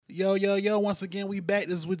Yo. Once again, we back.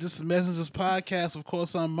 This is with Just Messengers podcast. Of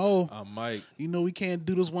course, I'm Mo. I'm Mike. You know we can't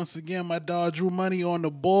do this once again. My dog Drew Money on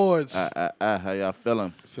the boards. How y'all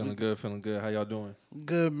feeling? Feeling good. How y'all doing?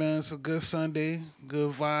 Good, man. It's a good Sunday.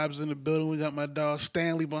 Good vibes in the building. We got my dog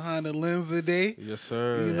Stanley behind the lens today. Yes,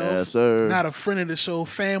 sir. You know, Yes, sir. Not a friend of the show,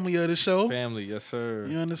 family of the show. Family, yes, sir.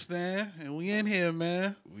 You understand? And we in here,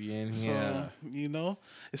 man. We in So, here. you know,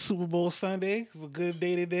 it's Super Bowl Sunday. It's a good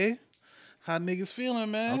day today. How niggas feeling,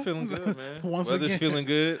 man? I'm feeling good, man. Once Weather's again. feeling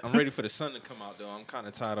good. I'm ready for the sun to come out, though. I'm kind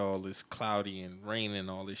of tired of all this cloudy and rain and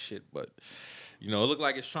all this shit. But, you know, it look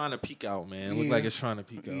like it's trying to peak out, man. It look like it's trying to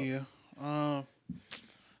peak out. Yeah.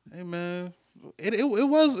 Hey, man. It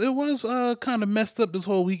was kind of messed up this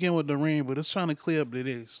whole weekend with the rain, but it's trying to clear up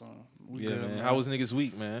today. So we Yeah, good, man. How was niggas'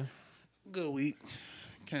 week, man? good week?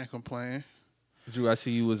 Can't complain. Drew, I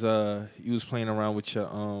see you was playing around with your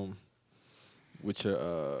what's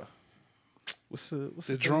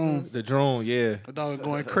the drone. The drone, yeah. The dog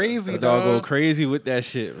going crazy. The dog go crazy with that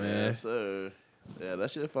shit, man. Yes, sir. Yeah, that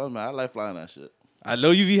shit fun, man. I like flying that shit. I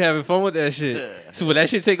know you be having fun with that shit. So when that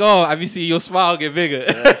shit take off, I be seeing your smile get bigger.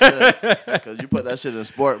 Because you put that shit in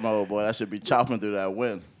sport mode, boy. That should be chopping through that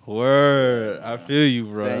wind. Word. I feel you,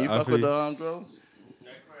 bro. Stan, you I fuck feel with you. the drones?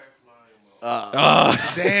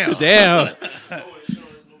 Damn. Damn.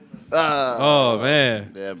 Uh, Oh,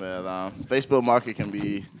 man. Yeah, man. Facebook market can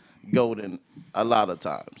be golden a lot of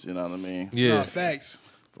times. You know what I mean? Yeah. No, facts.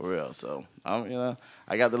 For real. So I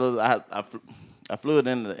got the little. I flew it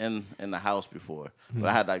in the house before, but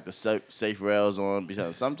I had like the safe rails on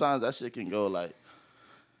because sometimes that shit can go like.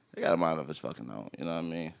 They got a mind of its fucking own. You know what I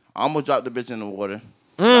mean? I almost dropped the bitch in the water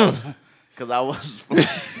because I was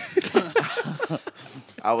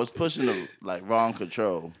I was pushing the like wrong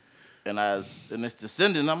control. And it's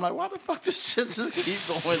descending. I'm like, why the fuck this shit just keep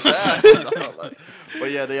going down? Like, but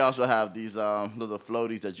yeah, they also have these little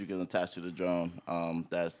floaties that you can attach to the drone.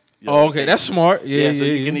 That's Oh, okay. That's smart. Yeah, so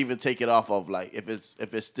you yeah. can even take it off of like if it's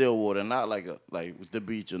still water, not like the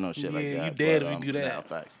beach or no shit like that. Yeah, you dead if you do that. Yeah,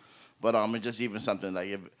 facts. But it's just even something like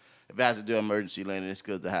if it has to do emergency landing, it's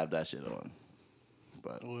good to have that shit on.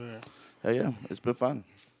 But hey, yeah, it's been fun.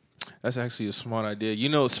 That's actually a smart idea. You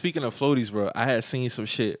know, speaking of floaties, bro, I had seen some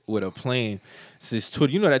shit with a plane. It's this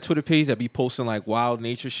Twitter, you know that Twitter page that be posting like wild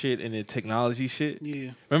nature shit and the technology shit?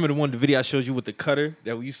 Yeah. Remember the video I showed you with the cutter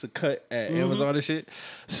that we used to cut at Amazon and shit?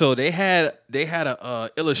 So they had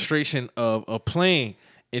a illustration of a plane,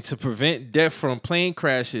 and to prevent death from plane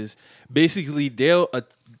crashes, basically the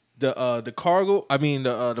cargo,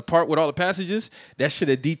 the part with all the passengers, that should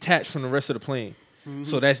have detached from the rest of the plane.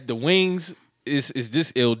 So that's the wings.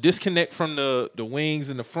 It'll disconnect from the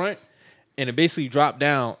wings in the front, and it basically drop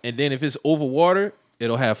down. And then if it's over water,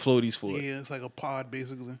 it'll have floaties for it. Yeah, it's like a pod,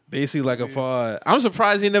 basically. Basically like a pod. I'm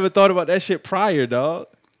surprised he never thought about that shit prior, dog.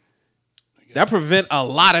 That prevent a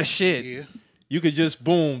lot of shit. Yeah. You could just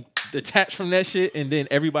boom detach from that shit, and then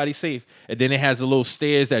everybody's safe. And then it has the little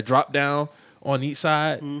stairs that drop down on each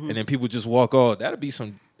side, and then people just walk off. That'd be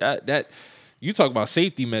some that. You talk about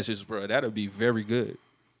safety measures, bro. That'd be very good.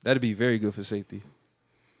 That'd be very good for safety.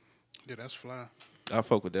 Yeah, that's fly. I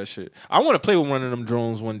fuck with that shit. I want to play with one of them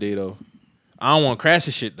drones one day, though. I don't want to crash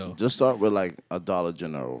the shit, though. Just start with like a Dollar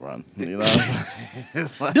General run. You know?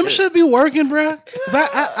 Them should be working, bro.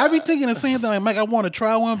 I be thinking the same thing. Like, Mike, I want to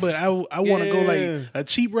try one, but I want to go like a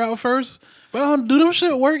cheap route first. But I don't do them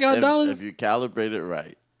shit work out dollars. If you calibrate it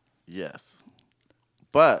right, yes.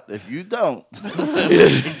 But if you don't,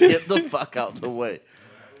 get the fuck out the way.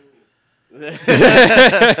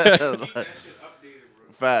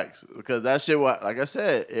 Facts, because that shit, like I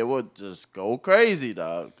said, it would just go crazy,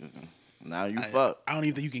 dog. Now you fuck. I don't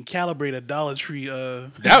even think you can calibrate a Dollar Tree.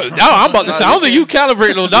 I'm about to say, I don't think you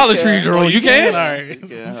calibrate no Dollar Tree drone. You can? All right.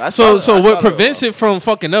 Yeah. So what prevents it from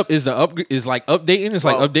fucking up is like updating. It's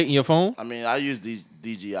like updating your phone. I mean, I use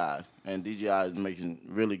DJI, and DJI is making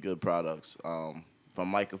really good products. From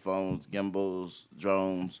microphones, gimbals,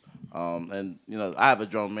 drones, and I have a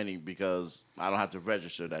drone mini because I don't have to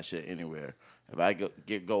register that shit anywhere. If I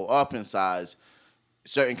go up in size,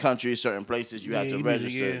 certain countries, certain places, you have to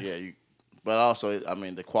register. But also,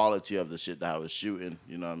 the quality of the shit that I was shooting,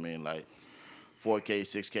 you know what I mean, like 4K,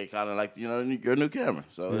 6K, kind of like your new camera.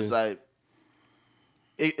 So it's like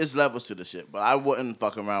it's levels to the shit. But I wouldn't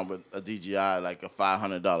fuck around with a DJI like a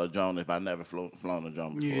 $500 drone if I never flown a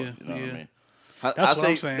drone before. Yeah, you know what I mean? That's what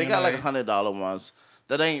I'm saying. They got like $100 ones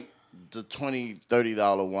that ain't the $20,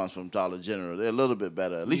 $30 ones from Dollar General. They're a little bit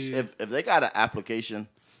better. At least if they got an application,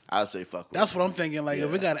 I'd say fuck with That's it. what I'm thinking. Like,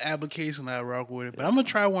 if it got an application, I rock with it. But I'm gonna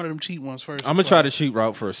try one of them cheap ones first. I'm gonna try the cheap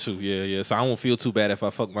route first too. Yeah. So I won't feel too bad if I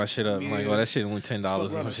fuck my shit up. I'm like, oh, that shit only $10 or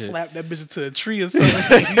some shit. Slap that bitch into a tree or something.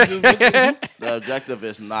 The objective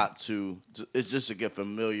is not to. It's just to get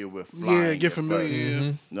familiar with flying. Yeah, get familiar. First. Yeah.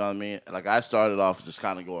 You know what I mean? Like I started off just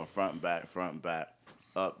kind of going front, back,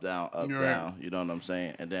 up, down, You're down. right. You know what I'm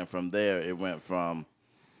saying? And then from there, it went from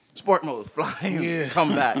sport mode, flying, Yeah. come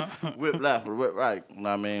back, whip left or whip right. You know what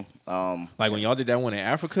I mean? Like when y'all did that one in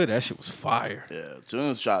Africa, that shit was fire. Yeah,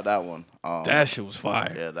 Tunes shot that one. That shit was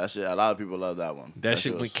fire. Yeah, that shit. A lot of people love that one. That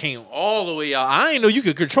shit was, came all the way out. I didn't know you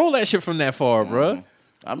could control that shit from that far, bruh.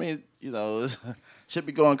 I mean, you know, shit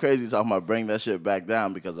be going crazy talking about bring that shit back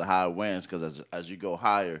down because of high winds. Because as you go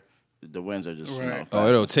higher, the winds are just you know, Right. Oh,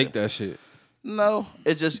 it'll faster. take that shit. No,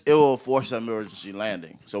 it will force an emergency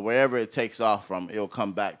landing. So wherever it takes off from, it'll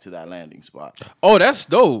come back to that landing spot. Oh, that's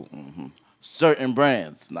dope. Certain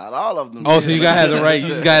brands, not all of them. Oh, so you gotta have the right. You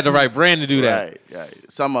just gotta have the right brand to do that.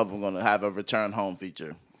 Right. Some of them gonna have a return home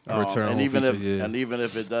feature. A return and home even feature, if yeah. and even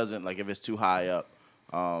if it doesn't, like if it's too high up,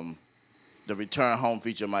 the return home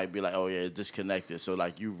feature might be like, oh yeah, it's disconnected. So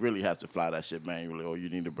like you really have to fly that shit manually, or you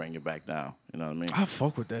need to bring it back down. You know what I mean? I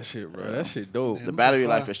fuck with that shit, bro. That shit dope. The battery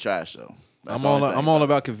life is trash though. That's I'm the only thing all about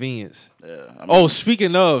about convenience. it. Yeah. I mean, Oh,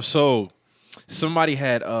 speaking of, so somebody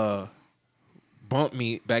had bumped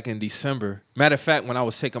me back in December. Matter of fact, when I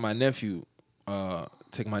was taking my nephew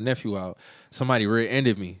out, somebody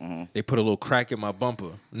rear-ended me. They put a little crack in my bumper.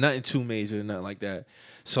 Nothing too major, nothing like that.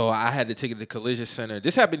 So I had to take it to collision center.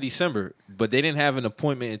 This happened December, but they didn't have an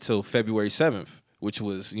appointment until February 7th, which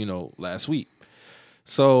was, last week.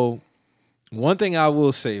 So one thing I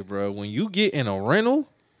will say, bro, when you get in a rental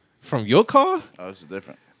from your car, oh, it's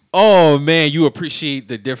different. oh man, you appreciate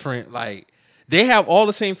the different, like, they have all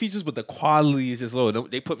the same features, but the quality is just low.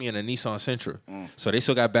 They put me in a Nissan Sentra. So they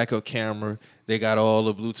still got backup camera. They got all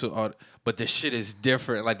the Bluetooth, but the shit is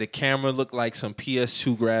different. Like the camera looked like some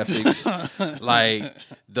PS2 graphics. Like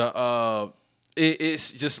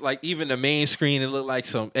it's just like even the main screen, it looked like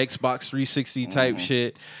some Xbox 360 type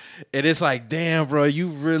shit. And it's like, damn, bro, you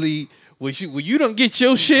really... When you don't get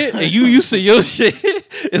your shit and you used to your shit,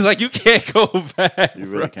 it's like you can't go back. You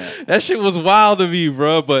really bro. can't. That shit was wild to me,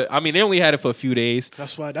 bro. But I mean, they only had it for a few days.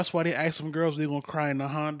 That's why they ask some girls if they gonna cry in the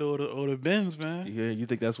Honda or the Benz, man. Yeah, you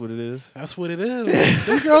think that's what it is? That's what it is.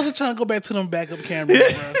 Those girls are trying to go back to them backup cameras,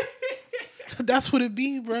 bro. That's what it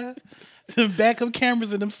be, bro. Them backup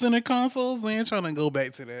cameras and them center consoles, they ain't trying to go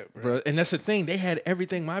back to that, bro. Bro, and that's the thing. They had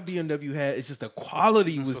everything my BMW had. It's just the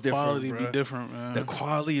quality was The different. quality bro. be different, man. The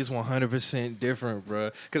quality is 100% different,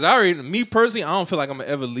 bro. Because me personally, I don't feel like I'm going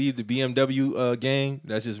to ever leave the BMW game.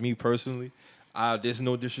 That's just me personally. There's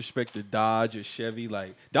no disrespect to Dodge or Chevy.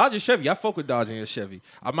 Like, Dodge or Chevy, I fuck with Dodge and Chevy.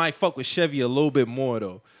 I might fuck with Chevy a little bit more,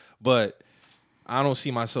 though. But I don't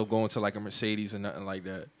see myself going to, like, a Mercedes or nothing like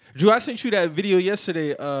that. Drew, I sent you that video yesterday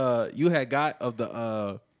you had got of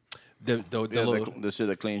the little... The shit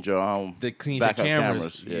that cleans your The cleans your backup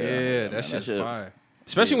cameras. Yeah, man, that shit's shit- fire.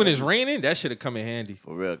 Especially when it's raining, that shit'll come in handy.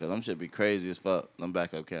 For real, because them shit be crazy as fuck, them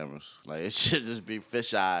backup cameras. Like, it should just be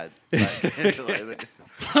fish-eyed. Like,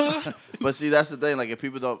 but see, that's the thing. Like, if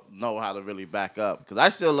people don't know how to really back up, because I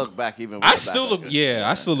still look back even with I a still backup look, camera.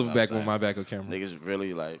 I still you know look what back I'm with my saying? backup camera. Niggas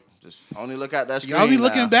really, like, just only look at that screen. Y'all be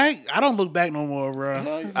looking now. back? I don't look back no more, bro. I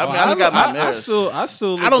mean, I look at my mirrors. I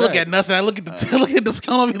still I don't look back. at nothing. I look at the look at the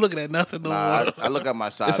screen. I don't be looking at nothing no Nah, more. I look at my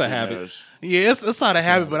side It's a view habit. mirrors. Yeah, it's not a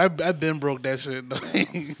habit, but I've been broke that shit. Though.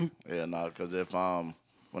 Yeah, no, because if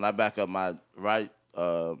when I back up, my right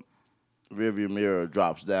rear view mirror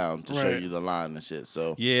drops down to show Right. you the line and shit.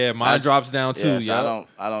 So Yeah, mine drops down too. Yeah, Yeah, so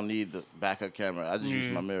I don't need the backup camera. I just use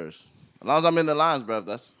my mirrors. As long as I'm in the lines, bro.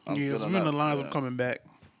 I'm Yeah, good so I'm in the enough. lines. Yeah. I'm coming back.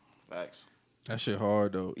 Facts. that shit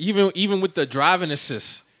hard though. Even with the driving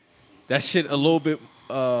assist, that shit a little bit.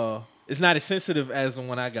 It's not as sensitive as the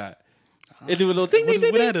one I got. It do a little thing. What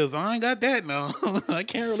that is? I ain't got that now. I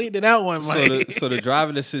can't relate to that one, So Mike. so the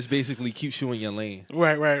driving assist basically keeps you in your lane.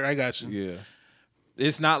 right. I got you. Yeah,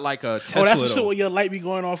 it's not like a Tesla. Oh, that's the shit though. where your light be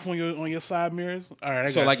going off on your side mirrors. All right, I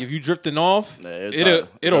So got like you. if you drifting off, Yeah, it's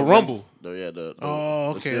it'll the rumble. The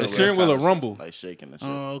Oh, okay. The steering wheel will kinda rumble. like shaking and shit.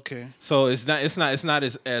 Oh, okay. So it's not as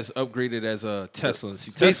upgraded as a Tesla.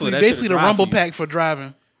 See, Tesla, Basically, that basically shit'll the drive rumble for you. pack for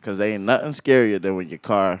driving. Cause they ain't nothing scarier than when your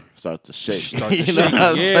car starts to shake. Start to You know shake. what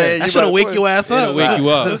I'm Yeah. saying? That You should like, wake what? your ass It'll up. wake you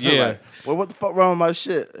up. Yeah. Like, well, what the fuck wrong with my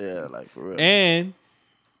shit? Yeah, like for real. And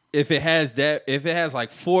if it has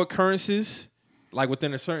like 4 occurrences, like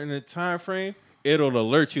within a certain time frame, it'll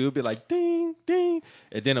alert you. It'll be like ding, ding.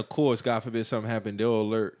 And then of course, God forbid something happened, they'll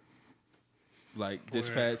alert like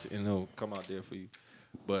dispatch and they'll come out there for you.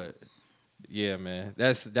 But Yeah, man.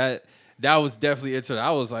 That was definitely interesting.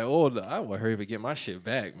 I was like, oh, I want to hurry up and get my shit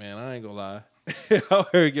back, man. I ain't gonna lie. I want to hurry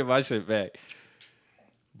up and get my shit back.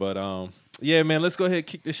 But yeah, man, let's go ahead and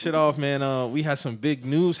kick this shit off, man. We had some big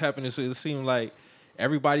news happening, so it seemed like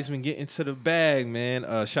everybody's been getting to the bag, man.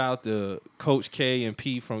 Shout out to Coach K and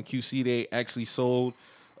P from QC. They actually sold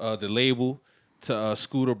the label to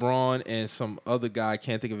Scooter Braun and some other guy,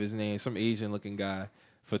 can't think of his name, some Asian looking guy,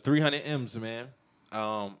 for 300 M's, man.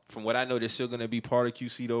 From what I know, they're still gonna be part of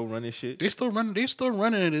QC though, running shit. They still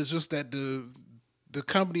running it. It's just that the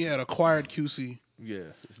company had acquired QC. Yeah,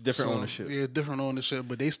 it's different ownership. Yeah, different ownership,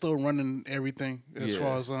 but they still running everything as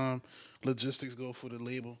far as logistics go for the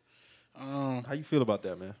label. How you feel about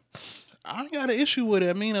that, man? I ain't got an issue with it.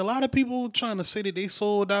 I mean, a lot of people trying to say that they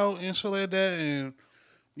sold out and shit like that, and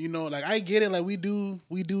you know, like I get it. Like we do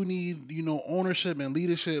need, you know, ownership and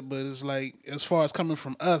leadership, but it's like as far as coming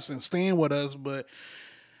from us and staying with us, but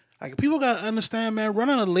like people gotta understand, man.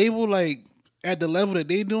 Running a label like at the level that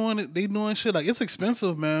they doing shit, like it's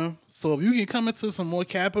expensive, man. So if you can come into some more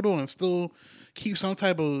capital and still keep some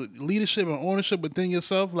type of leadership and ownership within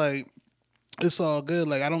yourself, like it's all good.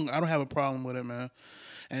 Like I don't have a problem with it, man.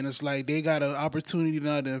 And it's like they got an opportunity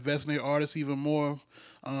now to invest in their artists even more.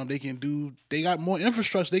 They got more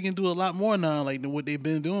infrastructure. They can do a lot more now, like than what they've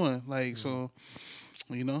been doing. Like so,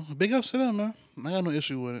 you know, big ups to them, man. I got no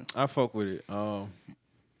issue with it. I fuck with it.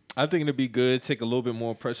 I think it'd be good. Take a little bit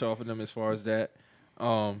more pressure off of them as far as that.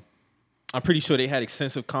 I'm pretty sure they had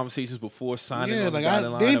extensive conversations before signing on the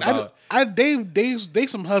dotted line. They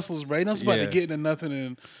some hustlers, right? Not about to get into nothing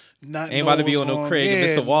and not ain't about to be on no Craig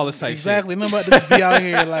and Mr. Wallace type exactly. shit. Not about to just be out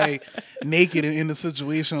here like naked in the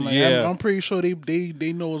situation. Like I'm pretty sure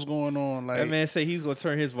they know what's going on. Like that man say he's gonna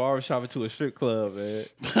turn his barbershop into a strip club, man.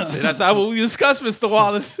 That's not what we discussed, Mr.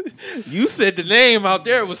 Wallace. You said the name out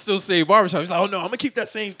there was still say barbershop. He's like, oh no, I'm gonna keep that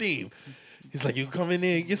same theme. He's like, you come in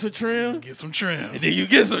there and get some trim, and then you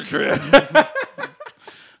get some trim.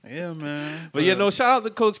 Yeah, man. But yeah, no, shout out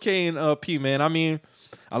to Coach K and P, man. I mean,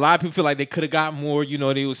 a lot of people feel like they could have got more. You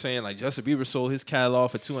know, they were saying like Justin Bieber sold his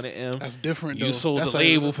catalog for 200 M. That's different. You sold the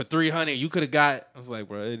label for 300. You could have got. I was like,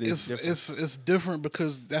 bro, it's different. It's different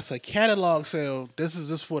because that's a catalog sale. This is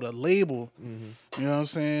just for the label. Mm-hmm. You know what I'm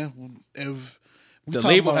saying? If the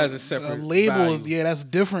label has a separate label, value. Yeah, that's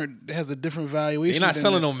different. It has a different valuation. They're not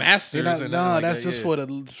selling no masters. That's just for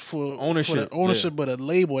ownership. For the ownership of the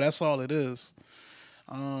label. That's all it is.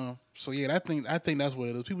 So yeah, I think that's what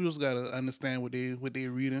it is. People just gotta understand what they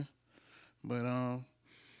reading. But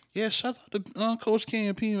yeah, shout out to Coach K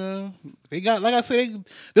and P, man. They got, like I said,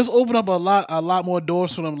 this opened up a lot more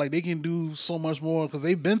doors for them. Like they can do so much more because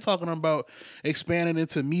they've been talking about expanding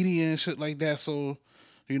into media and shit like that. So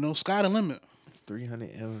you know, sky the limit.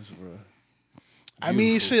 300 M's, bro. I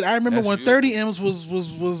mean, shit. I remember when 30 M's was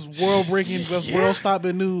world breaking, world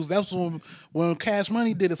stopping news. That's when Cash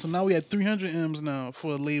Money did it. So now we had 300 M's now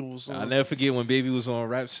for a label. So I'll never forget when Baby was on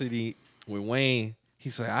Rap City with Wayne.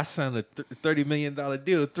 He's like, I signed a $30 million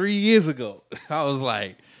deal 3 years ago. I was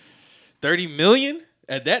like, 30 million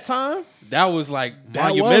at that time? That was like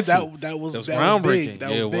monumental. That was groundbreaking.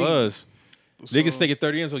 That it was big. was. So, niggas taking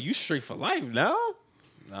 30 M's. So you straight for life now?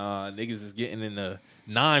 Nah, niggas is getting in the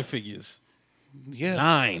 9 figures. Yeah.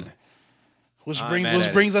 9. Which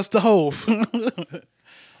brings us to Hove.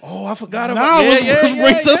 Oh, I forgot about that. Which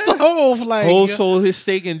brings us to Hove. Like, Hove sold his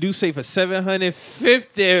stake in Duce for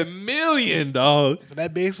 $750 million, dog. So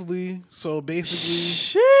basically,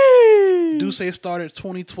 Sheesh. Duce started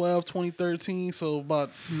 2012, 2013. So about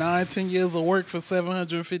 9-10 years of work for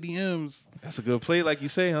 750 M's. That's a good play, like you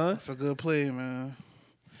say, huh? That's a good play, man.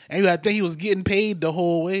 And I think he was getting paid the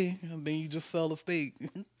whole way, and then you just sell the stake.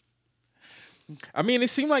 I mean, it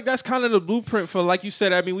seemed like that's kind of the blueprint for, like you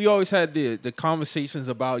said. I mean, we always had the conversations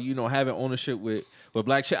about, you know, having ownership with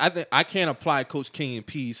black shit. I think I can't apply Coach King and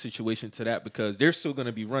P's situation to that because they're still going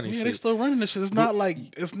to be running. Yeah, they're still running this shit. It's not like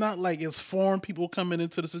it's foreign people coming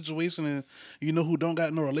into the situation and you know who don't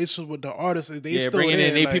got no relationship with the artists. They still bringing there.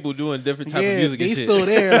 in they people doing different type of music. They and shit. still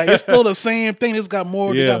there. Like it's still the same thing. It's got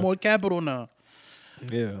more. They got more capital now.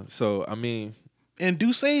 Yeah. So I mean, and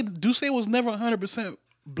Duce was never 100%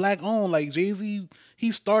 black owned. Like Jay-Z,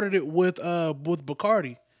 he started it with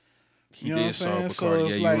Bacardi. You know what I'm saying? Bacardi. So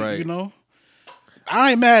it's like, like, right. you know,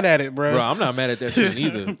 I ain't mad at it, bro. I'm not mad at that shit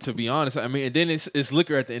either, to be honest. I mean, and then it's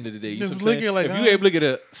liquor at the end of the day. You it's know liquor. Like, if you able to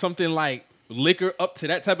get something like liquor up to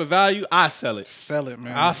that type of value, I sell it. Sell it,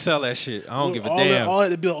 man. I'll sell that shit. I don't give a damn. All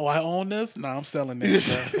it be like, I own this? Nah, I'm selling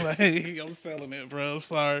it, bro. Like, I'm selling it, bro.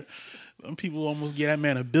 Sorry. Them people almost get that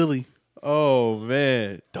man a Billy. Oh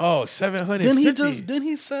man, dog, 750. Didn't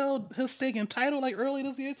he sell his stake in Title like early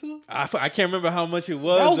this year too? I can't remember how much it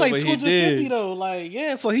was. That was like but he 250 did. though. Like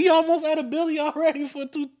yeah, so he almost at $1 billion already for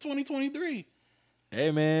 2023.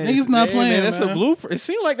 Hey man, Niggas not playing, Man, that's man. the blueprint. It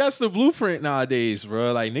seems like that's the blueprint nowadays,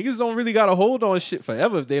 bro. Like niggas don't really got to hold on shit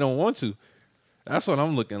forever if they don't want to. That's what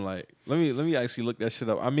I'm looking like. Let me actually look that shit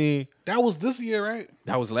up. I mean, That was this year, right?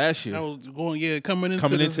 that was last year. That was coming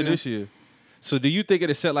into This year. So do you think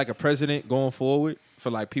it'll set like a precedent going forward for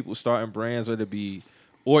like people starting brands, whether it be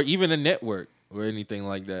or even a network or anything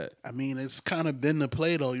like that? I mean, it's kind of been the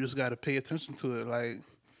play though. You just got to pay attention to it. Like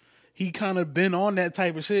he kind of been on that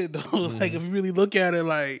type of shit though. Like if you really look at it,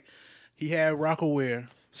 like he had Rockaware.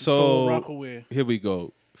 So Rockaware. here we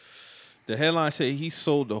go. The headline said he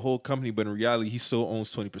sold the whole company, but in reality, he still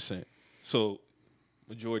owns 20%. So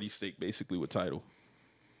majority stake basically with Title.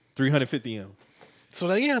 350 M.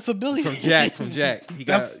 So yeah, it's $1 billion From Jack. He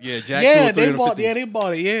got Jack. Yeah, threw they bought. 350. Yeah, they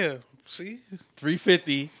bought it. Yeah. See,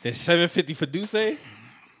 350 and 750 for Duce.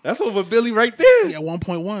 That's over Billy right there. yeah,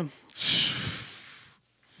 1.1.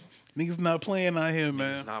 Niggas not playing out here,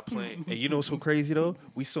 man. He's not playing. And you know what's so crazy though?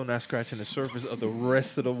 We still not scratching the surface of the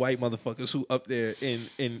rest of the white motherfuckers who up there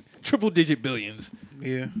in triple digit billions.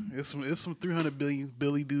 Yeah, it's some 300 billion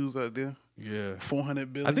Billy dudes out there. Yeah.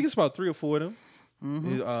 400 billion. I think it's about 3 or 4 of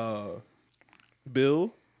them.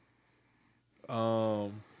 Bill. the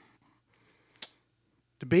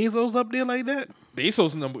Bezos up there like that.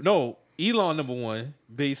 Bezos Elon number 1.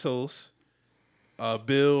 Bezos.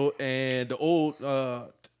 Bill and the old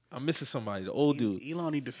I'm missing somebody. The old dude.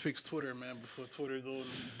 Elon need to fix Twitter, man, before Twitter goes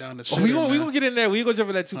down the Oh, shit. we gonna get in there. We gonna jump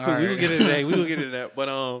in that too quick. All We gonna right. get into that. We gonna get into that.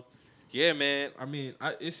 But yeah, man. I mean,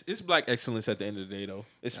 it's black excellence at the end of the day, though.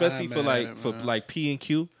 Especially I'm for mad at it, for man. like P and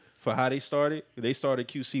Q for how they started. They started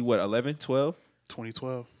QC 11, 12,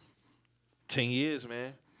 2012. 10 years,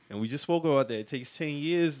 man. And we just spoke about that. It takes 10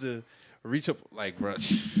 years to reach up. Like, bro,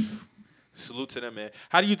 salute to them, man.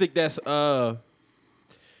 How do you think that's Do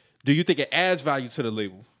you think it adds value to the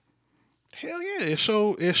label? Hell yeah! It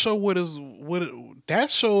show that show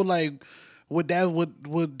like what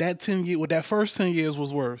that 10 year what that first 10 years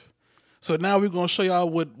was worth. So now we're gonna show y'all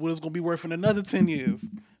what it's gonna be worth in another 10 years.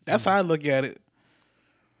 That's how I look at it.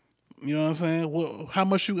 You know what I'm saying? How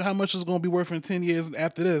much is gonna be worth in 10 years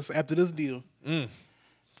after this deal?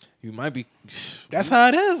 You might be. That's how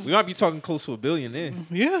it is. We might be talking close to $1 billion then.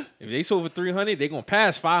 Yeah. If they sold for 300, they're gonna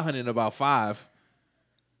pass 500 in about 5.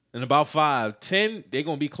 In about 5, 10, they're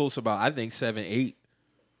gonna be close about I think 7, 8.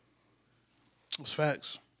 It's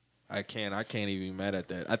facts. I can't even be mad at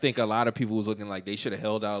that. I think a lot of people was looking like they should have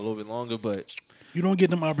held out a little bit longer, but You don't get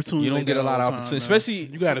them opportunities. you don't like get that a lot all of the time, opportunities, man. especially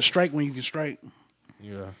You got to strike when you can strike.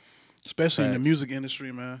 yeah, Especially in the Facts. music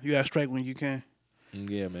industry, man. You got to strike when you can.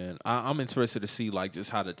 yeah, man. I'm interested to see like just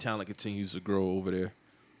how the talent continues to grow over there,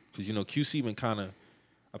 because you know QC been kind of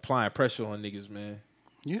applying pressure on niggas, man.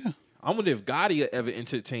 Yeah. I wonder if Gotti will ever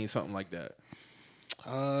entertain something like that.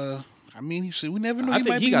 I mean, we never know. I He think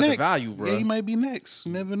might he be got the next. value, bro. Yeah, he might be next.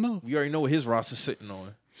 You never know. We already know what his roster's sitting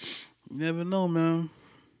on. You never know, man.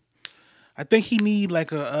 I think he need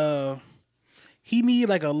like a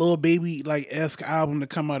little baby like esque album to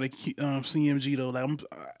come out of CMG though. Like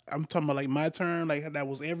I'm talking about like My Turn, like that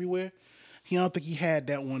was everywhere. I don't think he had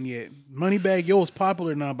that one yet. Moneybag Yo is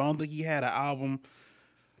popular now, but I don't think he had an album.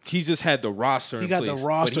 He just had the roster. He in got place, the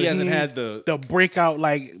roster. but he hasn't ain't had the. breakout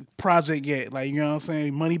like project yet. Like, you know what I'm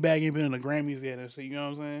saying? Moneybag ain't been in the Grammys yet. So you know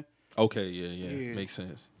what I'm saying? Okay, yeah, Yeah. makes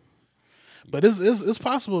sense. But it's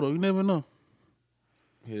possible though. You never know.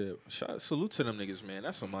 Yeah, salute to them niggas, man.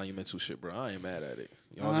 That's some monumental shit, bro. I ain't mad at it.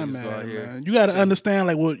 Y'all I'm niggas mad go at out it, here. man. You got to understand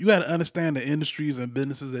you got to understand the industries and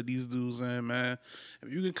businesses that these dudes in, man.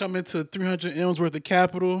 If you can come into 300 M's worth of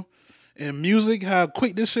capital and music, how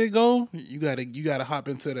quick this shit go, you gotta hop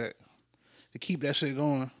into that to keep that shit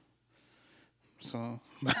going. So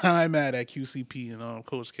I'm mad at QCP and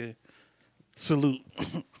Coach K. Salute.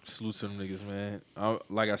 Salute to them niggas, man.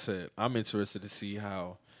 Like I said, I'm interested to see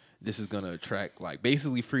how this is gonna attract like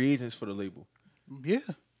basically free agents for the label. Yeah.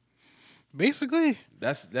 Basically.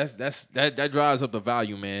 That drives up the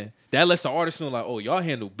value, man. That lets the artists know like, oh, y'all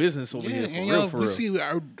handle business over here for real. See,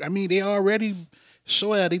 I mean, they already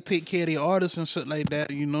show how they take care of their artists and shit like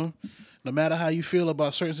that, you know. No matter how you feel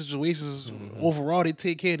about certain situations, overall they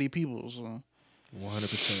take care of their people. So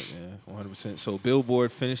 100%, man. 100%. So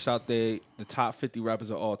Billboard finished out the top 50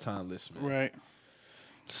 rappers of all time list, man. right.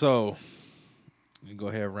 So you go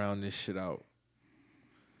ahead and round this shit out.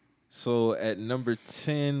 So at number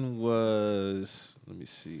 10 was, let me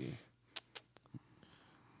see.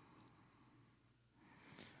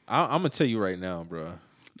 I'm gonna tell you right now, bro.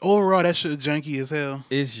 Overall, that shit janky as hell.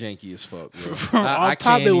 It's janky as fuck, bro. From I off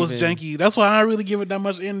top, can't it was even- janky. That's why I don't really give it that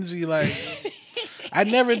much energy. Like, I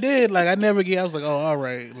never did. Like, I never get. I was like, oh, all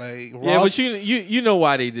right. Like, Ross, Yeah, but you know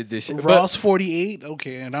why they did this shit. Ross 48.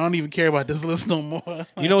 Okay, and I don't even care about this list no more. But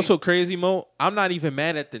you know what's so crazy, Mo? I'm not even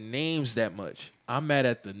mad at the names that much. I'm mad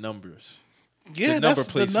at the numbers. yeah, The number that's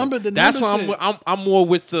the placement. number. The That's number why shit. I'm more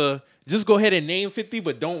with the just go ahead and name 50,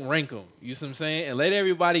 but don't rank them. You see what I'm saying? And let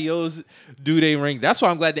everybody else do their rank. That's why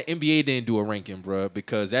I'm glad the NBA didn't do a ranking, bro,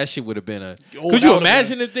 because that shit would have been a. Oh, Could that you would've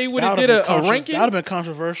imagine been- if they would that have would've did been a ranking? That would have been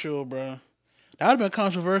controversial, bro. That would have been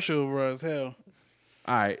controversial, bro, as hell.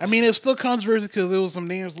 All right. I mean, it's still controversial because there was some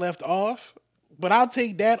names left off, but I'll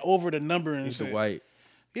take that over the number and He's shit. Dwight.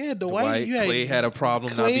 Yeah, Dwight. Dwight. Clay had a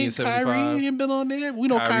problem not Clay, being 75. Kyrie ain't been on there. We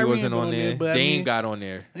know Kyrie, wasn't ain't been on there. but Dame I mean, got on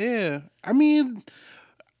there. yeah. I mean,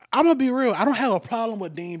 I'm gonna be real. I don't have a problem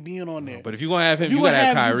with Dame being on there. But if you're gonna have him, if you gotta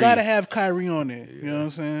have Kyrie. You gotta have Kyrie on there. You know what I'm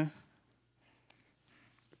saying?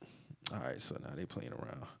 All right, so now they playing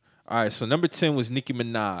around. All right, so number 10 was Nicki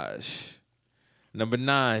Minaj. Number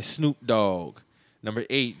 9, Snoop Dogg. Number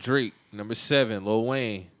 8, Drake. Number 7, Lil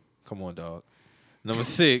Wayne. Come on, dog. Number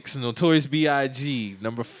 6, Notorious B.I.G.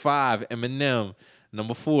 Number 5, Eminem.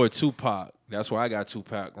 Number 4, Tupac. That's why I got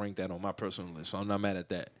Tupac ranked that on my personal list, so I'm not mad at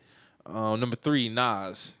that. Number 3,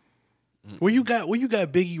 Nas. Where you got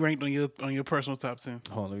Biggie ranked on your personal top 10?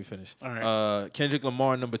 Hold on, let me finish. All right. Kendrick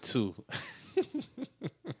Lamar, number 2.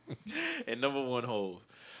 And number 1,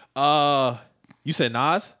 Hov. You said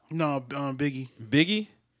Nas? No, Biggie. Biggie?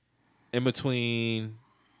 In between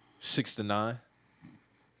 6 to 9.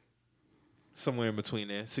 Somewhere in between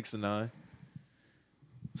there, 6 to 9.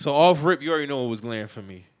 So off rip, you already know what was glaring for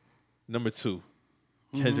me. Number 2,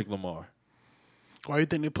 Kendrick Lamar. Why you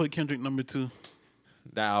think they put Kendrick number 2?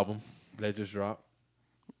 That album that just dropped.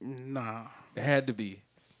 Nah, It had to be.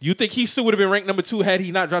 You think he still would have been ranked number 2 had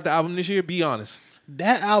he not dropped the album this year? Be honest.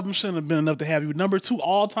 that album shouldn't have been enough to have you number 2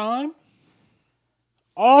 all time.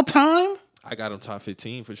 All time. I got him top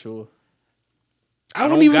 15 for sure. I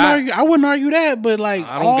wouldn't argue that, but like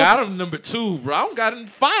I don't got him number 2, bro. I don't got him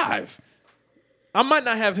 5. I might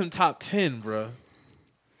not have him top 10, bro.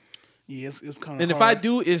 Yeah, it's kind of. And if I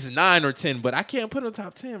do, it's 9 or 10, but I can't put him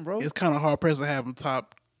top 10, bro. it's kind of hard pressed to have him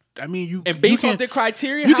top. I mean, you And based you on can- the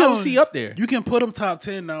criteria, you how can- is he up there? You can put him top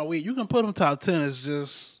 10 now. Wait, you can put him top 10. It's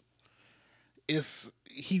just,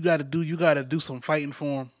 you got to do some fighting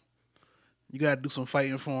for him. You got to do some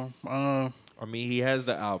fighting for him. I mean, he has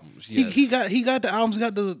the albums. Yes. He got the albums, he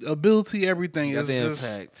got the ability, everything. He got It's the just,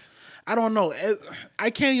 impact. I don't know. I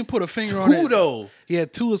can't even put a finger on it. 2 though. Yeah,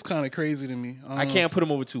 2 is kind of crazy to me. I can't put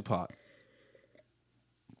him over Tupac.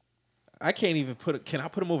 I can't even can I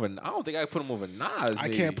put him over? I don't think I can put him over Nas. I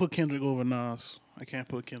can't put Kendrick over Nas. I can't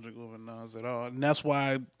put Kendrick over Nas at all, and that's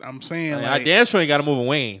why I'm saying I like, damn sure ain't got him over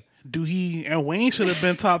Wayne. do he and Wayne should have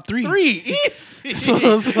been top 3. 3 easy. So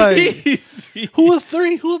it's like, Easy. who was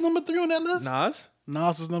 3? Who's number 3 on that list? Nas?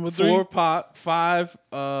 Nas is number 3. 4 Pop, 5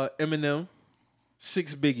 Eminem,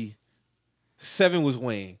 6 Biggie, 7 was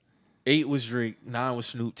Wayne, 8 was Drake, 9 was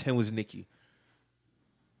Snoop, 10 was Nicki.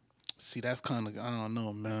 See, that's kind of, I don't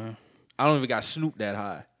know, man. I don't even got Snoop that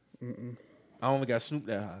high. I don't even got Snoop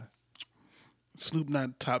that high. Snoop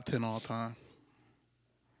not top 10 all time.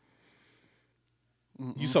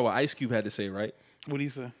 You saw what Ice Cube had to say, right? What do you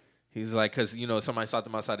say? He's like, because, somebody stopped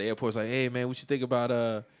him outside the airport. Was like, hey, man, what you think about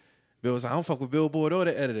Bill was like, I don't fuck with Billboard or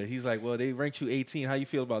the editor. He's like, well, they ranked you 18. How you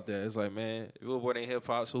feel about that? It's like, man, Billboard ain't hip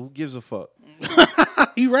hop, so who gives a fuck?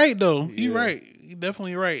 He right though. He Yeah. right. He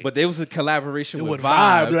definitely right. But there was a collaboration with With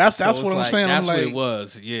Vibe. Vibe. That's so what it's I'm saying. I'm That's what it like-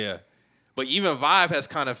 was. Yeah. But even Vibe has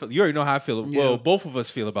kind of, you already know how I feel. Yeah. Well, both of us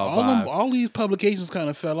feel about Vibe. all these publications kind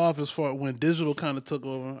of fell off as far when digital kind of took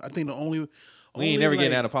over. I think We ain't never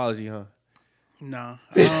getting that apology, huh? Nah,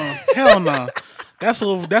 hell no. That's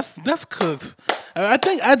cooked. I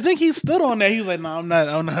think he stood on that. He was like, "No, I'm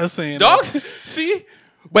not saying Dogs, see?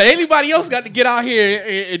 But anybody else got to get out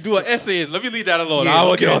here and do an essay. Let me leave that alone. Yeah, I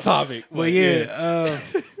won't okay. get on topic. But yeah,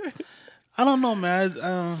 I don't know, man.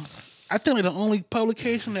 I think like the only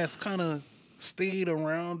publication that's kind of stayed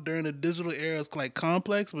around during the digital era is like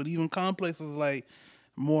Complex, but even Complex is like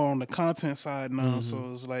more on the content side now.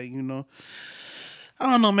 So it's like, I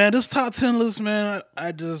don't know, man. This top 10 list, man,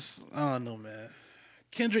 I don't know, man.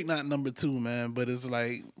 Kendrick not number 2, man, but it's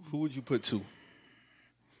like, Who would you put 2?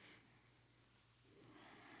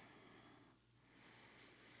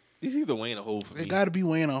 It's either Wayne or Hov for me. it got to be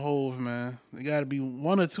Wayne or Hove, man. It got to be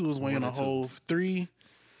 1 or 2 is Wayne One or or two. Hove. 3,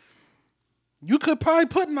 you could probably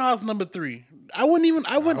put Nas number 3. I wouldn't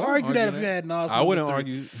argue that if you had Nas. I number wouldn't 3.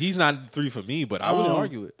 argue. He's not 3 for me, but I wouldn't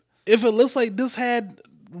argue it. If it looks like this had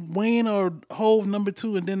Wayne or Hove number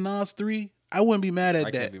 2 and then Nas 3, I wouldn't be mad at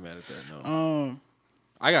I that. can't be mad at that. No.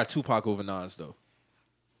 I got Tupac over Nas though.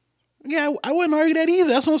 Yeah, I wouldn't argue that either.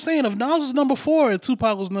 That's what I'm saying. If Nas was number 4 and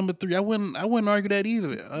Tupac was number 3, I wouldn't argue that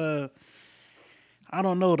either. I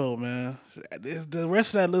don't know though, man. The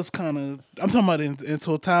rest of that list kind of. I'm talking about in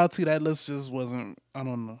totality. That list just wasn't. I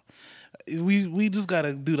don't know. We just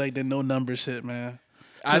gotta do like the no number shit, man.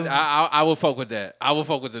 I will fuck with that. I will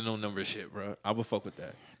fuck with the no number shit, bro. I will fuck with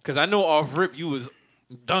that because I know off rip you was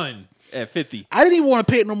done at 50. I didn't even want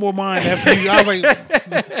to pay it no more mind after you. I was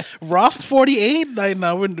like, Ross 48. Like,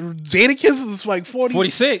 no, when Jadakiss is like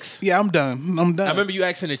 46. Yeah, I'm done. I remember you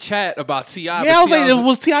asking in the chat about T.I. Yeah, I was like, it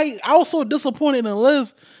was T.I. I was so disappointed in the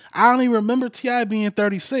list. I don't even remember T.I. being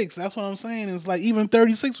 36. That's what I'm saying. It's like even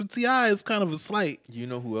 36 with T.I. is kind of a slight. You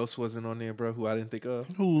know who else wasn't on there, bro? Who I didn't think of?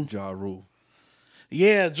 Who? Ja Rule.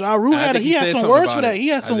 Yeah, Ja Rule he had some words for that. He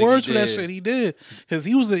had some words for that shit. He did. Because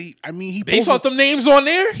he was he based off them names on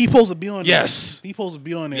there? He supposed to be on there. Yes. He supposed to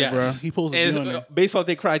be on there, bro. He supposed to be on there. Based off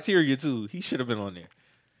their criteria, too. He should have been on there.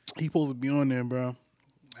 He supposed to be on there, bro.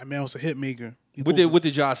 That man was a hit maker. What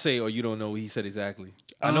did Ja say, or you don't know what he said exactly?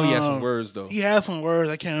 I know he had some words, though. He had some words.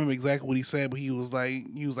 I can't remember exactly what he said, but he was like,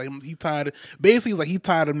 he tired. Basically, he was like, he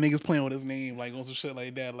tired of niggas playing with his name, like on some shit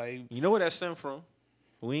like that. Like, you know where that stemmed from?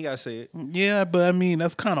 We ain't gotta say it. Yeah, but I mean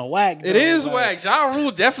that's kind of whack. It is whack. Ja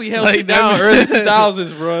Rule definitely held shit down early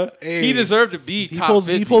 2000s, bro. Hey, he deserved to be top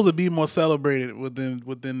 50. He supposed to be more celebrated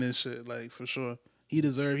within this shit, like for sure. He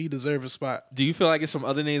deserved a spot. Do you feel like it's some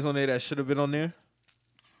other names on there that should have been on there?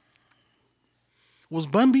 Was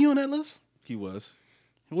Bun B on that list? He was.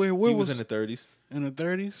 Where he was in the 30s. In the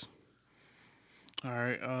 30s. All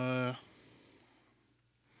right.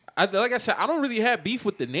 Like I said, I don't really have beef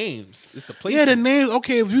with the names. It's the place. Yeah, the names.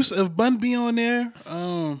 Okay, if Bun B on there,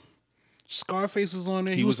 Scarface was on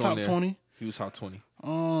there. He was top 20. He was top 20.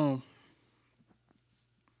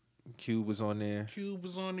 Cube was on there. Cube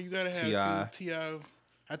was on there. You gotta have T.I.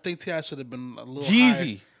 I think T.I. should have been a little Jeezy.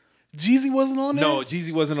 higher. Jeezy wasn't on there? No,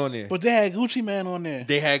 Jeezy wasn't on there. But they had Gucci Man on there.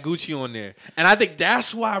 They had Gucci on there. And I think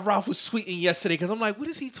that's why Ralph was tweeting yesterday, because I'm like, what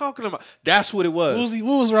is he talking about? That's what it was.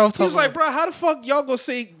 What was Ralph talking about? He was like, bro, how the fuck y'all gonna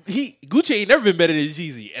say Gucci ain't never been better than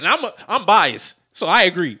Jeezy? And I'm biased, so I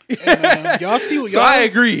agree. Hey, y'all see what I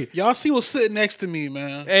agree. Y'all see what's sitting next to me,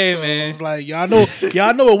 man. Hey, so man. It's like y'all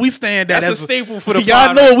know what we stand at. That's a staple for the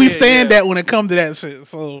y'all know what we stand at when it comes to that shit.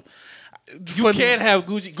 So you can't have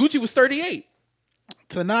Gucci. Gucci was 38.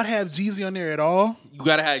 To not have Jeezy on there at all, you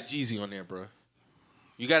gotta have Jeezy on there, bro.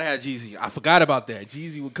 You gotta have Jeezy. I forgot about that.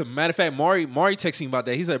 Jeezy would come. Matter of fact, Mari texted me about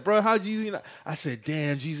that. He's like, bro, how Jeezy not? I said,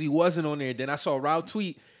 damn, Jeezy wasn't on there. Then I saw Ralph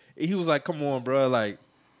tweet. And he was like, come on, bro. Like,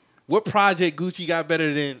 what project Gucci got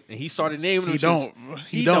better than? And he started naming them.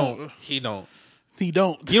 He don't. He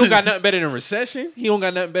don't got nothing better than Recession. He don't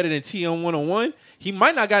got nothing better than TM 101. He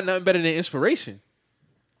might not got nothing better than Inspiration.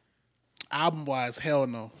 Album wise, hell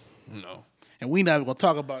no. No. And we not even gonna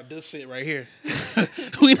talk about this shit right here.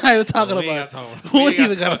 We not even talking about. We ain't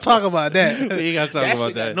even gotta talk about that. We ain't gotta talk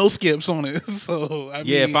about that. No skips on it. So I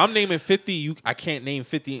mean, if I'm naming 50, I can't name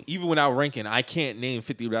 50. Even without ranking, I can't name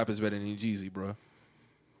 50 rappers better than Jeezy, bro.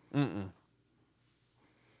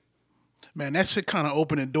 Man, that shit kind of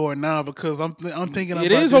opened the door now because I'm thinking about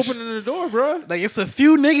it is opening the door, bro. Like it's a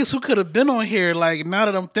few niggas who could have been on here. Like now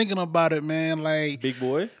that I'm thinking about it, man. Like Big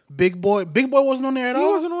Boy wasn't on there at all.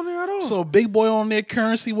 He wasn't on there at all. So Big Boy on there,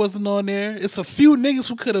 Currency wasn't on there. It's a few niggas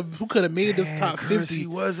who could have made this top 50. Currency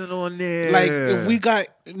wasn't on there. Like if we got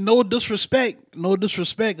no disrespect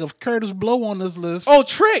of Curtis Blow on this list. Oh,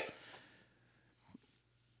 Trick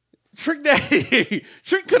Daddy.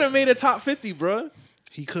 Trick could have made a top 50, bro.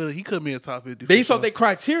 He could be a top 50. Based off their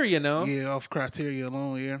criteria now. Yeah, off criteria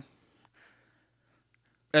alone, yeah.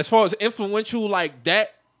 As far as influential, like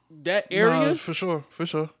that area? No, for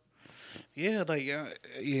sure. Yeah, like, yeah.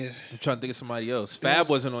 I'm trying to think of somebody else. Fab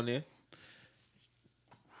wasn't on there.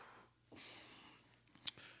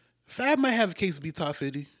 Fab might have a case to be top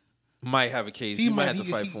 50. Might have a case. You might have to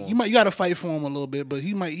fight for him. You got to fight for him a little bit, but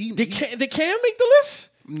he might. Did Cam make the list?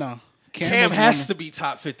 No. Cam has to be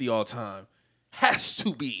top 50 all time. Has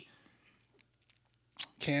to be.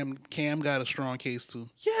 Cam got a strong case too.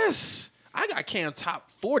 Yes. I got Cam top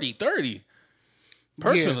 40, 30.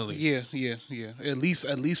 Personally. Yeah. At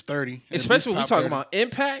least 30. Especially when we talking about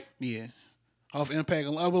impact. Yeah. Off impact.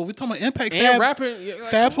 But we talking about impact. And rapping.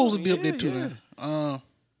 Fab supposed to be up there too, man.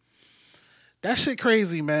 That shit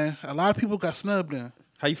crazy, man. A lot of people got snubbed in.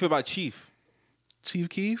 How you feel about Chief? Chief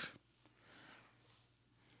Keef?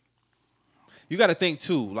 You got to think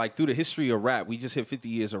too, like through the history of rap, we just hit 50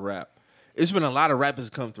 years of rap. it's been a lot of rappers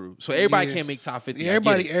come through. So everybody Yeah. can't make top 50. Yeah, I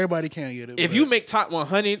get it. everybody can't get it. If but you make top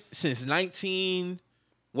 100 since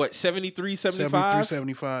 73, 75,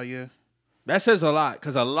 75, yeah. that says a lot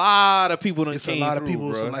because a lot of people done It's came a lot through, of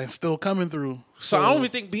people bro. like still coming through. So I don't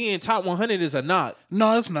even think being top 100 is a knock.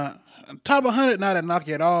 No, it's not. Top 100 not a knock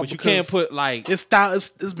at all. But you can't put like it's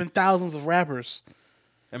been thousands of rappers.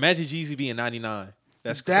 imagine Jeezy being 99.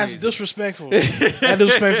 That's That's crazy. disrespectful. That's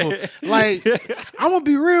disrespectful. Like, I'm gonna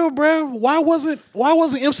be real, bro. Why wasn't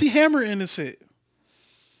MC Hammer in this shit?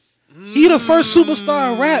 He the first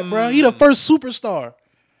superstar in rap, bro. He the first superstar.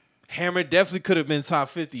 Hammer definitely could have been top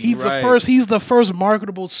 50. He's right? the first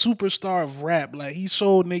marketable superstar of rap. Like, he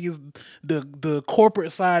showed niggas the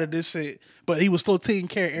corporate side of this shit, but he was still taking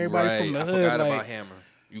care of everybody Right. from the I hood. forgot like, about Hammer.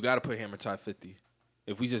 You got to put Hammer top 50.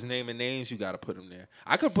 If we just naming names, you got to put him there.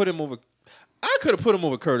 I could have put him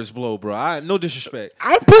over Curtis Blow, bro. No disrespect.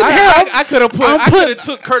 I'm putting I could have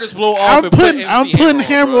took Curtis Blow off. I'm putting Hammer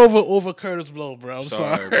Hammer over Curtis Blow, bro. I'm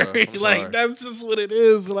sorry. bro. I'm like sorry. that's just what it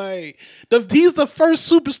is. Like he's the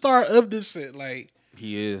first superstar of this shit. Like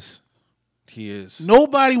He is.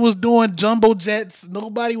 nobody was doing jumbo jets.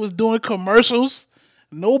 Nobody was doing commercials.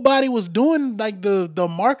 Nobody was doing like the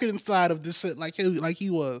marketing side of this shit like he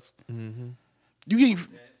was. Mm-hmm. You can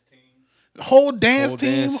whole dance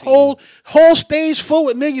team, dance whole stage full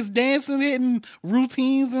with niggas dancing, hitting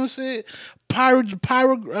routines and shit. Pyro,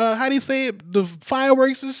 how do you say it? The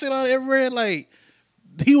fireworks and shit out everywhere. Like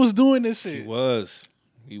he was doing this shit.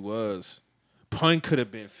 He was. Pun could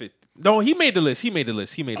have been 50. No, he made the list. I'm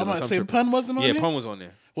about to say tripping. Pun wasn't on there. Yeah, Pun was on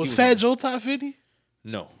there. Was He Fat on Joe top 50? there.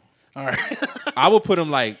 No. All right. I would put him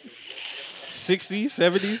like 60s,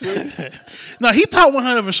 70s. Maybe. No, he top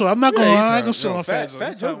 100 for sure. I'm not Yeah, gonna he's show no, on Fat Joe.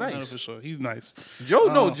 Fat He Joe top 100 nice. for sure. He's nice.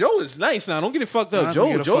 Joe is nice now. Don't get it fucked up. Nah, Joe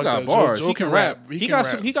don't get it fucked got up. bars. Joe he can rap. He He can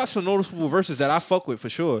got rap. he got some noticeable verses that I fuck with for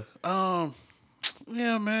sure.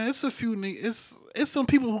 Yeah, man, it's a few niggas. It's some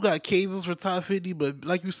people who got cases for top 50, but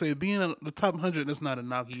like you said, being in the top 100, that's not a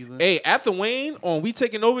knock either. Hey, after Wayne on We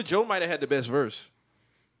Taking Over, Joe might have had the best verse.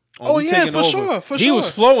 On Oh We yeah, Taking for Over. sure, for he sure. was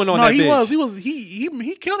flowing on no, that he bitch. was.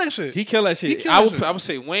 He killed that shit. He killed that He shit. killed that shit. I would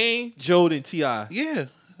say Wayne, Joe, and T.I.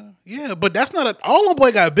 Yeah, but that's not all the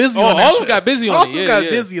boy got busy. Oh, on that all of them shit. got busy on all it. of them Yeah, got yeah.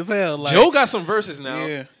 busy as hell. Like, Joe got some verses now.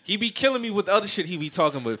 Yeah. He be killing me with the other shit he be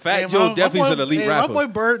talking about. Fat man, Joe my definitely is boy- an elite hey, rapper. My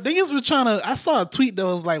boy Bird, niggas was trying to. I saw a tweet that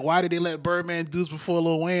was like, "Why did they let Birdman do this before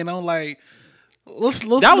Lil Wayne?" I'm like, let's. That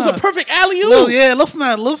was a not- perfect alley Well, oop. yeah, let's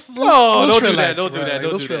not. Let's Oh, let's don't do relax, that. Don't do bro. that.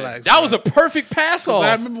 Don't Let's do that. relax, That bro. was a perfect pass off.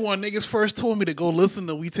 I remember when niggas first told me to go listen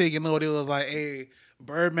to We Taking Over, it was like, hey,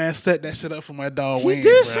 Birdman set that shit up for my dog Wayne.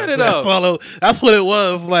 did bro. set it That's up. that's what it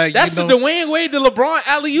was. Like, That's you know, the Dwayne Wade, the LeBron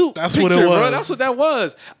alley oop. That's picture, what it bro. was. That's what that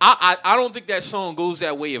was. I don't think that song goes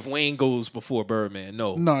that way if Wayne goes before Birdman.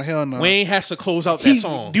 No. No, hell no. Wayne has to close out that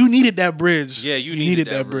song. You needed that bridge. Yeah, you needed needed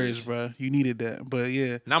that that bridge, bro. You needed that. But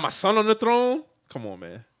yeah. Now my son on the throne. Come on,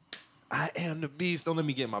 man. I am the beast. Don't let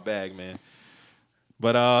me get in my bag, man.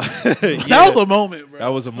 But That was a moment, bro. That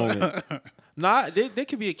was a moment. Nah, there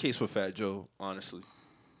could be a case for Fat Joe, honestly.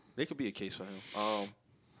 There could be a case for him.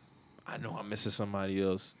 I know I'm missing somebody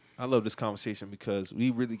else. I love this conversation because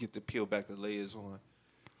we really get to peel back the layers on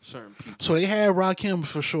certain people. So they had Rakim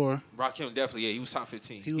for sure. Rakim definitely, yeah, he was top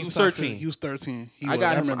 15. He was top 13. He was 13. I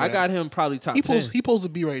got him probably top 10. He supposed to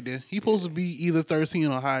be right there. He supposed to be either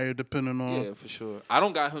 13 or higher, depending on. Yeah, for sure. I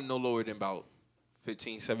don't got him no lower than about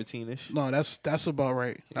 15, 17-ish. No, that's about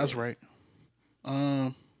right. That's right.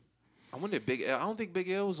 I wonder if Big L. I don't think Big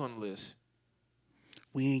L was on the list.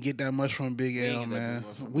 We didn't get that much from Big ain't L, get that man.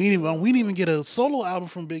 much from We didn't even get a solo album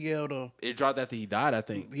from Big L though. It dropped after he died, I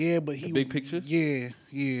think. Yeah, but he Big Picture? Yeah.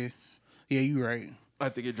 You right. I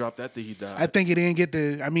think it dropped after he died. I think it didn't get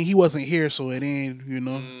the. I mean, he wasn't here, so it didn't. You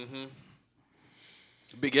know.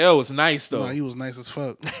 Big L was nice though. No, he was nice as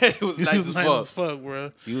fuck. It was He nice was as nice fuck. as fuck,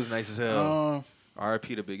 bro. He was nice as hell.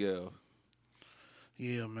 R.I.P. to Big L.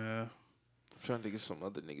 Yeah, man. I'm trying to think of some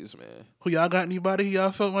other niggas, man. Who y'all got? Anybody who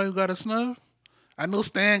y'all felt like got a snub? I know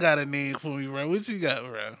Stan got a name for me, bro. What you got,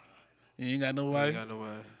 bro? You ain't got nobody. I got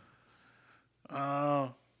nobody.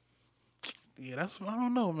 Yeah, that's I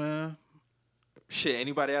don't know, man. Shit,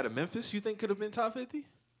 anybody out of Memphis you think could have been top 50?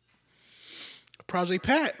 Project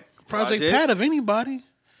Pat. Project Project? Pat of anybody.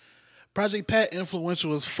 Project Pat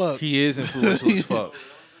influential as fuck. He is influential as fuck.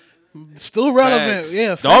 Still relevant. Facts.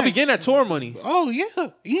 Yeah. The all facts. begin that tour money. Oh yeah.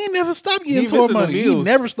 He ain't never stopped He getting tour missing the money. He meals.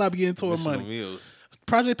 never stopped getting tour Missing the money. meals.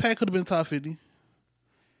 Project Pat could have been top 50.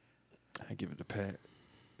 I give it to Pat.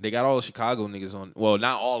 They got all the Chicago niggas on. Well,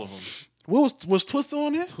 not all of them. What was Twista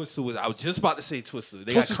on there? Twister was. I was just about to say Twister.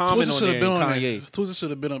 They Twister, got Common Twister on should there have been and on Kanye. there. Twister should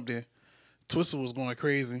have been up there. Twister was going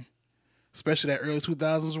crazy, especially that early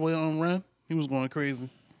 2000s way on run. He was going crazy.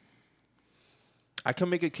 I can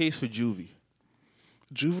make a case for Juvie.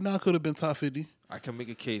 Juvenile could have been top 50. I can make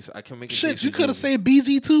a case. Shit, you could have said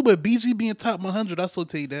BG too, but BG being top 100, I still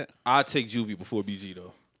take that. I'd take Juvie before BG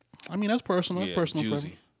though. I mean, that's personal. Yeah, personal Juicy.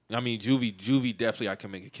 preference. I mean, Juvie definitely I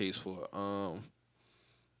can make a case for.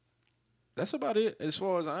 That's about it. As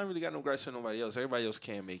far as I ain't really got no gripes for nobody else. Everybody else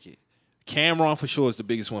can make it. Cameron for sure is the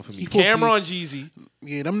biggest one for me. He supposed to Cameron, Jeezy.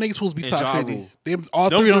 Yeah, them niggas supposed to be And top Ja 50. Rule. Them, all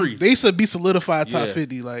Them three of them, three. they should be solidified top Yeah.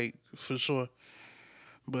 50, like, for sure.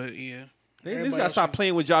 But, yeah. They Everybody just gotta else stop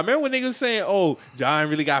playing with Ja. Remember when niggas saying, "Oh, Ja ain't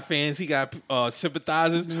really got fans, he got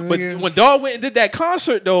sympathizers." But Yeah. when Dog went and did that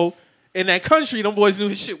concert though in that country, them boys knew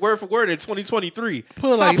his shit word for word in 2023.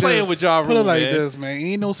 Put it Stop like playing this. with Ja Rule, Put it like man. this, man.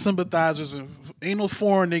 Ain't no sympathizers, and ain't no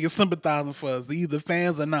foreign niggas sympathizing for us. They either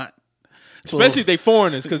fans or not. So, Especially if they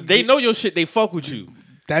foreigners, because they know your shit. They fuck with you.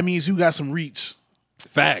 that means you got some reach.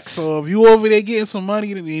 Facts. So if you over there getting some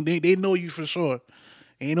money, then they know you for sure.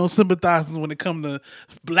 Ain't no sympathizers when it come to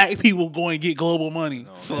black people going to get global money.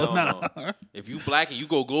 Hell no. If you black and you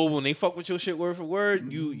go global and they fuck with your shit word for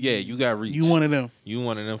word, you got reach. You one of them. You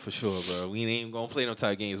one of them for sure, bro. We ain't even gonna play no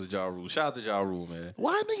type games with Ja Rule. Shout out to Ja Rule, man.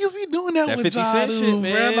 Why niggas be doing that That with 50 Ja Cent Rule, shit, bruh?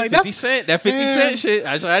 man. Like, 50 Cent. That 50 man, Cent shit.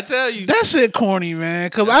 I try to tell you. That shit corny,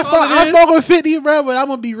 man. Cause That's all it I is. fuck with 50, bro. But I'm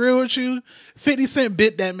gonna be real with you. 50 Cent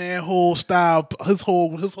bit that man whole style, his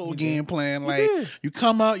whole game plan. Like you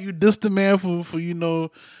come out, you diss the man for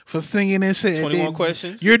for singing and shit. 21 and then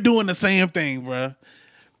Questions. You're doing the same thing, bro.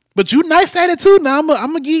 But you nice at it too. Now I'm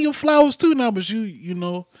gonna give you flowers too. Now, but you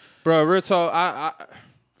know, Bro, real talk,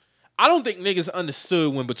 I don't think niggas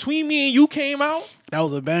understood when Between Me and You came out. that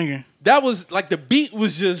was a banger. That was like the beat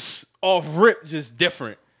was just off rip, just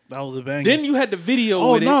different. That was a banger. Then you had the video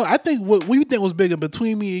oh with no, it. I think what we think was bigger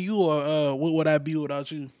between me and you, or what would I be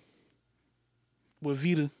without you? With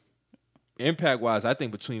Vita, Impact wise, I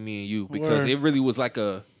think Between Me and You because Word. it really was like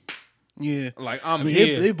a yeah. I'm I mean,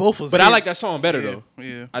 here. they both was. But I hits. like that song better Yeah, though.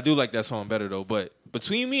 Yeah. I do like that song better though. But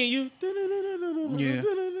Between Me and You, Yeah.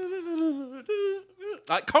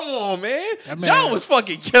 like come on, man. That man- Y'all was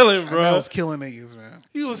fucking killing, I bro. was killing niggas, man.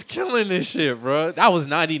 He was killing this shit, bro. That was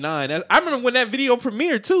 99. I remember when that video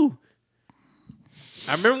premiered too.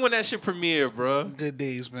 I remember when that shit premiered, bro. Good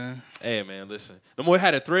days, man. Hey man, listen. The boy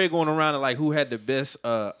had a thread going around of like who had the best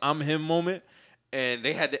I'm him moment, and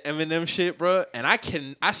they had the Eminem shit, bro. And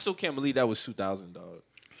I still can't believe that was 2000, dog.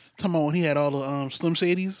 Talking about when he had all the Slim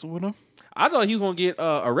Shadys with him. I thought he was gonna get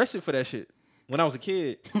arrested for that shit when I was a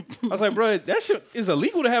kid. I was like, bro, that shit is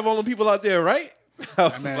illegal to have all them people out there, right? I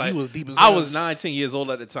was Man, he was deep as I hell. was 19 years old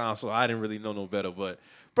at the time, so I didn't really know no better. But,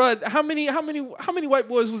 bro, how many white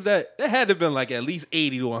boys was that? That had to have been like at least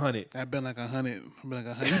 80 to 100. I've been like 100.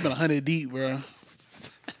 You've been 100 deep, bro.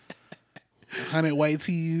 100 white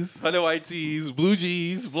tees. 100 white tees, blue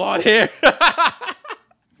jeans, blonde hair.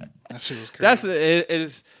 That shit was crazy. That's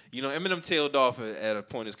is Eminem tailed off at a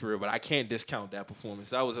point in his career, but I can't discount that performance.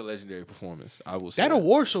 That was a legendary performance. I will say that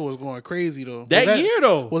award show was going crazy though. That year,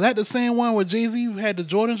 though. Was that the same one where Jay-Z had the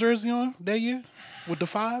Jordan jersey on that year with the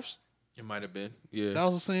fives? It might have been, yeah, That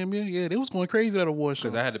was the same year. Yeah, they was going crazy that award show.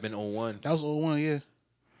 because that had to been 01. That was 01, yeah.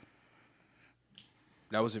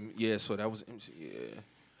 That was so that was yeah.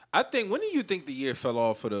 I think when do you think the year fell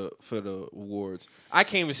off for the awards? I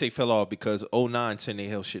can't even say fell off because 09 10 they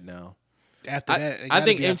held shit down. After that, it I gotta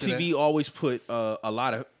think be after MTV always put a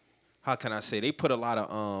lot of how can I say they put a lot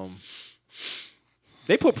of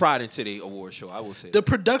they put pride into the award show. I will say the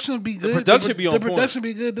production be good. production be on The point. production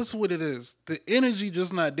be good. This is what it is. The energy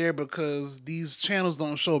just not there because these channels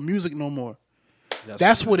don't show music no more.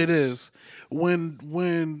 That's what it is. When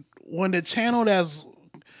the channel this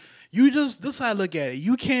is how I look at it.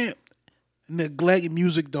 You can't neglect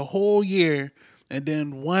music the whole year and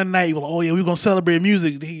then one night, oh yeah, we're gonna celebrate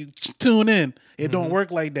music. Tune in. It don't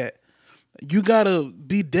work like that. You gotta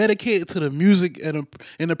be dedicated to the music and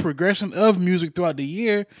the progression of music throughout the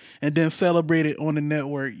year, and then celebrate it on the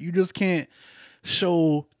network. You just can't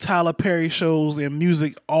show Tyler Perry shows and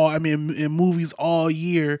music in movies all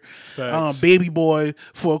year. Baby Boy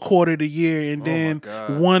for a quarter of the year, and then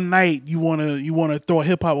God. one night you wanna throw a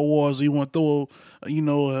hip hop awards or you wanna throw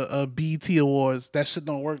a BET awards. That shit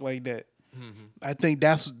don't work like that. I think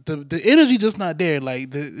that's the energy just not there. Like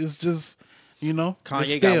it's just it's Kanye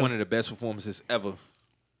stale. got one of the best performances ever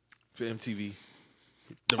for MTV.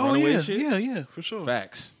 The Oh Runaway yeah, shit. yeah, for sure.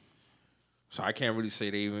 Facts. So I can't really say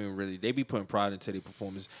they be putting pride into their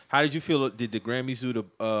performance. How did you feel? Did the Grammys do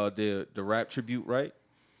the rap tribute right?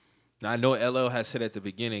 Now I know LL has said at the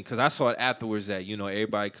beginning because I saw it afterwards that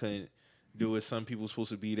everybody couldn't do it. Some people were supposed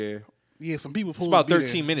to be there. Yeah, some people It's supposed about to be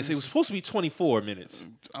 13 there. minutes. It was supposed to be 24 minutes.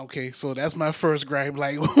 Okay, so that's my first gripe.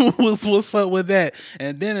 Like, what's up with that?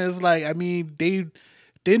 And then it's like, I mean,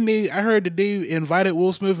 I heard that they invited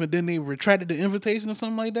Will Smith and then they retracted the invitation or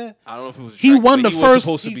something like that. I don't know if it was. He won the was first.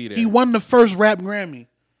 supposed to be there. He won the first rap Grammy.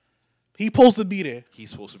 He supposed to be there.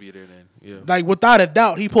 He's supposed to be there then. Yeah. Like without a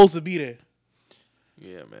doubt, he supposed to be there.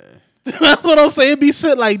 Yeah, man. That's what I'm saying. It'd be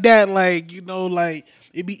shit like that. Like, you know, like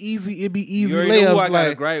it'd be easy. It'd be easy You already know who layups. I got a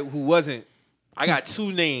Like gripe who wasn't. I got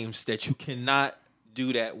two names that you cannot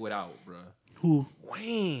do that without, bro. who?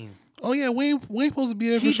 Wayne. Oh yeah, Wayne supposed to be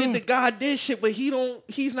there for He sure. did the God did shit, but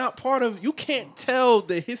he's not part of. You can't tell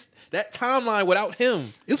that timeline without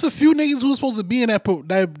him. It's a few niggas who was supposed to be in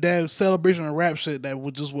that celebration of rap shit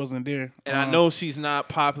that just wasn't there. And I know she's not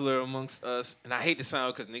popular amongst us, and I hate the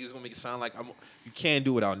sound because niggas gonna make it sound like you can't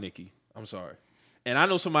do without Nicki. I'm sorry. And I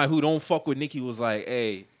know somebody who don't fuck with Nicki was like,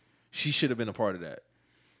 hey, she should have been a part of that.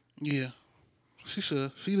 Yeah, she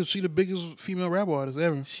should. She the biggest female rap artist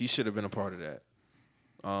ever. She should have been a part of that.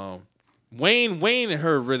 Wayne and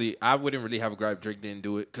her really, I wouldn't really have a gripe. Drake didn't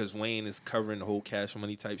do it because Wayne is covering the whole Cash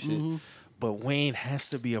Money type shit. Mm-hmm. But Wayne has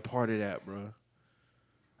to be a part of that, bro.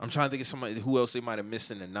 I'm trying to think of somebody who else they might have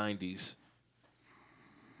missed in the 90s.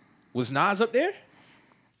 Was Nas up there?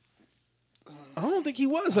 I don't think he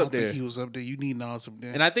was I up don't there. think he was up there. You need Nas up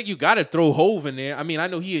there. And I think you got to throw Hove in there. I mean, I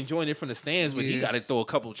know he enjoying it from the stands, but you Yeah. got to throw a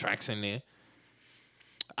couple tracks in there.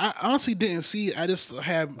 I honestly didn't see. I just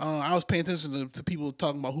had. I was paying attention to people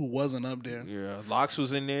talking about who wasn't up there. Yeah, Locks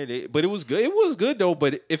was in there, but it was good. It was good though.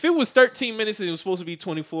 But if it was 13 minutes and it was supposed to be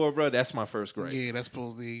 24, bro, that's my first grade. Yeah, that's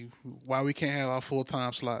supposed to be why we can't have our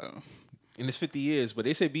full-time slot. And it's 50 years, but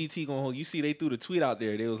they said BT gonna hold. You see, they threw the tweet out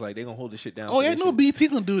there. They was like, they gonna hold the shit down. Oh for yeah, this no, shit. BT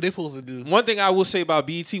gonna do what they supposed to do. One thing I will say about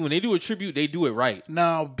BT, when they do a tribute, they do it right.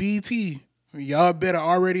 Now BT, y'all better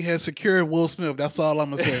already have secured Will Smith. That's all I'm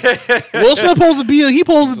gonna say. Will Smith supposed to be. He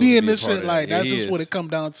supposed to be in be a this part shit. of Like that. that's Yeah, he just what is. it come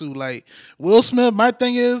down to. Like Will Smith. My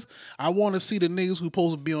thing is, I want to see the niggas who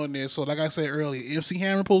supposed to be on there. So like I said earlier, MC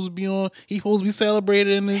Hammer supposed to be on. He supposed to be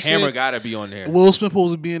celebrated in this Hammer shit. gotta be on there. Will Smith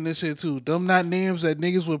supposed to be in this shit too. Them not names that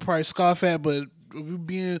niggas would probably scoff at, but if we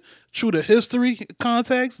being true to history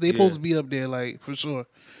context, they supposed to be up there, like for sure.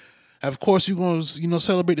 Of course, you gonna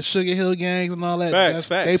celebrate the Sugar Hill gangs and all that. Facts.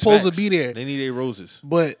 They supposed facts. to be there. They need their roses.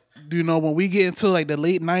 But when we get into like the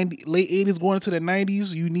late 80s, going into the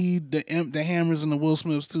 90s, you need the Hammers and the Will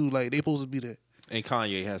Smiths too. Like they supposed to be there. And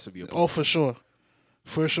Kanye has to be a part. Oh, for sure,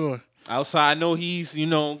 for sure. Outside, I know he's,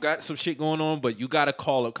 got some shit going on, but you got to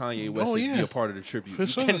call up Kanye West Oh, to yeah. be a part of the tribute. For You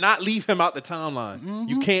sure. cannot leave him out the timeline.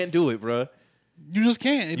 You can't do it, bro. You just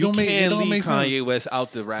can't. It You don't make, it can't don't leave make Kanye sense. West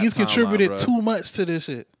out the rap He's timeline, contributed bruh. too much to this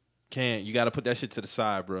shit. Can't. You got to put that shit to the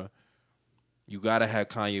side, bro. You got to have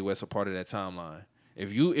Kanye West a part of that timeline. If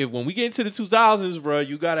when we get into the 2000s, bro,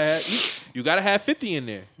 you got to have 50 in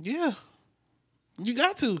there. Yeah, you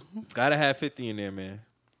got to. Got to have 50 in there, man.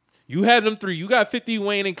 You have them three. You got 50,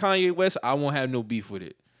 Wayne, and Kanye West. I won't have no beef with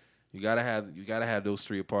it. You gotta have those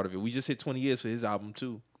three a part of it. We just hit 20 years for his album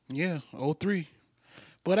too. Yeah, 03.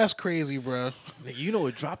 But that's crazy, bro. Nigga, you know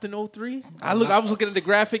it dropped in 03? I was looking at the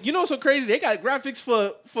graphic. You know what's so crazy? They got graphics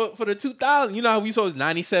for the 2000s. You know how we saw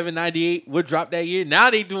 97, 98, what dropped that year?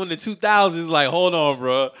 Now they doing the 2000s. Like, hold on,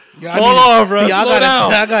 bro. Hold on, bro. Y'all Slow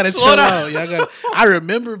down. I gotta Slow chill down. out. I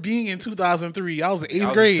remember being in 2003. I was in 8th I was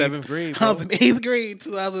in grade. 7th grade, I was bro. in 8th grade,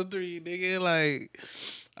 2003, nigga. Like,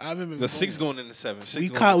 I remember. The 6 going into 7.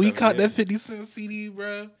 We caught that 50 Cent CD,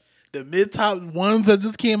 bro. The mid top ones that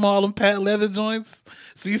just came, all them Pat Leather joints.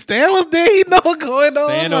 See, Stan was there. He know what's going on.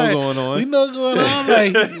 Stan know what's going on. We know what's going on.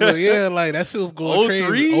 Like, yeah, like that shit was going 03?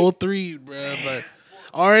 crazy. 03, bro. Like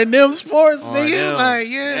R&M Sports, nigga. R&M. Like,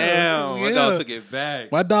 yeah. Damn, yeah. my dog took it back.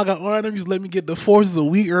 My dog got R&M used to let me get the forces a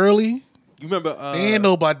week early. You remember? They ain't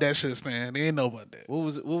know about that shit, Stan. They ain't know about that. What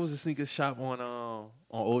was the sneaker shop on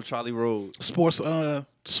Old Charlie Road? Sportsman.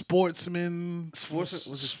 Sportsman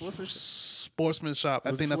Sportsman shop.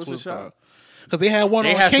 I Was think it that's what Sportsman it's shop? called. Because they had one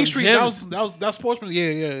They on had King some Street. gems. That's Sportsman.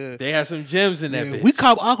 Yeah. They had some gems in that Yeah, bitch. we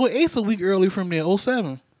caught Aqua Ace a week early from there,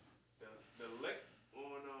 07. The lick on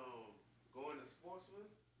going to Sportsman,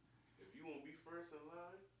 if you want to be first in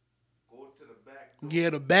line, go to the back door. Yeah,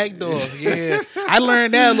 the back door. Yeah. I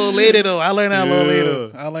learned that a little later, though. I learned that a little later.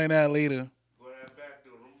 Go to that back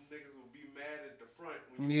door. Them niggas will be mad at the front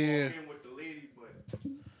when you Yeah. walk in with the lady, but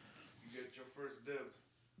you get your first dibs.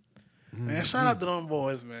 Man, shout out to them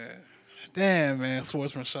boys, man. Damn, man.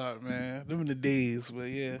 Sportsman shop, man. Them in the days, but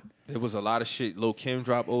yeah. There was a lot of shit. Lil Kim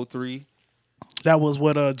dropped 03. That was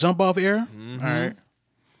what, Jump Off Era? All right.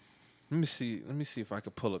 Let me see if I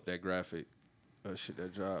could pull up that graphic. Shit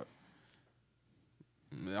that dropped.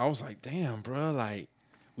 I was like, damn, bro. Like,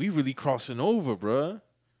 We really crossing over, bruh.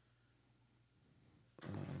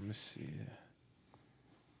 Let me see.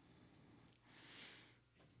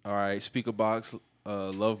 All right, speaker box,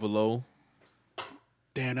 Love Below.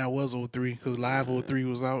 Damn, that was 03 because Live 03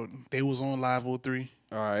 was out. They was on Live 03.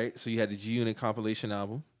 All right, so you had the G Unit compilation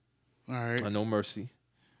album, All right. No Mercy,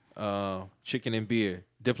 Chicken and Beer,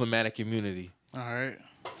 Diplomatic Immunity, All right.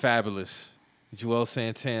 Fabulous, Joel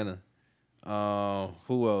Santana.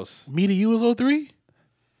 Who else? Me to You was 03?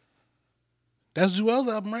 That's Joel's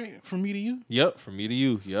album, right? From Me to You? Yep, From Me to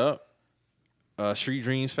You. Yep. Street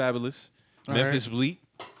Dreams, Fabulous, All Memphis Bleak,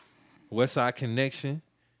 West Side Connection,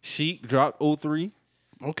 Chic dropped 03,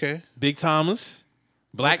 Okay. Big Thomas,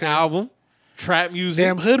 Black Okay. Album, Trap Music.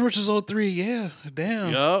 Damn, Hood Rich was 03. Yeah.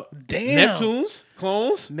 Damn. Yup. Damn. Neptunes,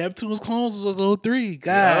 Clones. Neptune's Clones was 03.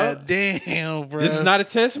 God damn, bro. This is not a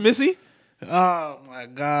test, Missy. Oh, my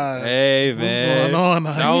God. Hey, What's man. going on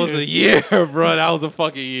out That was here? a year, bro. That was a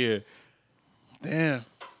fucking year. Damn.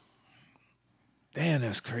 Damn,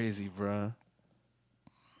 that's crazy, bro.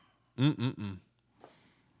 And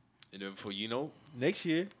then before you know, next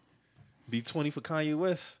year, be 20 for Kanye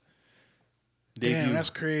West. Damn, Debut. that's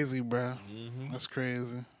crazy, bro. That's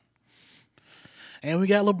crazy. And we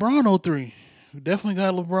got LeBron 03. We definitely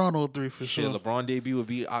got LeBron 03 for Shit, sure. LeBron debut would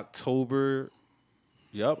be October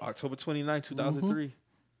 29, 2003.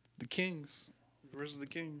 The Kings versus the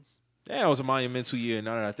Kings. Damn, it was a monumental year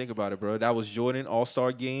now that I think about it, bro. That was Jordan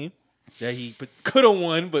All-Star game that he could have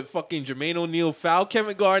won, but fucking Jermaine O'Neal fouled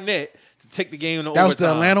Kevin Garnett to take the game in the That overtime. was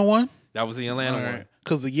the Atlanta one? That was the Atlanta All one. right.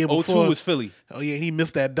 Because the year 02 before. was Philly. Oh, yeah, he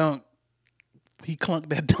missed that dunk. He clunked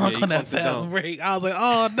that dunk he on that clunked the fast dunk. break. I was like,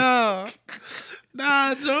 oh, no.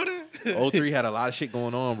 Nah, Jordan. 03 had a lot of shit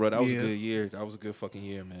going on, bro. That was Yeah. a good year. That was a good fucking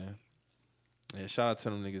year, man. Yeah, shout out to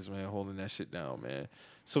them niggas, man, holding that shit down, man.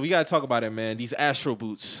 So we gotta talk about it, man. These Astro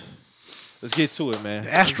boots. Let's get to it, man.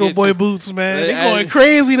 Astro Boy boots, man. They Hey, going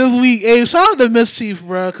crazy this week. Hey, shout out to Mischief,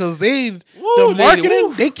 bro, because the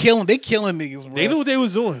marketing, they killing niggas, bro. They knew what they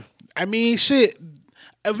was doing. I mean, shit.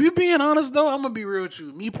 If you being honest though, I'm gonna be real with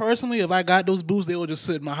you. Me personally, if I got those boots, they would just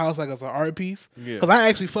sit in my house like as an art piece. Yeah. Because I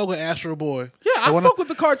actually fuck with Astro Boy. Yeah, I Like, fuck with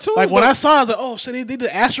the cartoon. Like when but I saw, I was like, "Oh shit, they did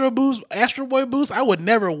the Astro Boy boots." I would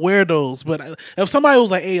never wear those, but if somebody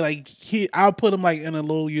was like, "Hey, like," I'll put them like in a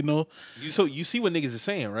little, you see what niggas is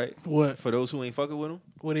saying, right? What? For those who ain't fucking with them,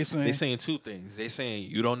 What they saying? they saying two things. They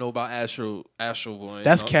saying you don't know about Astro Boy.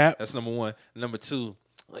 That's cap. That's number one. Number two,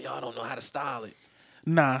 well, y'all don't know how to style it.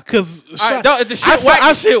 Nah, because right, no, the shit whack,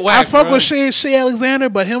 the shit whack, I fuck bro. with Shea Alexander,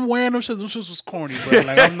 but him wearing them shits was corny, bro.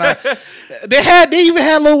 Like I'm not. They even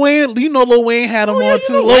had Lil Wayne. You know, Lil Wayne had them yeah, on you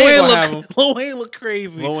too. know Lil Wayne Wayne gonna have 'em. Lil Wayne look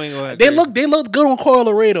crazy. Lil Wayne gonna have They crazy. look good on Coil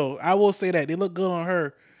Laredo. I will say that they look good on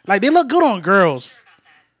her. Like they look good on girls.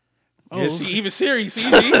 Yeah, see, even Siri,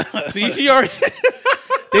 see, she already.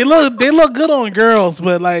 They look good on girls,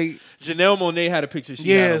 but like Janelle Monáe had a picture. She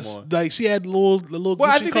had yes, them on. like she had the little. Well,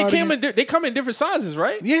 I Gucci think they cardigan. come in different sizes,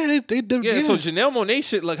 right? Yeah, they did. Yeah, so Janelle Monáe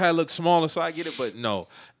shit look how it looks smaller, so I get it, but no.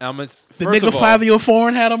 the First nigga of all, 5-year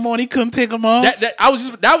foreign had them on. He couldn't take them off.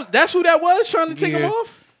 that's who that was trying to take him Yeah.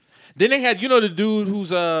 off. Then they had the dude who's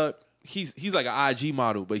he's like an IG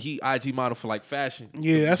model, but he IG model for like fashion.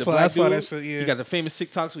 Yeah, I saw black that dude, shit, yeah. He got the famous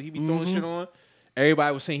TikToks where he be throwing shit on.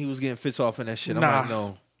 Everybody was saying he was getting fits off in that shit. I'm like,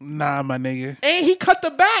 no. Nah, my nigga. And he cut the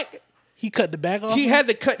back. He cut the back off. He had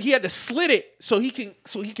to slit it so he can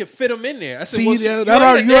fit him in there. I said, See, well, that you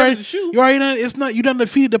already you damaged already the shoe. you already done. It's not you done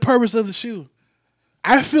defeated the purpose of the shoe.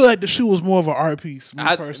 I feel like the shoe was more of an art piece.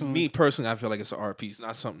 Me personally, I feel like it's an art piece,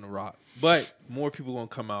 not something to rock. But more people gonna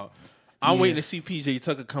come out. I'm waiting to see PJ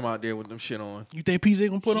Tucker come out there with them shit on. You think PJ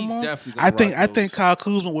gonna put He's them on? definitely I gonna rock think those. Kyle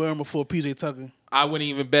Kuzma wear them before PJ Tucker. I wouldn't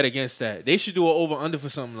even bet against that. They should do an over under for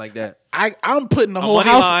something like that. I'm putting the whole money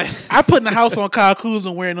house. line. I'm putting the house on Kyle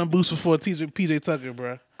Kuzma wearing them boots before PJ Tucker,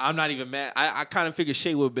 bro. I'm not even mad. I kind of figured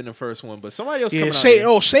Shea would have been the first one, but somebody else Yeah, coming out Shea. there.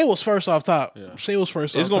 Oh, Shea was first off top. Yeah. Shea was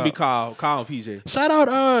first. It's off gonna be top. Kyle and PJ. Shout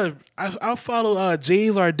out. I follow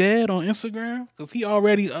Jays Are Dead on Instagram because he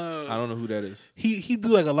already. I don't know who that is. He do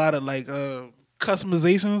like a lot of like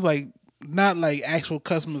customizations, like not like actual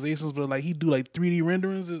customizations, but like he do like 3D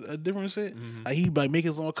renderings of different shit. Like he like make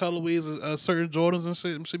his own colorways of certain Jordans and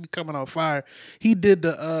shit. Them should be coming out fire. He did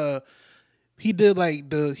he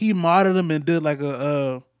modded them and did like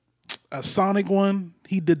a Sonic one.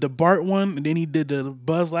 He did the Bart one, and then he did the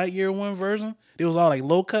Buzz Lightyear one version. It was all like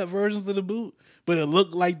low cut versions of the boot, but it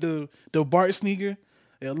looked like the Bart sneaker.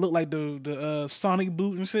 It looked like the Sonic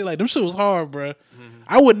boot and shit. Like them shit was hard, bro.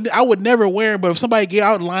 I would never wear them, but if somebody get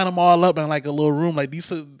out and line them all up in like a little room, like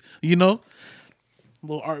these, little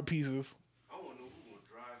art pieces. I want to know who gonna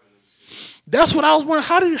drive in them. That's what I was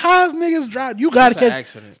wondering. How's niggas drive? You gotta That's an catch.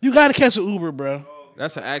 accident. You gotta catch an Uber, bro.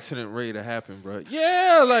 That's an accident ready to happen, bro.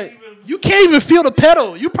 Yeah, like You can't even feel the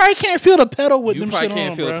pedal. You probably can't feel the pedal with you them probably shit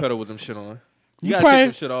can't on, feel bro. the pedal with them shit on. You, You gotta probably take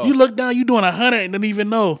them shit off. you look down, you doing 100 and don't even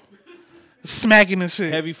know. Smacking and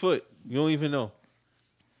shit. Heavy foot. You don't even know.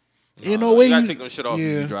 Ain't no way You gotta you take them shit off if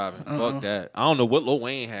Yeah. you driving. Fuck that. I don't know what Lil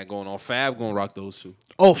Wayne had going on. Fab gonna rock those two.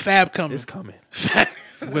 Oh, Fab coming. It's coming.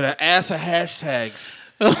 With an ass of hashtags.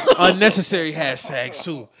 Unnecessary hashtags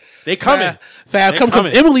too. They coming. Fab They coming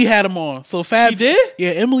because coming. Emily had him on. So Fab She did? Yeah,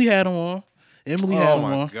 Emily had him on. Emily had Oh him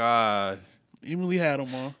my on. god. Emily had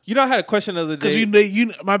him on. You know I had a question the other Because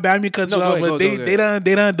day. my bad, me cut No, you go off, ahead, but go ahead.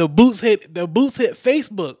 they done the boots hit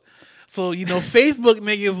Facebook. So Facebook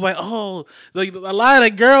niggas like, oh, like a lot of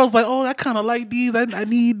the girls like, oh, I kind of like these, I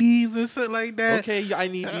need these and shit like that. Okay, I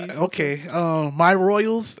need these. Okay, my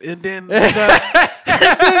Royals, and then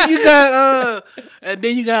and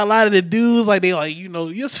then you got a lot of the dudes like they like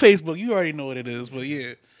it's Facebook. You already know what it is, but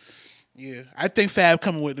yeah. I think Fab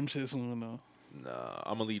coming with them shit soon though. Nah,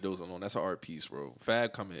 I'm gonna leave those alone. That's an art piece, bro.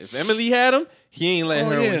 Fab coming. If Emily had him, he ain't letting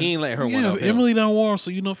her. yeah. He ain't letting her Yeah, one up. him. Emily done warm, so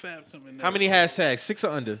Fab coming. How many hashtags? 6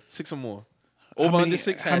 or under? 6 or more? Over How many, under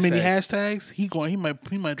 6 hashtags? How many hashtags?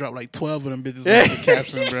 He might drop like 12 of them bitches in the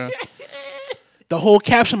caption, bro. The whole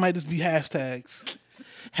caption might just be hashtags.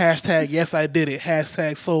 Hashtag yes I did it.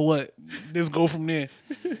 Hashtag so what? Just go from there.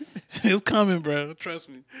 It's coming, bro. Trust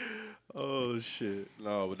me. Oh shit!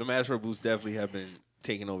 No, but the Astro Boosts definitely have been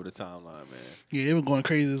taking over the timeline, man. Yeah, they been going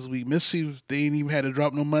crazy this week. Mischief, they ain't even had to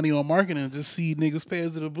drop no money on marketing. Just see niggas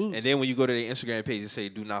pairs of the boots. And then when you go to their Instagram page and say,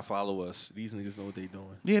 "Do not follow us," these niggas know what they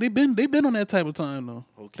doing. Yeah, they been on that type of time though.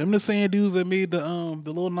 Okay. Them the same dudes that made the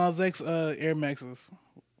Lil Nas X Air Maxes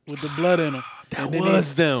with the blood in them. That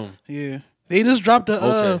was them. Yeah, they just dropped a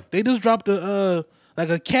Okay. like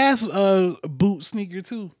a cast boot sneaker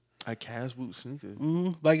too. A Cas boot sneaker.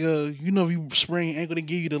 Like if you sprain your ankle, they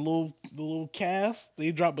give you the little cast.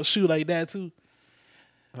 They drop a shoe like that too.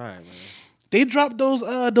 All right, man. They dropped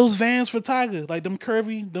those Vans for Tiger, like them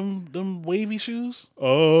curvy, them wavy shoes.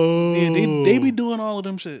 Oh, Yeah, they be doing all of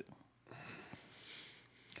them shit.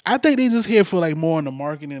 I think they just here for like more in the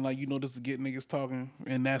marketing, like just to get niggas talking,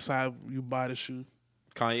 and that's how you buy the shoe.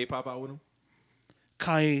 Kanye pop out with them.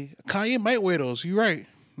 Kanye might wear those. You right.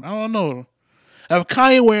 I don't know. If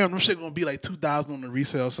Kanye wear them shit gonna be like 2,000 on the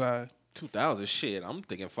resale side. 2,000 shit. I'm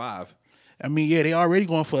thinking 5. I mean, yeah, they already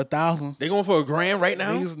going for 1,000. They going for $1,000 right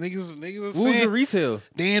now. Niggas are What was saying the retail?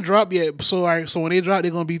 they ain't dropped yet. So when they drop,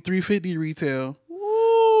 they're gonna be 350 retail.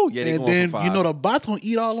 Woo! Yeah, they And going then for 5. the bots gonna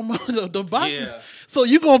eat all them the bots. Yeah. So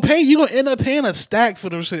you gonna end up paying a stack for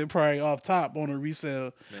them shit probably off top on a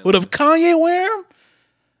resale. Man, But if Kanye wear them,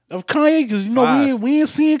 because we ain't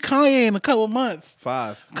seen Kanye in a couple months.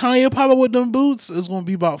 5. Kanye pop up with them boots, it's gonna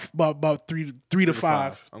be about three to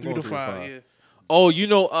five. I'm 3 going to 3 to 5. 5. Yeah.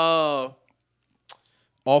 Oh,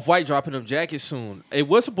 Off-White dropping them jackets soon. It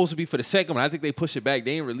was supposed to be for the second one. I think they pushed it back.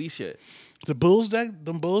 They ain't released yet. The Bulls jackets.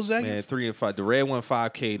 Man, 3 and 5. The red one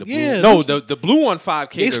 5K. The blue, Yeah, no, the blue one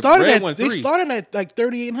 5K. They the started red at one 3. they started at like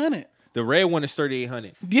 3,800. The red one is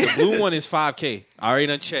 3,800. Yeah. The blue one is 5K. I already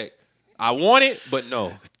done checked. I want it, but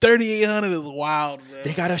no. 3,800 is wild, bro.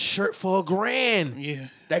 They got a shirt for $1,000. Yeah.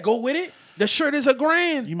 That go with it. The shirt is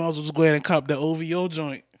 $1,000. You might as well just go ahead and cop the OVO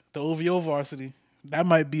joint, the OVO varsity. That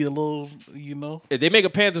might be a little, If they make a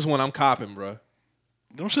Panthers one, I'm copping, bro.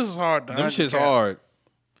 Them shits is hard. Though. Them shit's hard.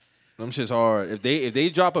 Them shit's hard. If they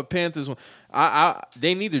drop a Panthers one,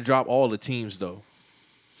 they need to drop all the teams though.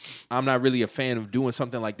 I'm not really a fan of doing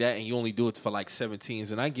something like that, and you only do it for like 7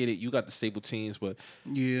 teams. And I get it, you got the stable teams, but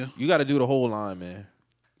Yeah. you got to do the whole line, man.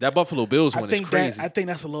 That Buffalo Bills one is crazy. I think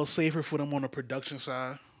that's a little safer for them on the production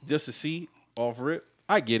side. Just to see off rip,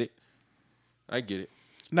 I get it.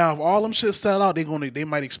 Now, if all them shit sell out, they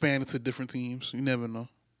might expand into different teams. You never know.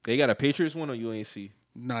 They got a Patriots one or UNC?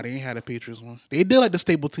 Nah, they ain't had a Patriots one. They did like the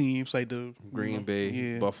stable teams, like the Green Bay,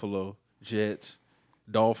 yeah. Buffalo, Jets,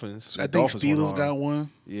 Dolphins. I That think Dolphins one Steelers hard. got one.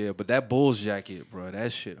 Yeah, but that Bulls jacket, bro,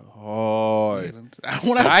 that shit hard.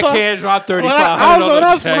 When I saw- can't drop when 3,500 on that when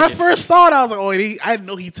I jacket. first saw it, I was like, "Oh, I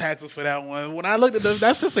know he taxed for that one." When I looked at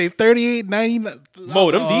that's just say 38.99.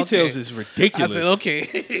 Mo, them details is I ridiculous. said,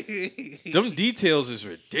 "Okay." Them details is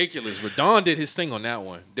ridiculous. Radon did his thing on that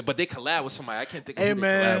one, but they collab with somebody. I can't think of Hey who they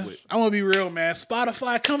collab man, with. I want to be real, man.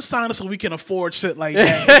 Spotify, come sign us so we can afford shit like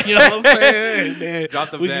that. You know what I'm saying? And then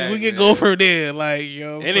Drop the we bag, can man. go from there, like what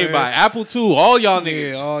I'm Anybody, saying? Apple too, all y'all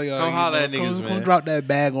niggas. Yeah, all y'all. Come holler at niggas, come man. drop that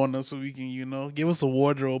bag on us so we can, give us a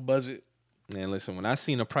wardrobe budget. Man, listen, when I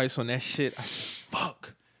seen the price on that shit, I said,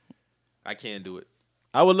 fuck. I can't do it.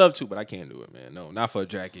 I would love to, but I can't do it, man. No, not for a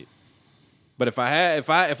jacket. But if I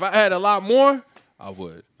had a lot more, I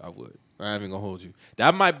would. I ain't even gonna hold you.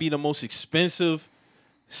 That might be the most expensive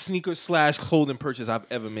sneaker / clothing purchase I've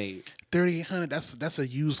ever made. $3,800. That's a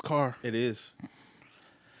used car. It is.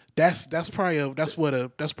 That's probably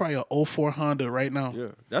a 04 Honda right now. Yeah,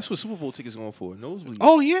 that's what Super Bowl tickets going for. Nosebleed.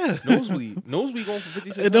 Oh yeah, nosebleed going for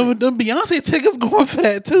 $56. them Beyonce tickets going for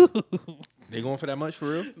that too. They going for that much for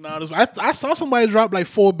real? Nah, I saw somebody drop like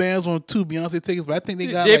 4 bands on 2 Beyonce tickets, but I think they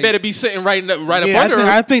got. They like, better be sitting right up yeah, under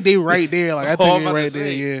her. I think they right there. Like I Oh, think I'm they about right to there.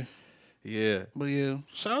 say. Yeah. Yeah. But yeah,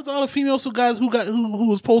 shout out to all the females who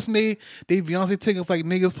was posting they Beyonce tickets like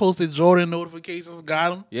niggas posted Jordan notifications, got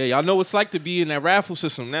them. Yeah, y'all know what it's like to be in that raffle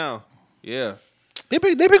system now. Yeah. They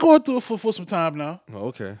been going through it for some time now. Oh,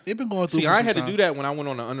 okay. They've been going through. See, it for I some had time. to do that when I went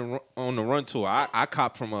on the run tour. I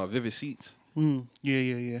copped from Vivid Seats.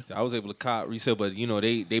 Yeah. So I was able to cop resale, but you know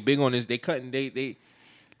they big on this. They cutting they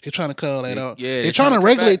They're trying to cut all that out. yeah, they're trying to cut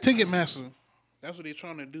regulate back. Ticketmaster. That's what they're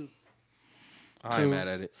trying to do. I ain't mad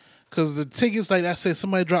at it. Cause the tickets, like I said,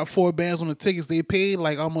 somebody dropped 4 bands on the tickets. They paid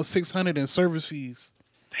like almost $600 in service fees.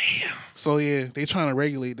 Damn. So yeah, they trying to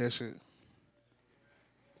regulate that shit.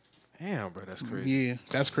 Damn, bro, that's crazy. Yeah,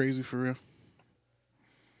 that's crazy for real.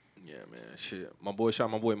 Yeah, man, shit. My boy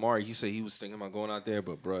Mari. He said he was thinking about going out there,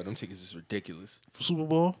 but bro, them tickets is ridiculous. For Super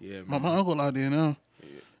Bowl? Yeah, my man. uncle out there now.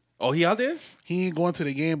 Oh, he out there? He ain't going to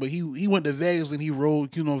the game, but he went to Vegas and he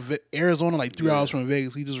rode, Arizona like 3 hours from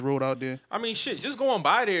Vegas. He just rode out there. I mean, shit, just going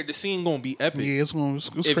by there, the scene gonna be epic. Yeah, it's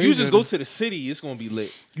if crazy. you just go to the city, it's gonna be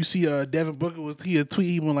lit. You see, Devin Booker he a tweet.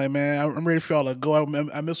 He was like, "Man, I'm ready for y'all to go.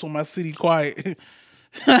 I miss when my city quiet."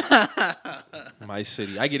 My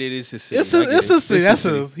city, I get it. It's his city. It's his city. That's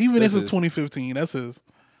his. He been in That's since his. 2015. That's his.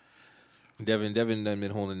 Devin done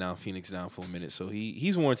been holding down Phoenix down for a minute, so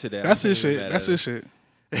he's warranted that. That's I'm his not even shit. mad That's at his it. shit.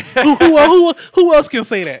 who else can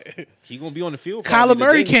say that? He gonna be on the field. Kyler probably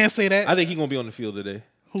Murray today. can't say that. I think he gonna be on the field today.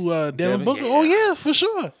 Who Devin Devin, Booker? yeah. Oh yeah, for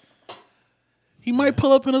sure. He might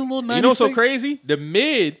pull up in his little 96. You know what's so crazy? The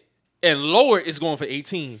mid and lower is going for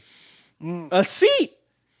 18. A seat.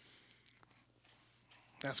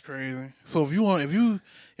 That's crazy. So if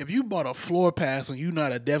you bought a floor pass and you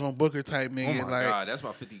not a Devin Booker type Oh nigga, my like god, that's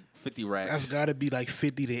about 50 racks. that's got to be like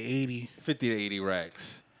 50 to 80. 50 to 80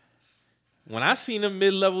 racks. When I seen them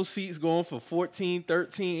mid-level seats going for 14,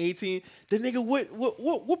 13, 18, the nigga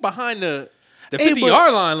what behind the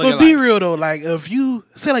 50-yard line looking But be like? real though, like if you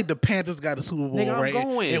say like the Panthers got a Super Bowl, Nigga, I'm right?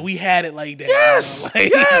 going. And we had it like that. Yes,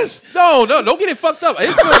 like, yes. No, don't get it fucked up.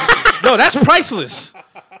 No, that's priceless.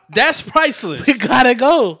 That's priceless. We gotta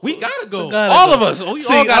go. We gotta go. We gotta all go. of us. We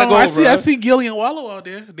See, all gotta go, bro. I see Gilly and Wallow out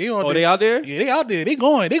there. They out there. They out there? Yeah, they out there. They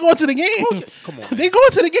going. They going to the game. Okay. Come on, man. They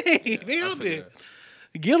going to the game. They out feel there.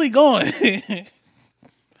 Gilly going.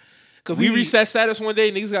 Cause We reached that status one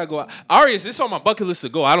day, niggas gotta go out. Arias, it's on my bucket list to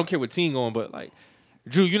go. I don't care what team going, but like,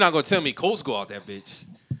 Drew, you're not gonna tell me Colts go out that bitch.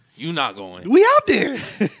 You not going. We out there.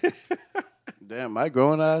 Damn, am I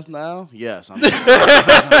growing ass now? Yes. When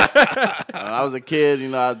I was a kid,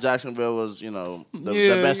 Jacksonville was, the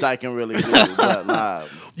best I can really do. But nah,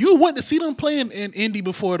 You went to see them playing in Indy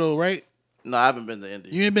before though, right? no, I haven't been to Indy.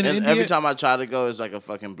 You ain't been to Indy Every yet? time I try to go, it's like a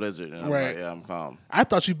fucking blizzard. And I'm Right. like, yeah, I'm calm. I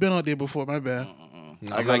thought you'd been out there before. My bad.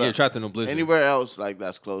 I'm not getting trapped in no blizzard. Anywhere else like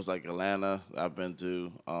that's close, like Atlanta, I've been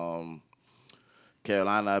to.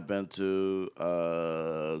 Carolina, I've been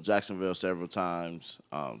to. Jacksonville several times.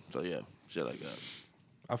 So yeah, shit like that.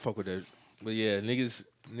 I fuck with that. But yeah, niggas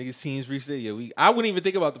teams reached there. Yeah, I wouldn't even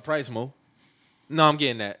think about the price, Mo. No, I'm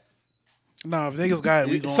getting that. Nah, if niggas got it,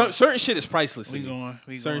 we going. Certain shit is priceless. We nigga.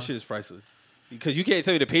 going. Certain shit is priceless. Because you can't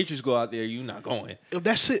tell me the Patriots go out there, you not going. If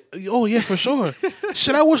that shit, oh yeah, for sure.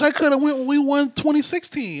 Shit, I wish I could have went when we won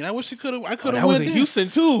 2016. I wish I could have That went was in there. Houston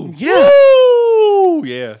too. Yeah. Woo!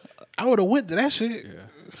 Yeah. I would have went to that shit. Yeah.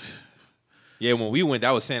 Yeah, when we went,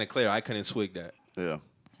 that was Santa Clara. I couldn't swig that. Yeah.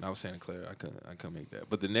 That was Santa Clara. I couldn't make that.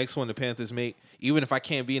 But the next one the Panthers make, even if I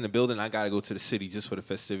can't be in the building, I gotta go to the city just for the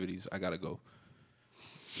festivities. I gotta go.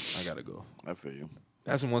 I feel you.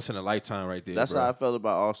 That's a once in a lifetime right there. That's bro. how I felt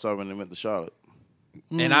about All-Star when they went to Charlotte.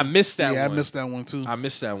 And I missed that Yeah, one. I missed that one too. I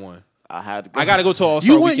missed that one. I had to go. I gotta go to All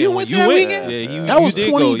Star You went. weekend. You when went to that weekend. Yeah, that was you did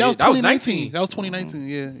 20. go. That was Yeah, 2019. That was 2019.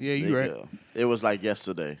 Yeah, you right. Yeah. It was like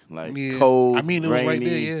yesterday. Like Yeah. cold, I mean, it was rainy, right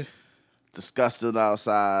there. Yeah. disgusting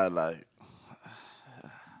outside. Like,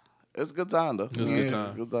 it's a good time though. It was a good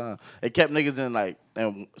time. Good time. It kept niggas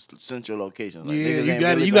in central locations. Like, Yeah, niggas you ain't got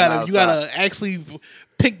to really you been got to you outside. got to actually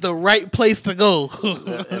pick the right place to go.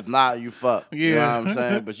 If not, you fuck. You know Yeah. what I'm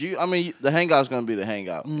saying? But the hangout's gonna be the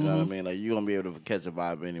hangout. You know Mm-hmm. what I mean? Like, you're gonna be able to catch a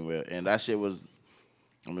vibe anywhere. And that shit was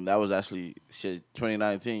I mean, that was actually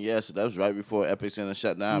 2019. Yes, that was right before Epic Center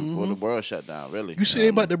shut down, before the world shut down. Really. You see they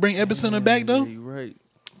about to bring Epicenter back though? Yeah, you right.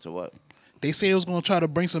 So what? They say it was gonna try to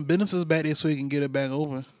bring some businesses back there so he can get it back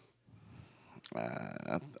open.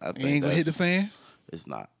 I You think ain't gonna hit the same. It's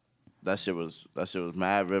not. That shit was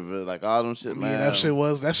Mad River, like all them shit, man. Yeah, that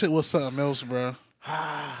shit was something else, bro. Good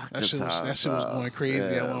That times, shit was going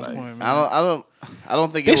crazy at one like, point, man. I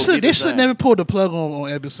don't think They it would be should the they same. should never pull the plug on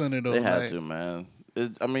Epicenter though. They had like, to, man.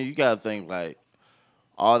 I mean, you gotta think like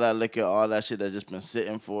all that liquor, all that shit that's just been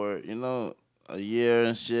sitting for a year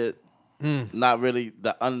and shit. Not really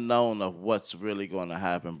the unknown of what's really going to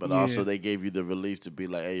happen, but also they gave you the relief to be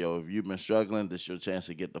like, hey, yo, if you've been struggling, this your chance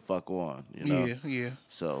to get the fuck on. Yeah.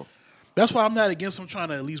 So. That's why I'm not against them trying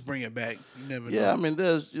to at least bring it back. You never know. Yeah, I mean,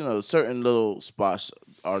 there's certain little spots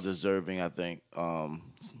are deserving. I think.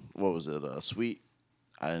 What was it? Sweet.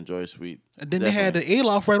 I enjoy Sweet. And then they had the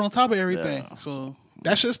Aloft right on top of everything. Yeah. So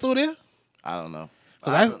that shit's still there. I don't know.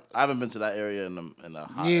 'Cause I haven't been to that area in a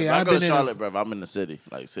hot. Yeah, if I I've go to been in Charlotte, bro. I'm in the city,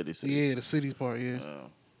 like city. Yeah, the city part. Yeah.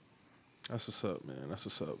 That's what's up, man. That's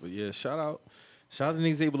what's up. But yeah, shout out to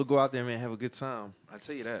niggas able to go out there, man, have a good time. I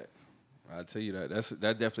tell you that. That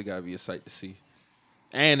definitely gotta be a sight to see.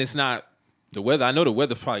 And it's not the weather. I know the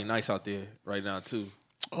weather's probably nice out there right now too.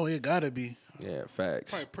 Oh, it gotta be. Yeah,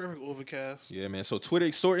 facts. Probably perfect overcast. Yeah, man. So Twitter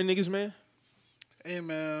extorting niggas, man. Hey,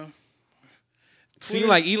 man. Seem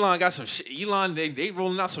like Elon got some shit. Elon, they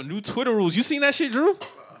rolling out some new Twitter rules. You seen that shit, Drew?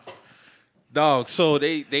 Dog. So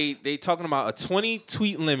they talking about a 20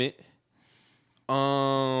 tweet limit.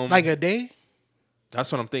 Like a day?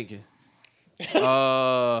 That's what I'm thinking.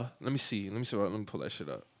 Let me see. Let me pull that shit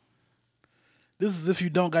up. This is if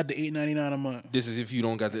you don't got the $8.99 a month. This is if you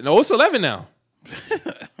don't got the. No, it's 11 now.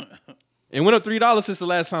 It went up $3 since the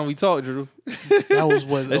last time we talked, Drew. That was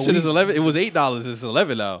what? That shit is 11. It was $8. It's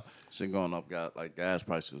 11 now. Shit going up, got like gas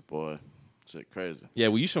prices, boy. Shit crazy. Yeah,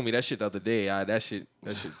 well, you showed me that shit the other day. That shit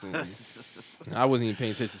threw me. I wasn't even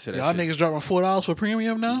paying attention to that. Y'all shit. niggas dropping $4 for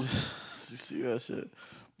premium now? See that shit?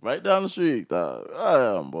 Right down the street, dog.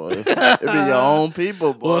 Damn, boy. It be your own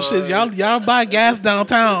people, boy. Well, shit, y'all buy gas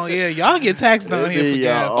downtown. Yeah, y'all get taxed down It here be for your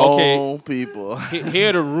gas. Okay. own people.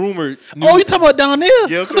 Hear the rumor. Oh, you talking about down there?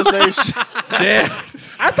 Gil can say shit.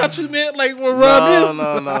 I thought you meant like we're around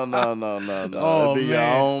No. Oh, it be your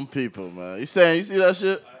man. own people, man. You saying you see that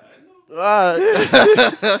shit? All right.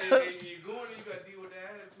 And you going and you gotta deal with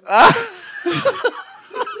that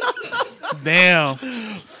attitude. Damn.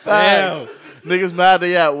 Facts. Niggas mad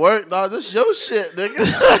they at work. No, this your shit, nigga.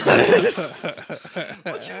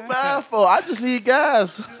 What you mad for? I just need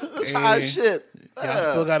gas. That's high Hey. shit. Y'all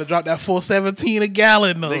still got to drop that $4.17 a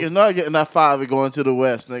gallon though. Niggas not getting that 5 and going to the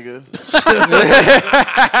west, nigga.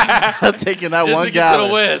 Taking that Just one to get gallon. to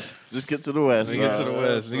the west. Just get to the west. Niggas to the nah.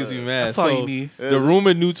 west. Niggas be mad. That's all So, you need. the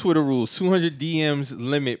rumored new Twitter rules: 200 DMs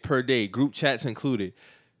limit per day, group chats included.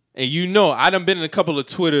 And I done been in a couple of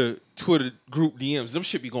Twitter group DMs. Them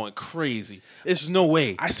shit be going crazy. There's no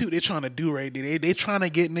way. I see what they're trying to do right there. They trying to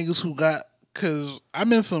get niggas who got, cause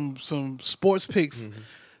I'm in some sports picks.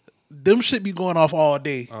 Them shit be going off all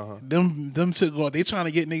day. Them shit go. They trying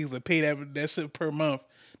to get niggas to pay that shit per month.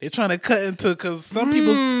 They trying to cut into, cause some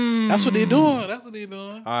people. That's what they doing. That's what they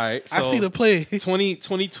doing. All right. I so see the play. 20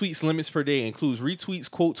 tweets limits per day includes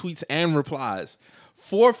retweets, quote tweets, and replies.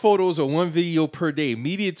 4 photos or 1 video per day.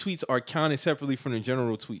 Media tweets are counted separately from the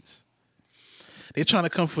general tweets. They trying to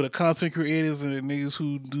come for the content creators and the niggas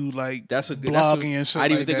who do like That's a good blogging and shit. I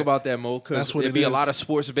didn't like even think that. about that, Mo, because That's what there'd it be a is. lot of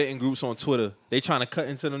sports betting groups on Twitter. They trying to cut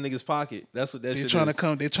into them niggas' pocket. That's what that They shit trying is. to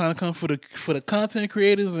come. They trying to come for the content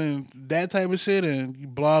creators and that type of shit and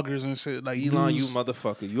bloggers and shit like Elon, you news.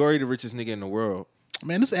 motherfucker. You already the richest nigga in the world.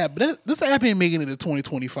 Man, this app ain't making it to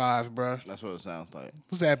 2025, bro. That's what it sounds like.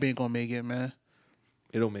 This app ain't gonna make it, man.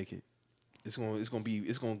 It'll make it. It's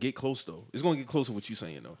gonna get close though. It's gonna get close to what you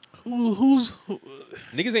saying though. Who,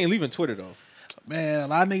 Niggas ain't leaving Twitter though. man? A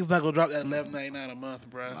lot of niggas not gonna drop that $11.99 a month,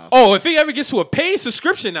 bro. Oh, if it ever gets to a paid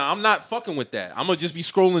subscription now, I'm not fucking with that. I'm gonna just be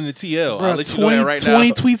scrolling the TL. Bro, I'll let you know that right 20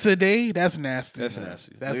 now. tweets a day. That's nasty. That's man.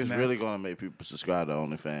 nasty. That's Niggas nasty. really gonna make people subscribe to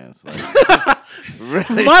OnlyFans. Like,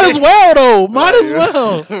 really? Might as well though. Might as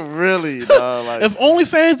well. Really, dog. Like, If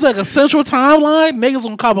OnlyFans like a central timeline, niggas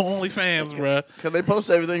gonna cop on OnlyFans, bro. cause they post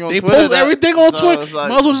everything on They Twitter. post everything on so Twitter. it's like,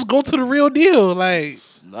 Might as well just go to the real deal. Like,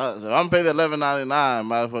 it's nuts. If I'm paying $11.99,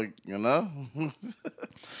 might as well, you know.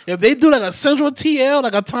 if they do like a central TL,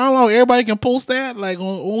 like a timeline where everybody can post that, like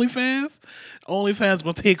on OnlyFans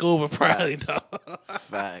gonna take over probably. Dog.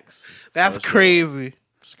 Facts. That's For sure. crazy.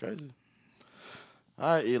 It's crazy.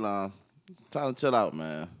 All right, Elon. Time to chill out,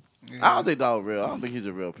 man. I don't think dog real. I don't think he's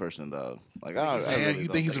a real person, dog. Like I really You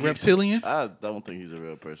don't think he's a reptilian? I don't think he's a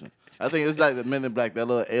real person. I think it's like the Men in Black, that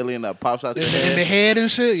little alien that pops out your In head. the head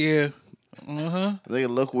and shit, yeah. They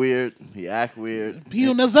look weird. He act weird. He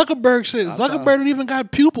on that Zuckerberg shit. Zuckerberg don't even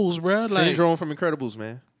got pupils, bro. Like, Syndrome from Incredibles,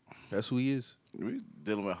 man. That's who he is. We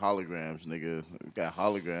dealing with holograms, nigga. We got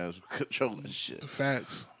holograms controlling shit.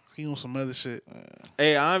 facts. He on some other shit.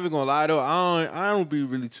 Hey, I ain't even gonna lie though. I don't be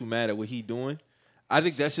really too mad at what he doing. I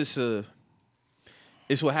think that's just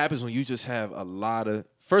it's what happens when you just have a lot of.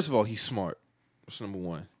 First of all, he's smart. That's number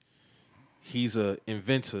one. He's a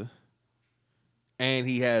inventor, and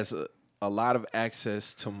he has a lot of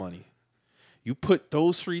access to money. You put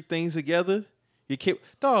those three things together, you can't.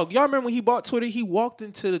 Dog, y'all remember when he bought Twitter? He walked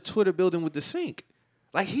into the Twitter building with the sink.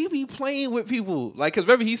 Like, he be playing with people. Like, because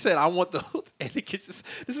remember he said, I want the... And this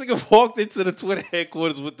nigga walked into the Twitter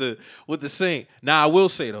headquarters with the sink. Now, I will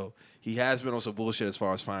say, though, he has been on some bullshit as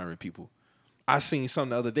far as firing people. I seen something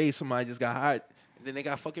the other day. Somebody just got hired, and then they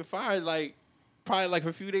got fucking fired, probably like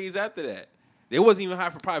a few days after that. They wasn't even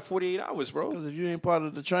hired for probably 48 hours, bro. Because if you ain't part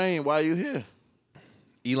of the train, why are you here?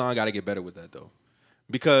 Elon got to get better with that, though.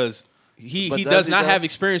 Because... He But does he not though? have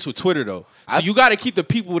experience with Twitter though, so you got to keep the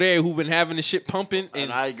people there who've been having the shit pumping,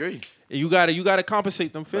 And I agree. you got to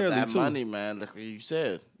compensate them But fairly that too. money, man, like you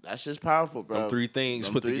said, that's just powerful, bro. Them three things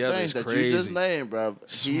Them put three together things is that crazy. you just named, bro.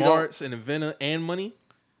 Smarts, an inventor, and money.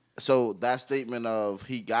 So that statement of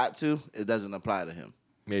he got to, it doesn't apply to him.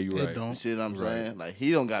 Yeah, you're It right. don't. You see what I'm saying? Like,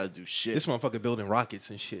 he don't got to do shit. This motherfucker building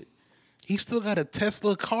rockets and shit. He still got a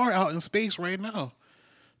Tesla car out in space right now.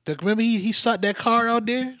 Remember he shot that car out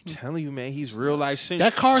there? I'm telling you, man, he's real life.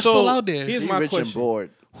 That car's still out there. Here's He my rich and question: bored.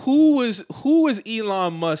 Who was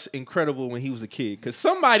Elon Musk incredible when he was a kid? Because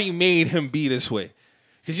somebody made him be this way.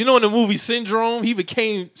 Because you know in the movie Syndrome, he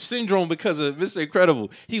became Syndrome because of Mr. Incredible.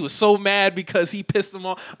 He was so mad because he pissed him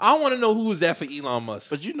off. I want to know who was that for Elon Musk.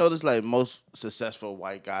 But you notice, like, most successful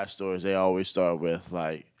white guy stories, they always start with,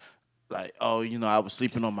 like, oh, you know, I was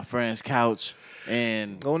sleeping on my friend's couch,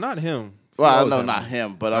 and... Oh, not him. Well, I Who was know that? not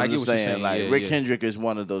him, but I I'm get just what you're saying, saying. like, Yeah, Rick yeah. Hendrick is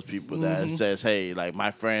one of those people that says, hey, like, my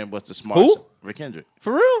friend was the smartest. Who? Rick Hendrick.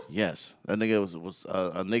 For real? Yes. That nigga was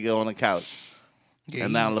a nigga on the couch. Yeah,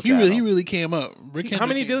 And now look he at really, him. he really came up. How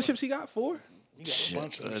many dealerships he got? 4?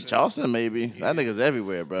 Charleston, maybe. That nigga's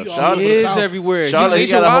everywhere, bro. He all Charlotte, over He the is South. everywhere. Charlotte, he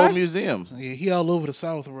He's got a whole nationwide? museum. Yeah, he all over the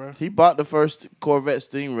South, bro. He bought the first Corvette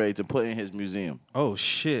Stingray to put in his museum. Oh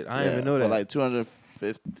shit! I didn't even know for that. like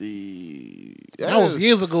 250. That was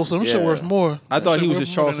years ago, so them shit Yeah. worth more. I That thought shit he was worth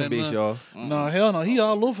just more Charleston than based, that, y'all. No, hell no. He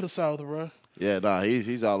all over the South, bro. Yeah, nah,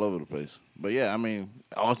 he's all over the place. But yeah, I mean,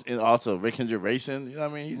 also Rick Hendrick Racing. You know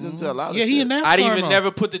what I mean? He's into a lot of Yeah, shit. he in NASCAR I didn't even now.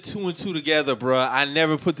 never put the 2 and 2 together, bro. I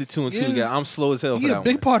never put the 2 and 2 Yeah. together. I'm slow as hell He for a that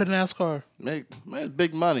big one. part of NASCAR. Man,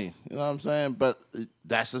 big money. You know what I'm saying? But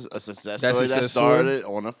that's a success That's story a that success story. started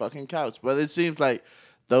on a fucking couch. But it seems like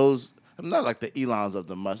those, I'm not like the Elons of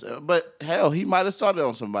the Musk, but hell, he might have started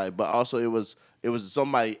on somebody. But also, it was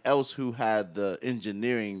somebody else who had the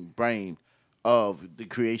engineering brain of the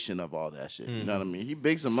creation of all that shit. You know what I mean? He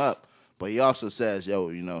bigs him up, but he also says, yo,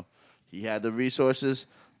 you know, he had the resources,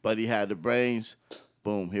 but he had the brains.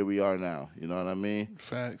 Boom, here we are now. You know what I mean?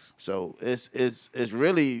 Facts. So it's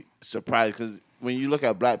really surprising because when you look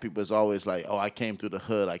at black people, it's always like, oh, I came through the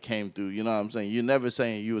hood, I came through. You know what I'm saying? You're never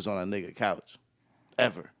saying you was on a nigga couch,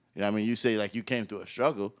 ever. You know what I mean? You say like you came through a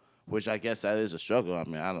struggle, which I guess that is a struggle. I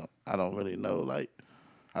mean, I don't really know. Like,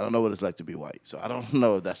 I don't know what it's like to be white, so I don't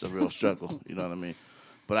know if that's a real struggle. You know what I mean?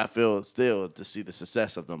 But I feel still to see the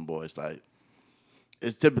success of them boys, like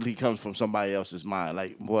it typically comes from somebody else's mind,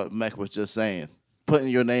 like what Mech was just saying. Putting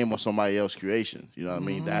your name on somebody else's creation. You know what I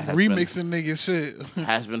mean? That has Remixing nigga shit.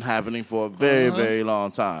 has been happening for a very, very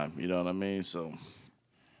long time. You know what I mean? So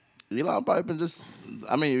Elon probably been just,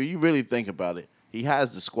 I mean, if you really think about it, he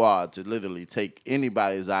has the squad to literally take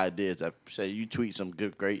anybody's ideas that say you tweet some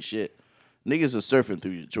good, great shit. Niggas are surfing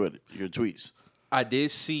through your tweets. I did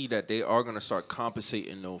see that they are gonna start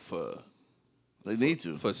compensating though They need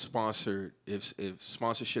to. for sponsored if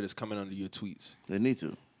sponsorship is coming under your tweets. They need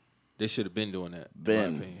to. They should have been doing that. In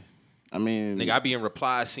Been. my opinion. I mean, Nigga, I be in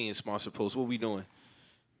replies seeing sponsor posts. What we doing?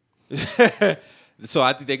 So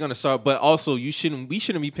I think they're gonna start, but also we shouldn't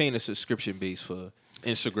be paying a subscription base for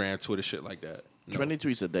Instagram, Twitter, shit like that. No. 20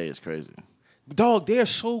 tweets a day is crazy. Dog, they're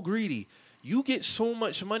so greedy. You get so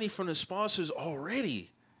much money from the sponsors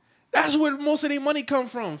already. That's where most of their money come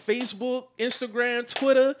from. Facebook, Instagram,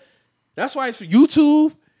 Twitter. That's why it's for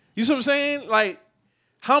YouTube. You see what I'm saying? Like,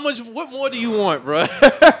 what more do you want, bro?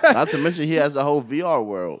 Not to mention he has the whole VR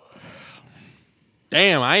world.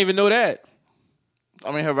 Damn, I didn't even know that.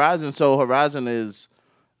 I mean, Horizon is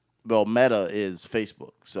well, Meta is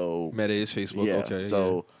Facebook. So Meta is Facebook. yeah. Okay.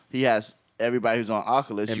 So he has everybody who's on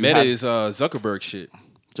Oculus. And you Meta have- is Zuckerberg shit.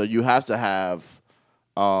 So you have to have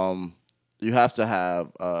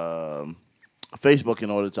Facebook in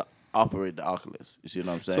order to operate the Oculus. You see what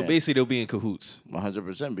I'm saying? So basically, they'll be in cahoots.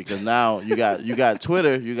 100%, because now you got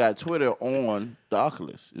Twitter on the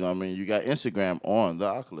Oculus. You know what I mean? You got Instagram on the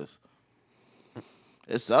Oculus.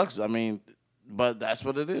 It sucks. I mean, but that's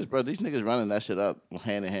what it is, bro. These niggas running that shit up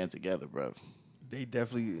hand in hand together, bro. They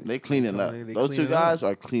definitely They cleaning up. They Those two cleaning up. guys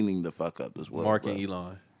are cleaning the fuck up this world. Mark bro. and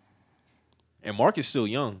Elon. And Mark is still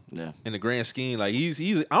young. Yeah. In the grand scheme, like he's.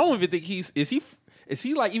 I don't even think is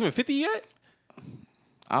he like even 50 yet?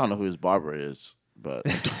 I don't know who his barber is, but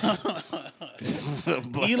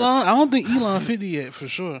Elon, I don't think Elon 50 yet for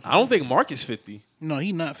sure. I don't think Mark is 50. No,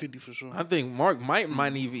 he not 50 for sure. I think Mark might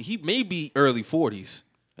even he may be early 40s.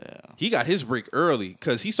 yeah. He got his break early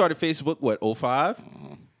because he started Facebook what 05?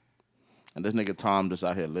 And this nigga Tom just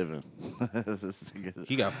out here living. This nigga-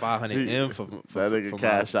 He got 500 M for that nigga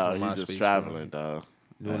cash out. for He's just MySpace, traveling, bro. dog.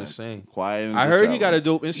 Doing his thing. Quiet. and I just heard he got traveling. a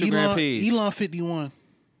dope Instagram page. Elon 51.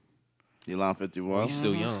 Elon 51. He's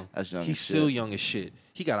still young. That's young He's as still shit. young as shit.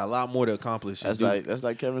 He got a lot more to accomplish. That's and do.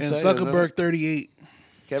 like Kevin And Samuels. isn't Zuckerberg it? 38.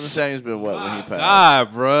 Kevin Samuels been what when he passed?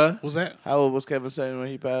 God, bruh. Was that? How old was Kevin Samuels when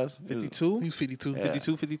he passed? 52? He's 52. Yeah.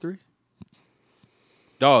 52, 53?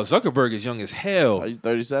 Dog, Zuckerberg is young as hell. Are you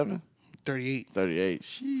 37? 38. 38.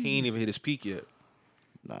 He ain't even hit his peak yet.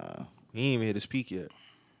 Nah. He ain't even hit his peak yet.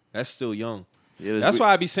 That's still young. Yeah, That's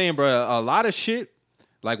why I be saying, bro, a lot of shit,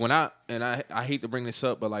 like when I hate to bring this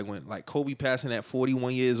up, but like when like Kobe passing at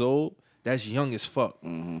 41 years old, that's young as fuck.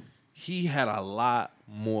 Mm-hmm. He had a lot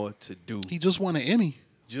more to do. He just won an Emmy.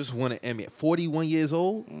 Just won an Emmy at 41 years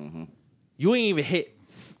old. Mm-hmm. You ain't hit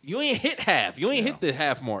half. You ain't hit the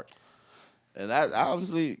half mark. And that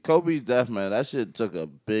honestly, Kobe's death, man, that shit took a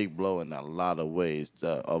big blow in a lot of ways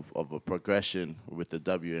of a progression with the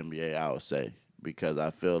WNBA, I would say, because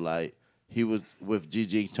I feel like he was with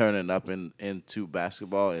Gigi turning up into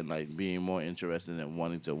basketball and like being more interested in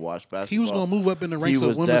wanting to watch basketball. He was gonna move up in the He ranks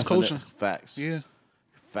was of women's definite- coaching. Facts. Yeah,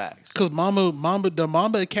 Facts. because the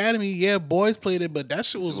Mamba Academy, yeah, boys played it, but that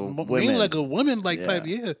shit was Women. mainly like a woman like type,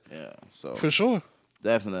 yeah, Yeah. So for sure.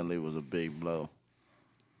 definitely was a big blow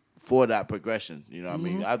for that progression. You know what I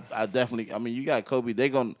mean? I definitely, I mean, you got Kobe.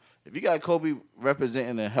 If you got Kobe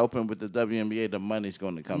representing and helping with the WNBA, the money's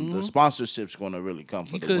going to come. The sponsorship's going to really come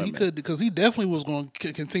for the women. He could, because he definitely was going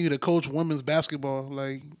to continue to coach women's basketball.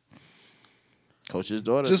 Like, Coach his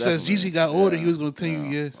daughter. just as definitely. Gigi got older, Yeah, he was going to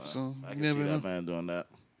continue, yeah. I So, I you can never see know. that man doing that.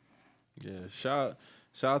 Yeah, shout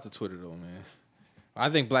out to Twitter though, man. I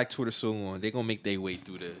think Black Twitter still on. They gonna make their way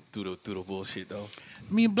through the bullshit though.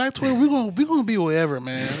 I mean, Black Twitter, we gonna be wherever,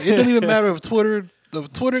 man. It don't even matter if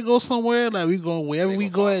Twitter goes somewhere. Like we going wherever we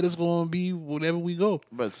go at, it's gonna be whatever we go.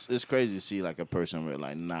 But it's crazy to see like a person with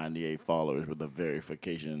like 98 followers with a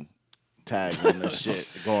verification tag on this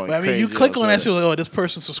shit going But I mean, crazy you click on that shit, Twitter. like, oh, this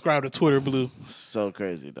person subscribed to Twitter Blue. So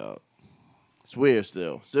crazy, dog. It's weird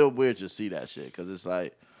still. Still weird to see that shit because it's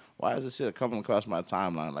like, why is this shit coming across my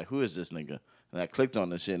timeline? Like, who is this nigga? And I clicked on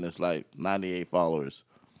this shit and it's like 98 followers.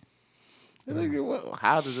 And nigga,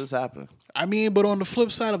 how did this happen? I mean, but on the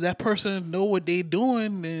flip side, if that person know what they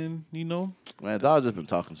doing, then you know. Man, dog just been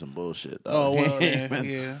talking some bullshit, dog. Oh well, He ain't then,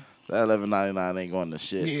 been- yeah, That $11.99 ain't going to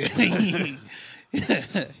shit.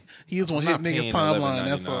 yeah. He just want to hit I'm not niggas paying timeline.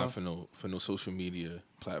 That's $11.99 all. for no social media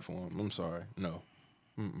platform. I'm sorry, no.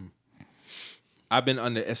 I've been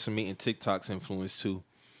underestimating TikTok's influence too,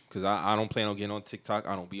 because I don't plan on getting on TikTok.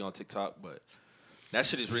 I don't be on TikTok, but that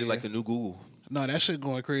shit is really like the new Google. No, that shit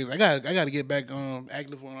going crazy. I got to get back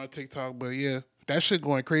active on our TikTok, but yeah, that shit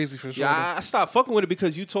going crazy for sure. Yeah, I stopped fucking with it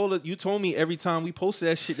because you told me every time we posted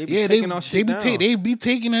that shit, they be Yeah, taking our shit down. they be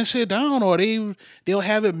taking that shit down, or they'll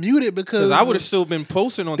have it muted because Because I would have still been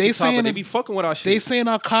posting on they TikTok, saying but they that- be fucking with our shit. They saying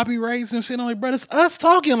our copyrights and shit. I'm like, bro, it's us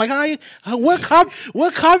talking. Like, what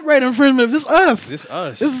copyright infringement? This us. This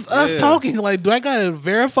us. This is us Yeah. talking. Like, do I gotta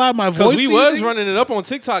verify my voice? Because we to was you? running it up on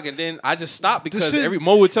TikTok, and then I just stopped This because shit- every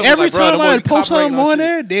Mo would tell me, every like, bro, time the boy I be post something copyrighting our on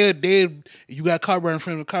shit. there, they you got copyright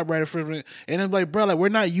infringement, and I'm like, bro, like we're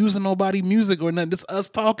not using nobody music or nothing. This us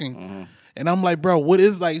talking, Mm-hmm. and I'm like, bro, what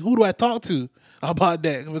is like? Who do I talk to about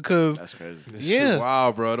that? Because That's crazy. This Yeah. shit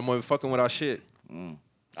wild, bro. The more fucking with our shit.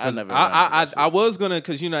 I never. I was gonna,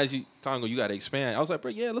 because you know, as you Tongo, you gotta expand. I was like,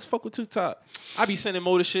 bro, yeah, let's fuck with TikTok. I be sending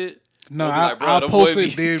Mo the shit. no, They'll be like, bro, I'll the post boy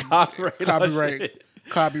it. be They copyright. copyright.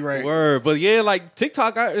 Copyright. Word, but yeah, like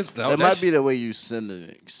TikTok, It might be the way you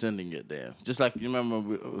sending it there. Just like you remember,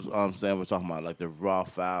 we're talking about like the raw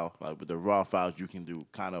file. Like with the raw files, you can do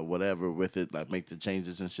kind of whatever with it, like make the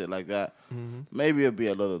changes and shit like that. Maybe it'll be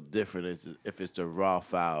a little different if it's the raw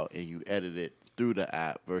file and you edit it through the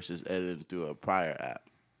app versus editing through a prior app.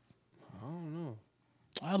 I don't know.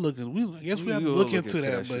 I guess we have to will look look into into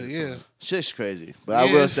that, that but shit, yeah. Shit's crazy. But I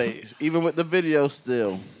will say, even with the video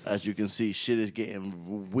still, as you can see, shit is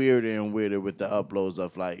getting weirder and weirder with the uploads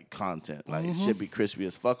of like content. Like it should be crispy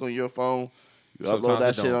as fuck on your phone. You Sometimes upload that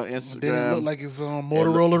it shit don't. on Instagram. Then it look like it's on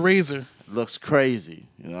Motorola Razor. looks crazy.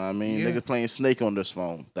 You know what I mean? Yeah. Niggas playing Snake on this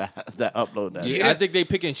phone. That upload that shit. Yeah, I think they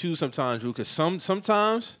pick and choose sometimes, Drew, because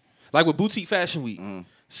sometimes, like with Boutique Fashion Week,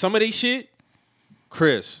 some of they shit,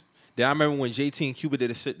 Chris. Then I remember when JT and Cuba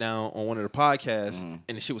did a sit down on one of the podcasts, and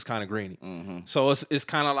the shit was kind of grainy. So it's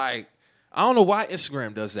kind of like, I don't know why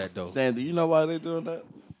Instagram does that though. Stan, do you know why they doing that?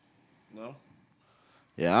 No.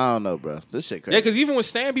 Yeah, I don't know, bro. This shit crazy. Yeah, because even when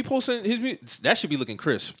Stan be posting his music, that should be looking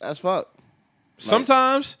crisp. That's fuck.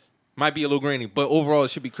 Sometimes might be a little grainy, but overall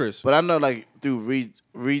it should be crisp. But I know, like through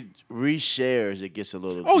reshares, it gets a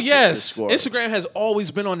little. Oh yes, it's squirrely. Instagram has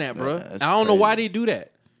always been on that, bro. Yeah, that's I don't know why crazy. they do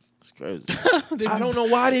that. It's crazy. I don't know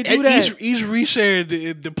why they do And that. each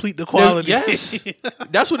reshare deplete the quality. Yes,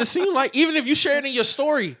 that's what it seemed like. Even if you share it in your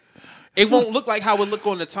story, it won't look like how it look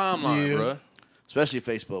on the timeline, Yeah. bro. Especially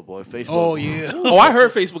Facebook, boy. Facebook. Oh yeah. Oh, I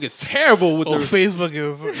heard Facebook is terrible with Oh, the. Facebook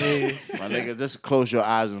is. Yeah. My nigga, just close your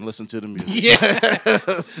eyes and listen to the music. Yeah.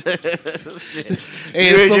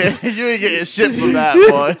 Hey, You ain't getting shit from that,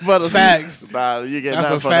 boy. But Facts. Nah, you get That's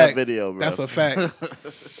nothing a from fact. that video, bro. That's a fact.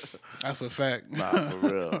 That's a fact. Nah, for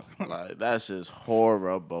real. Like that shit's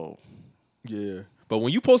horrible. Yeah, but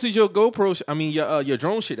when you posted your GoPro, your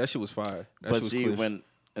drone shit, that shit was fire. That shit But was see, cliff. when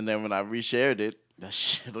I reshared it, that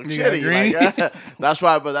shit looked You got shitty. green? Like, that's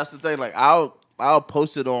why. But that's the thing. Like I'll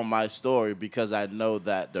post it on my story because I know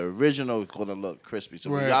that the original is gonna look crispy. So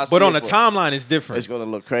when Right. y'all see but on it the for- timeline, it's different. it's gonna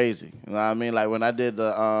look crazy. You know what I mean? Like when I did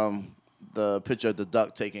the picture of the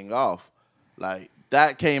duck taking off, like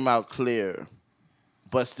that came out clear,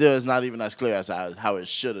 but still it's not even as clear as how it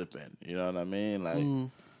should have been. You know what I mean? Like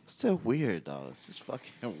it's still weird, dog. It's just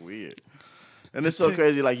fucking weird. And it's so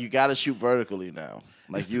crazy. Like you gotta shoot vertically now.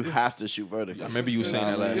 Like you have to shoot vertically. I remember you saying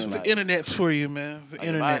that last It's night. the internet's for you, man. The Like,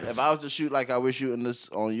 internet. if I was to shoot like I was shooting this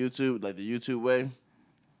on YouTube, like the YouTube way,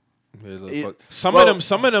 Yeah, look, It- fuck. Some well- of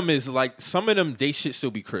them is like they should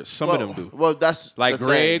still be crisp. Some of them do. Well, that's Like the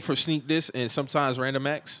Greg thing. for Sneak This and sometimes Random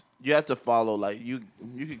X. You have to follow like you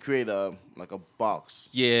could create a box.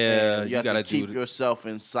 Yeah, And you have gotta to keep do it. yourself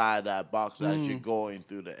inside that box as you're going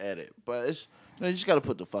through the edit. But it's you just gotta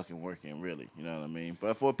put the fucking work in, really. You know what I mean?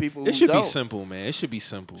 But for people who It should be don't, simple, man. It should be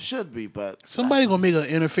simple. should be. But Somebody gonna make an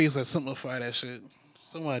interface that simplify that shit.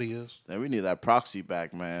 Somebody is. then we need that proxy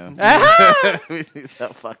back, man. We need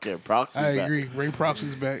that fucking proxy I back. agree. Ray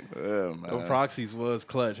Proxy's back. Yeah, man. Them proxies was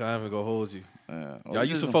clutch. I ain't even gonna hold you. Yeah. Y'all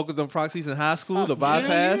used to focus on proxies in high school, the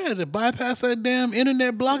bypass. Yeah, to bypass that damn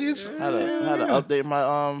internet blockage. Had to update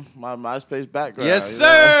my MySpace background. Yes, you know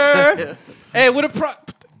what I'm sir. saying? Hey, what a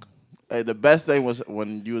Hey, the best thing was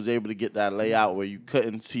when you was able to get that layout where you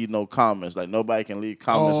couldn't see no comments. Like nobody can leave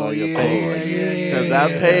comments on your page. Because that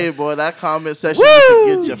page, boy, that comment section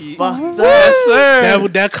used to get you fucked up. Yes, sir.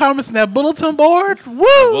 That comments in that bulletin board. Woo!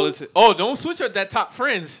 Oh, don't switch up that top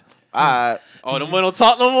friends. All right. Oh, them boy don't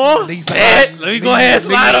talk no more. They used to Let hide- me go ahead and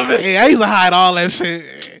slide over. Hey, I used to hide all that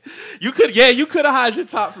shit. You could have hide your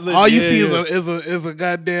top. All you see is a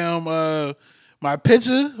goddamn my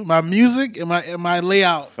picture, my music, and my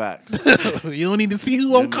layout. Facts. You don't need to see who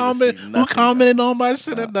You I'm need to comment see who nothing, commented on my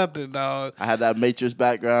shit or nothing, dog. I had that Matrix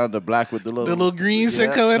background, the black with the little green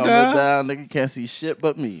shit coming down. Nigga can't see shit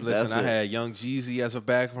but me. Listen, That's I it. had Young Jeezy as a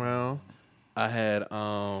background. I had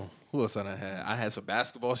who else did I had? I had some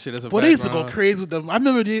basketball shit as a Boy, they background. used to go crazy with them. I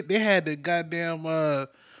remember they had the goddamn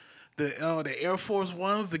the Air Force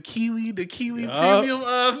Ones, the Kiwi premium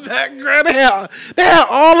background. They had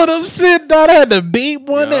all of them shit, dog. They had the beat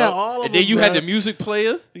one. They had all of And then them, you had dog. the music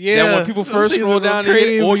player. Yeah, That when people those first shits scroll would go down and hit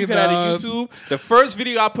it, or crazy, you could have dog. it YouTube. The first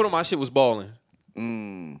video I put on my shit was balling.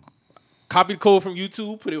 Copied the code from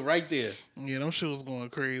YouTube, put it right there. Yeah, them shit was going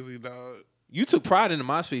crazy, dog. You took pride in the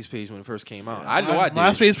MySpace page when it first came out. I know I did.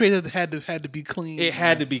 MySpace page had to be clean. It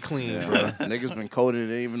had to be clean, Yeah. bro. Niggas been coding,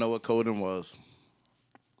 didn't even know what coding was.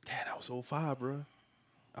 Damn, that was 05, bro.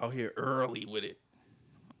 Out here early with it.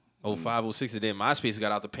 05, 06, and then MySpace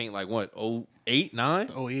got out the paint like what, 08, 9?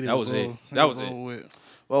 Oh, it That was it. over. That was over it. with.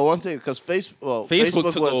 Well, one thing because Facebook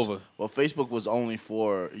took was, over. Well, Facebook was only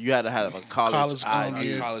for you had to have a college ID.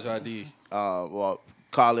 Yeah. College ID.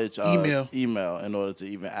 College Email in order to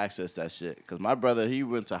even access that shit. Because my brother, he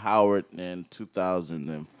went to Howard in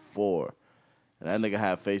 2004. And that nigga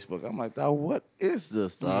had Facebook. I'm like, dog, what is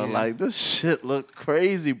this, dog? Yeah. Like, this shit look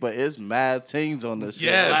crazy, but it's mad teens on this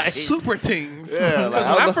Yes. shit. Super things. Yeah, like,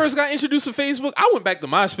 Because when I first got introduced to Facebook, I went back to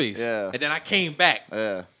MySpace. Yeah. And then I came back.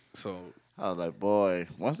 Yeah. So, I was like, boy,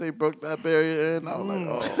 once they broke that barrier in, I was like,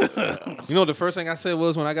 oh, yeah. you know what the first thing I said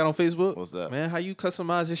was when I got on Facebook? What's that? Man, how you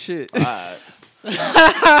customize this shit? All right.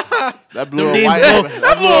 That blue and days white, is over.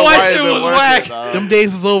 that blue and white shit been was working, whack. dog. Them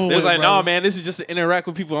days is over It was with, like, bro. no, man, this is just to interact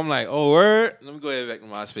with people. I'm like, oh, word? Let me go ahead back to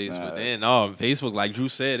MySpace. Nah. But then, no, Facebook, like Drew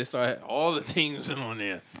said, it started, all the things been on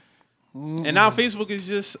there. And now Facebook is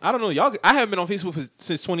just, I don't know, y'all. I haven't been on Facebook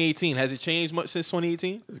since 2018. Has it changed much since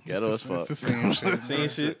 2018? Ghetto as It's fuck. the same shit. Same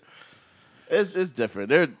shit. It's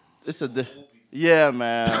different. It's a different. Yeah,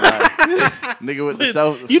 man. Like, nigga with the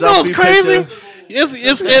self. You know what's selfie crazy? picture.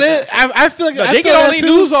 I feel like I They feel get all that their too,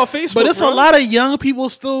 news off Facebook, but it's bro. a lot of young people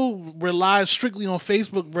still rely strictly on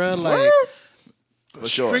Facebook, bro. Like For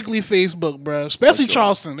sure. strictly Facebook, bro. Especially For sure.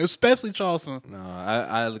 Charleston. Especially Charleston. No,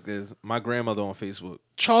 I look at my grandmother on Facebook.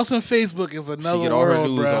 Charleston Facebook is She another get all her world,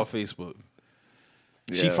 news bro. off Facebook.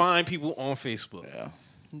 She Yeah. find people on Facebook. Yeah.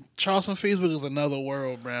 Charleston Facebook is another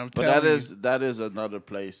world, bro. I'm But telling that is another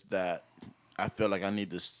place that I feel like I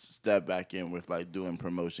need to step back in with, like doing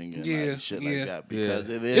promotion and Yeah, like shit yeah. like that because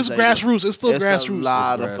Yeah. it is It's grassroots. It's still it's grassroots. a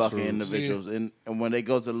lot It's of fucking grassroots. individuals, and when they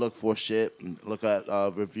go to look for shit, and look at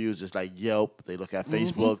reviews, it's like Yelp. They look at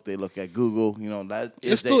Facebook. They look at Google. You know that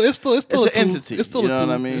It's still a an tool. entity. It's still you a know tool.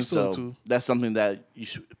 what I mean? It's still a So tool. that's something that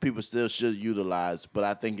people still should utilize. But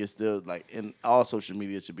I think it's still like in all social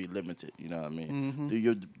media it should be limited. You know what I mean?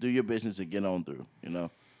 Mm-hmm. Do your business and get on through. You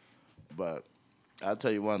know, but I'll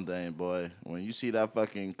tell you one thing, boy. When you see that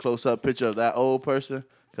fucking close up picture of that old person,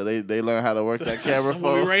 because they learn how to work that camera We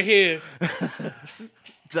phone. right here.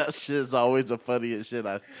 That shit's always the funniest shit.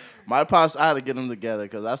 My pops, I had to get them together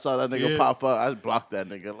because I saw that nigga pop up. I blocked that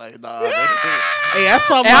nigga. Like, nah. Hey, I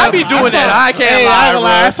saw my. I be doing that. I can't Hey, lie, I ain't gonna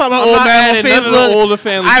lie. bro. I saw my I'm old not man on adding none of the Facebook. older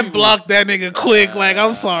family I people. blocked that nigga quick. Like,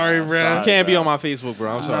 I'm sorry, bro. sorry. You can't be on my Facebook,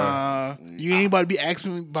 bro. I'm sorry. You ain't about to be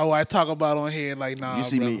asking me about what I talk about on here. Like, nah. You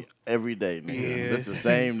see brother. me every day, nigga. Yeah. It's the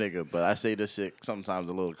same nigga, but I say this shit sometimes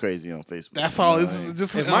a little crazy on Facebook. That's You all. know This what I mean? is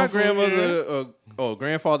just If my grandmother or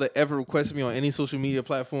grandfather ever requested me on any social media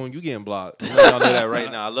platform, you getting blocked. Y'all know that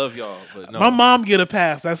right now. I love y'all, but no. My mom get a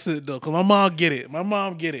pass. That's it though. Cause my mom get it. But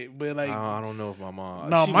like, I don't know if my mom.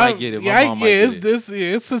 no, she my, might get it. Yeah, My mom might it's get it. this.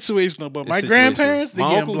 Yeah, it's situational. But It's my situational. grandparents, they my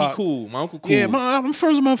getting uncle, blocked. He cool. My uncle cool. Yeah, I'm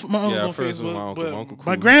friends with my uncles Yeah, on friends with Facebook. my uncle. But My uncle cool.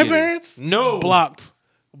 my He get it. grandparents, No. blocked.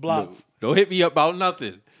 Don't hit me up about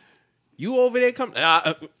nothing. You over there come?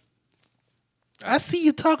 I see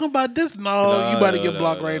you talking about this. No, you about to get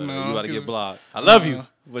blocked right now. You about to 'cause, get blocked. I love you,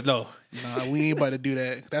 but no. Nah, we ain't about to do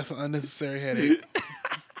that. That's an unnecessary headache.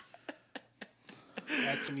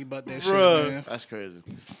 Asking me about that Bruh. shit, man. That's crazy.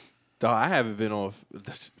 Dog, I haven't been on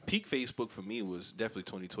peak Facebook for me was definitely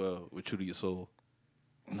 2012 with True to Your Soul.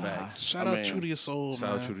 Facts. Shout I out mean, True to Your Soul, Shout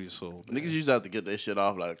man. out True to Your Soul. Niggas used to have to get their shit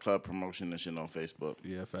off like club promotion and shit on Facebook.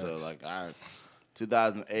 Yeah, facts. So like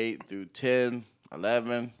 2008 through 10,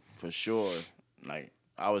 11, for sure. Like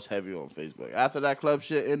I was heavy on Facebook. After that club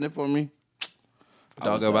shit ended for me,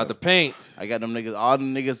 Dog about the paint. I got them niggas, all the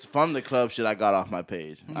niggas from the club shit I got off my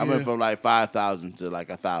page. I went Yeah. from like 5,000 to like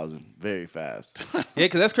 1,000 very fast. Yeah,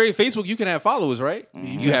 because that's crazy. Facebook, you can have followers, right?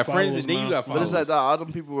 You have friends, followers and then you now. got But followers. it's like that, all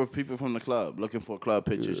them people were people from the club looking for club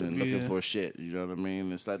pictures and looking Yeah. for shit. You know what I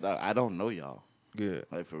mean? It's like that. I don't know y'all. Good.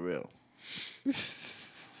 Like for real.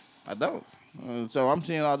 I don't. So I'm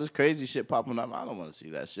seeing all this crazy shit popping up. I don't want to see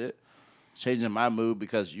that shit. Changing my mood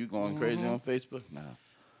because you going crazy on Facebook? Nah.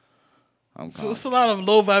 I'm So calm. it's a lot of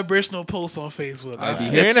low vibrational posts on Facebook. I be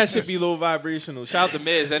hearing that shit be low vibrational. Shout out to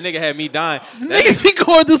Miz. That nigga had me dying. That Niggas be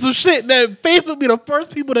going through some shit that Facebook be the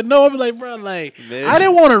first people to know. I be like, bro, like, Man. I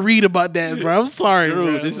didn't want to read about that, bro. I'm sorry, Drew,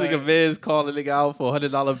 bro. this Like, nigga Miz calling a nigga out for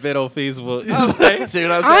 $100 bet on Facebook. I was like, See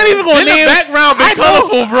what I'm I ain't saying? even gonna In the name background be I know-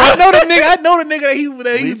 colorful, bro. I know the nigga that he Me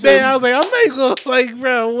bet. too. I was like, I'm not gonna like,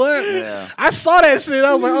 bro, what? Yeah. I saw that shit.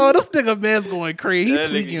 I was like, oh, this nigga man's going crazy. He That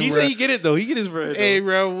nigga- tweaking, he bro. said he get it though. He get his bread. Hey, though.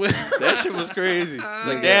 bro, That shit was crazy. It's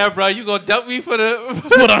like, damn, bro, you gonna dump me for the?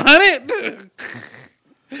 what 100?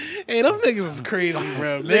 Hey, them niggas is crazy,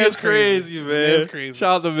 bro. That's crazy, man. That's crazy.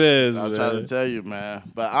 Shout out to Miz. I'm man. trying to tell you, man.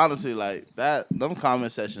 But honestly, like that, them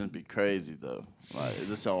comment sections be crazy though. Like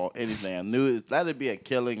just on anything. I knew it, let it be a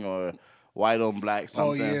killing white on black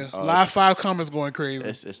Oh something. yeah, Live 5 comments going crazy.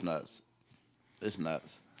 It's nuts. It's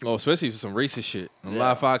nuts. Oh, especially for some racist shit. On Yeah.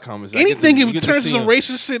 Live 5 comments. Anything you can get to turn to see some them.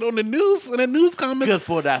 racist shit on the news. In the news comments, Good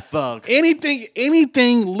for that thug.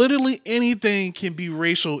 anything, literally anything can be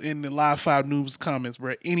racial in the Live 5 news comments,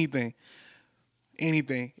 bro. Anything.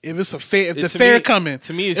 If it's a fair, if the To fair me- coming,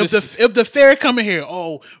 to me, it's if just- if the fair coming here,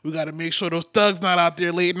 oh, we got to make sure those thugs not out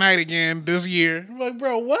there late night again this year. I'm like,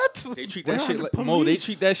 bro, what? They treat Where that are shit the like Mo. They police?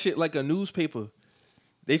 treat that shit like a newspaper.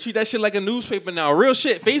 They treat that shit like a newspaper now. Real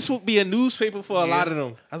shit. Facebook be a newspaper for a lot of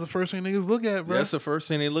them. That's the first thing niggas look at, bro. That's the first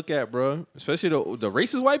thing they look at, bro. Especially the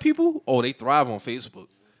racist white people. Oh, they thrive on Facebook.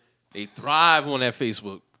 They thrive on that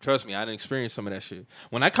Facebook. Trust me, I didn't experience some of that shit.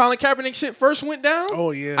 When that Colin Kaepernick shit first went down, Oh,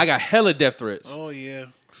 yeah. I got hella death threats. Oh yeah,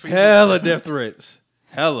 Hella death threats.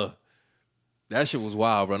 Hella. That shit was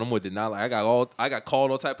wild, bro. I'm did not like. I got called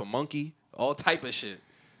all type of monkey, all type of shit.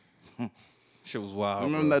 Shit was wild. I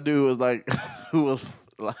remember bro. that dude was like, who was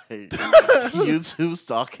like, YouTube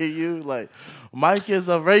stalking you? Like, Mike is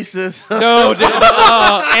a racist. No,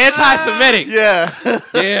 anti-Semitic. Yeah.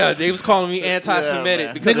 Yeah, they was calling me anti-Semitic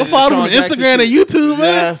man. because nigga of the follow him on Deshaun Jackson Instagram and shit. YouTube,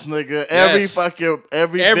 man. Yes, nigga. Every Yes. fucking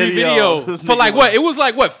Every video. video This for like nigga what? It was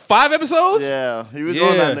like what? 5 episodes? Yeah, he was Yeah.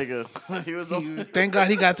 on that nigga. He was on. Thank God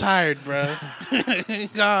he got tired, bro.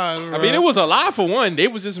 God, bro. I mean, it was a lie for one. They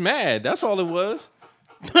was just mad. That's all it was.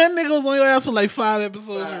 that nigga was on your ass for like 5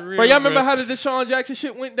 episodes. For real, Bro, y'all remember bro. how the Deshaun Jackson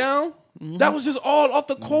shit went down? That was just all off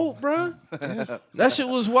the quote, bro. That shit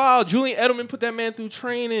was wild. Julian Edelman put that man through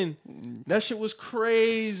training. That shit was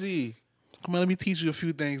crazy. Come on, let me teach you a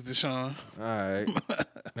few things, Deshaun. All right.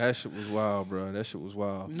 That shit was wild, bro. That shit was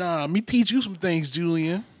wild. Nah, me teach you some things,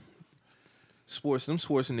 Julian. Them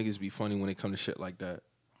sports niggas be funny when it come to shit like that.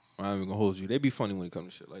 I'm not even gonna hold you. They be funny when it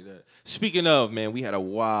comes to shit like that. Speaking of, man, we had a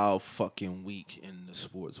wild fucking week in the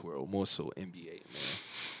sports world, more so NBA,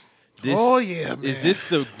 man. Oh, yeah, man. Is this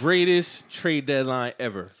the greatest trade deadline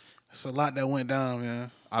ever? It's a lot that went down,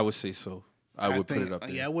 man. I would say so. I would put it up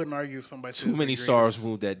there. Yeah, I wouldn't argue if somebody said Too it's many the stars greatest.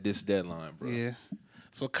 moved at this deadline, bro. Yeah.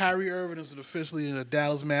 So Kyrie Irving is officially a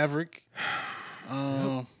Dallas Maverick.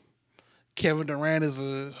 Kevin Durant is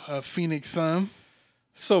a Phoenix Sun.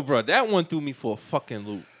 So, bro, that one threw me for a fucking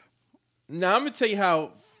loop. Now, I'm going to tell you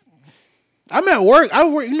how. I'm at work. I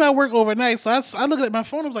work overnight. So I look at my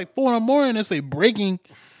phone. It was like 4 in the morning. It's like breaking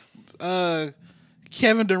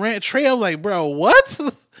Kevin Durant trade. I'm like, bro, what?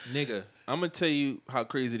 Nigga, I'm going to tell you how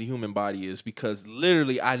crazy the human body is because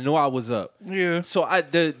literally I know I was up. Yeah. So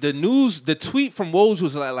the tweet from Woj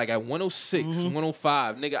was like at 106,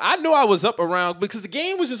 105. Nigga, I know I was up around because the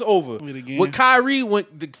game was just over. With the game. With Kyrie,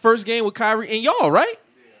 the first game with Kyrie and y'all, right?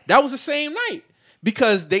 That was the same night.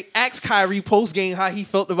 Because they asked Kyrie post game how he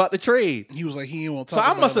felt about the trade. He was like, he ain't want to So talk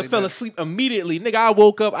I about must it have like fell that. asleep immediately. Nigga, I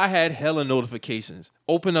woke up, I had hella notifications.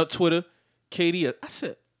 Open up Twitter, Katie. I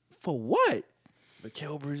said, for what?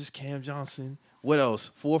 Mikal Bridges, Cam Johnson. What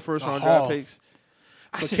else? 4 first-round Haul. draft picks.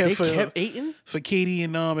 I For said, Kev- they for- kept Ayton For KD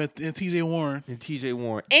and TJ Warren. and TJ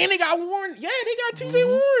Warren. And they got Warren. Yeah, they got TJ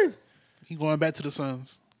Warren. He going back to the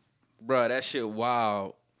Suns. Bruh, that shit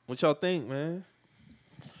wild. What y'all think, man?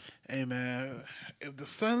 Hey, man, if the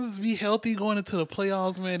Suns be healthy going into the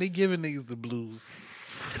playoffs, man, they giving niggas the blues.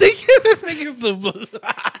 They giving niggas the blues.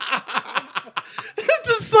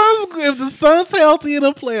 If the Suns healthy in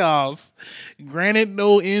the playoffs, granted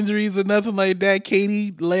no injuries or nothing like that,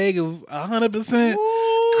 KD leg is 100%.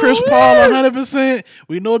 Chris Paul 100%.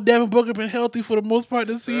 We know Devin Booker been healthy for the most part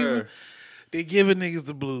this season. Sure. They giving niggas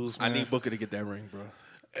the blues, I man. need Booker to get that ring, bro.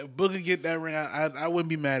 If Booker get that ring, I wouldn't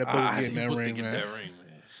be mad at Booker getting that Booker ring, get man. that ring,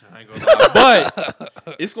 man. I ain't gonna lie.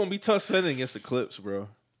 But it's gonna be tough sledding against the Clips, bro.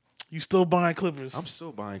 You still buying Clippers? I'm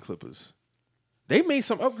still buying Clippers. They made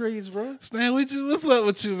some upgrades, bro. Stan, what's up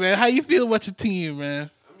with you, man? How you feel about your team, man?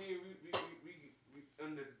 I mean, we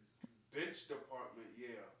on the bench department, yeah.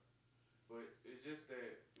 But it's just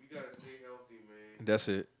that we gotta stay healthy, man. That's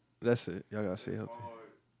it. Y'all gotta stay healthy. Hard.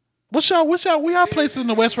 Where y'all places in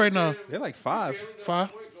the West right now? They're like 5. We barely got a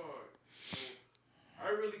 5? point guard. So I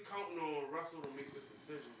really counting on Russell to make this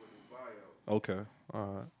decision with his buyout. Okay. All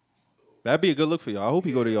right. That'd be a good look for y'all. I hope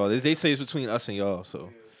he go to y'all. They say it's between us and y'all, so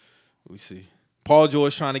we see. Paul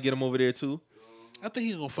George trying to get him over there too. I think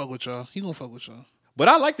he gonna fuck with y'all. But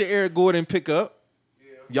I like the Eric Gordon pickup.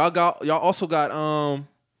 Y'all also got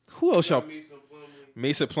who else y'all? Mason Plumlee.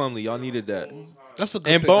 Mason Plumlee. Y'all needed that. That's a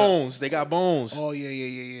good And pickup. Bones. They got Bones. Oh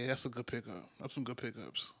yeah. That's a good pickup. That's some good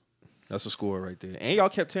pickups. That's a score right there. And y'all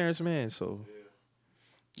kept Terrence Mann, so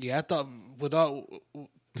Yeah, I thought without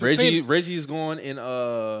to say- Reggie is going in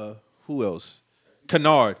who else?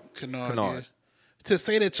 Kennard. Kennard. Kennard. Yeah. To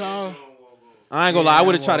say that y'all I ain't gonna lie. I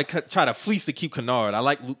would have well, tried to fleece to keep Kennard. I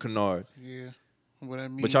like Luke Kennard, Yeah, what I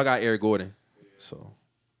mean. but y'all got Eric Gordon, so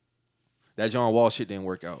that John Wall shit didn't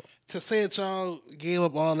work out. to say that y'all gave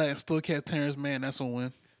up all that and still kept Terrence Mann, that's a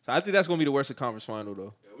win. So I think that's gonna be the worst of conference final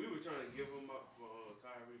though. Yeah, we were trying to give him up for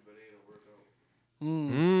Kyrie, but it didn't work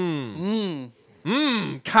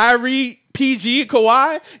out. Kyrie, PG,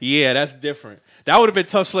 Kawhi. Yeah, that's different. That would have been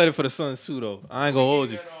tough sledding for the Suns too, though. I ain't gonna hold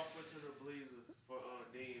you. That offer to the Blazers for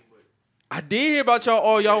Dame, but I did hear about y'all.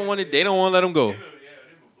 All y'all wanted. They don't want to let him go. they were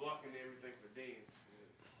blocking everything for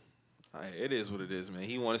Dame. It is what it is, man.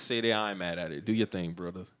 He want to say that. I ain't mad at it. Do your thing,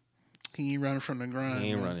 brother. He ain't running from the grind. He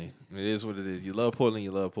ain't man. running. It is what it is. You love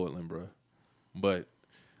Portland, bro. But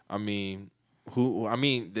I mean,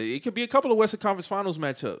 it could be a couple of Western Conference Finals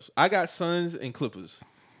matchups. I got Suns and Clippers,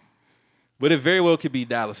 but it very well could be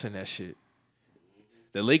Dallas in that shit.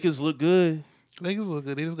 The Lakers look good. Lakers look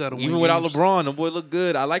good. They just got to win. Even without games. LeBron, the boy look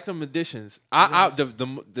good. I like them additions.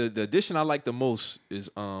 The addition I like the most is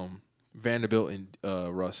Vanderbilt and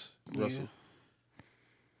Russell.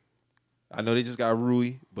 I know they just got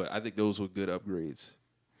Rui, but I think those were good upgrades.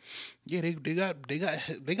 Yeah,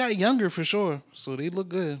 they got younger for sure. So they look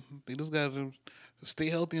good. They just got to stay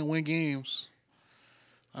healthy and win games.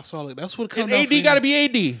 That's all. That's what it comes And down AD got to be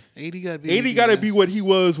AD. AD got to be AD got to be what he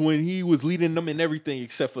was when he was leading them in everything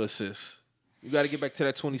except for assists. You got to get back to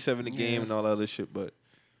that 27 a game and all that other shit. But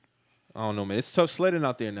I don't know, man. It's tough sledding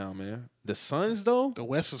out there now, man. The Suns, though, The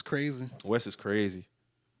West is crazy. West is crazy.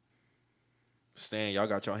 Stan, y'all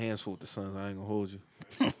got your hands full with the Suns. I ain't gonna hold you.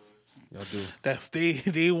 Y'all do. That's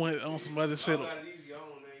they went on some other shit. A lot of these young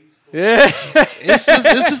man, he's Yeah. It's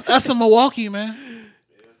just us in Milwaukee, man.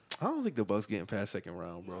 I don't think the Bucks getting past second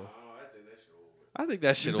round, bro. I think that I think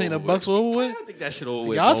that shit shit over. You think over the Bucks with. over with? I think that shit over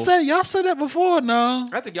with. Y'all Mo. said that before, no?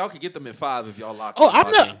 I think y'all could get them in 5 if y'all lock.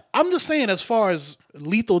 Oh, in. I'm just saying as far as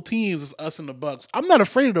lethal teams, it's us and the Bucks. I'm not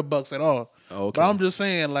afraid of the Bucks at all. Oh, okay. But I'm just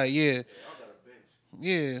saying, like, yeah.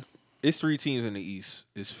 It's 3 teams in the East.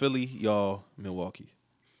 It's Philly, y'all, Milwaukee.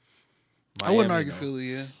 I wouldn't Miami, argue though.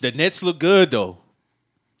 Philly, yeah. The Nets look good though.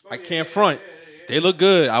 I can't front. They look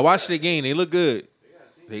good. I watched the game. They look good.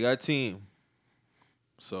 They got a team.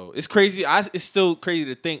 So it's crazy. It's still crazy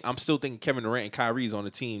to think. I'm still thinking Kevin Durant and Kyrie's on the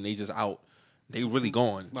team. They just out. They really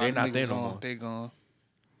gone. They're not there no more. They gone.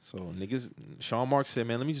 So niggas, Sean Marks said,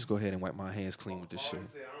 man, let me just go ahead and wipe my hands clean with this shit. I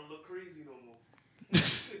said, I don't look crazy no more.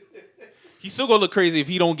 He's still gonna look crazy if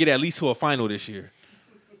he don't get at least to a final this year.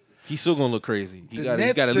 He's still gonna look crazy. He got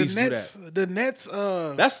at least do that. The Nets,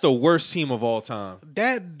 That's the worst team of all time.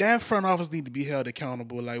 that front office need to be held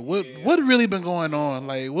accountable. Like, what really been going on?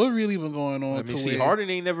 Like, what really been going on? Let me see. Harden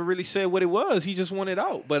ain't never really said what it was. He just wanted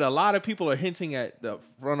out. But a lot of people are hinting at the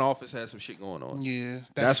front office has some shit going on. Yeah,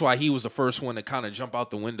 That's why he was the first one to kind of jump out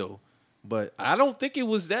the window. But I don't think it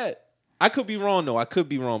was that. I could be wrong though. I could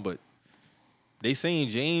be wrong, but they saying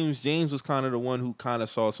James was kind of the one who kind of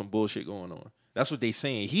saw some bullshit going on. That's what they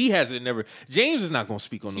saying. He hasn't never. James is not gonna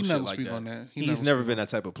speak on no He shit never like speak that. on that. He He's never never speak been that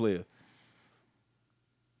type of player.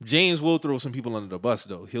 James will throw some people under the bus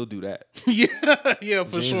though. He'll do that. yeah,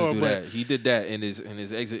 for James sure. will do But that. He did that in his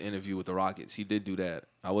exit interview with the Rockets. He did do that.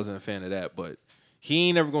 I wasn't a fan of that, but he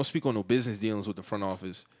ain't never gonna speak on no business dealings with the front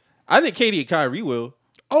office. I think Katie and Kyrie will.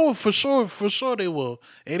 oh, for sure they will.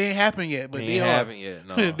 It ain't happened yet, but They they ain't are. haven't yet.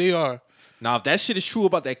 No. They are. Now, if that shit is true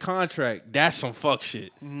about that contract, that's some fuck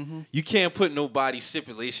shit. Mm-hmm. You can't put nobody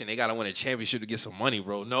stipulation. They gotta win a championship to get some money,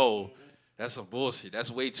 bro. No, that's some bullshit. That's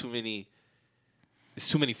way too many. It's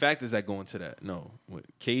too many factors that go into that. No, what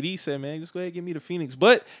KD said, man, just go ahead and give me the Phoenix.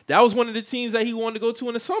 But that was one of the teams that he wanted to go to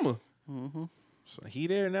in the summer. Mm-hmm. So he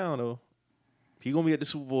there now though. He gonna be at the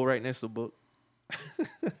Super Bowl right next to the book.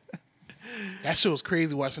 That shit was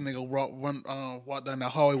crazy watching nigga walk down that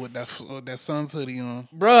hallway with that Suns hoodie on.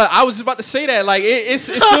 Bruh, I was just about to say that. Like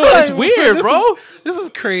it's weird, bro. This is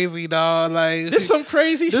crazy, dog. Like This some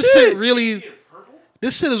crazy this shit. really.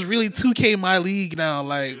 This shit is really 2K my league now.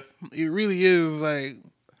 Like it really is. Like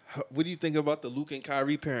What do you think about the Luke and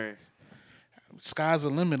Kyrie pairing? sky's the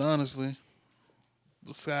limit. Honestly,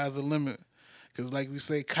 the sky's the limit. Because like we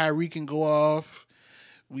say, Kyrie can go off.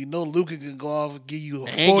 We know Luka can go off and give you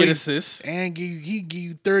 40 And get assists. and he give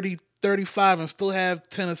you 30, 35 and still have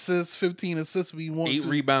 10 assists, 15 assists if you want 8 to.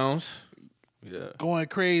 rebounds. Yeah. Going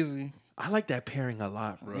crazy. I like that pairing a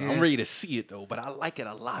lot, bro. Yeah. I'm ready to see it though, but I like it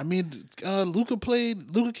a lot. I mean, Luka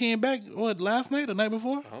came back, what, last night or night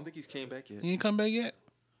before? I don't think he's came back yet. He ain't come back yet?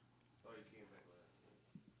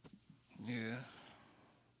 Yeah.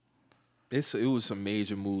 It was some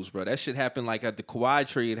major moves, bro. That shit happened like at the Kawhi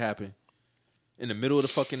trade happened in the middle of the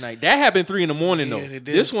fucking night. That happened 3 a.m. though. it did.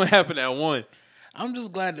 This one happened at 1. I'm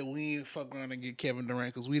just glad that we ain't fuck around and get Kevin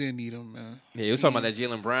Durant because we didn't need him, man. Yeah, you was talking about that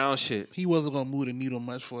Jaylen Brown shit. He wasn't gonna move the needle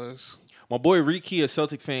much for us. My boy Ricky, a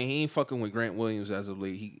Celtic fan, he ain't fucking with Grant Williams as of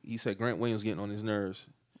late. He said Grant Williams getting on his nerves.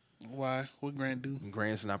 Why? What Grant do? And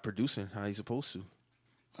Grant's not producing how he's supposed to.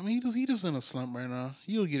 I mean, he just in a slump right now.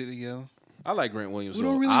 He'll get it together. I like Grant Williams. We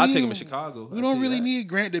don't though. really I'll need take him him. in Chicago. We don't really need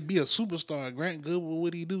Grant to be a superstar. Grant good with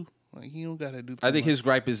what he do. Like he don't gotta do. I think much. his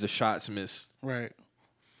gripe is the shots missed. Right.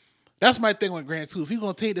 That's my thing with Grant too. If he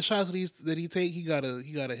gonna take the shots that he take, he gotta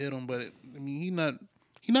hit them. But I mean, he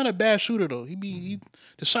not a bad shooter though. The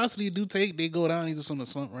shots that he do take, they go down. He's just on a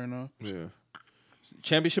slump right now. Yeah.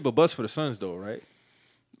 Championship or bust for the Suns though, right?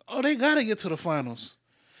 Oh, they gotta get to the finals.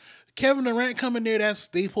 Kevin Durant coming there, they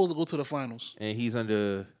supposed to go to the finals. And he's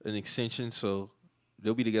under an extension, so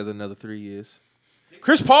they'll be together another 3 years.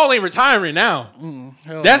 Chris Paul ain't retiring now.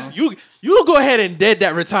 That's no. you go ahead and dead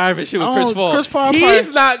that retirement shit with Chris Paul. Chris Paul He's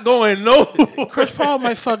probably- not going no. Chris Paul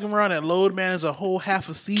might fucking around and load manage a whole half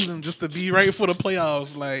a season just to be right for the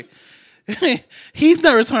playoffs. Like he's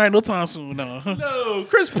not retiring no time soon. No. No,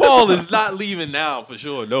 Chris Paul is not leaving now for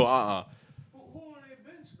sure. No, Who on their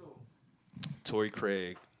bench though? Torrey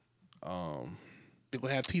Craig. They're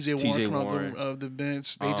gonna have TJ T.J. Warren Warren. of the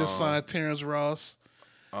bench. They just signed Terrence Ross.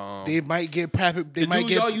 Um, They might get Patrick. They the might dude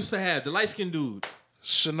get y'all used to have, the light skinned dude,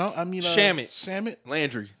 Shamit. Shamit.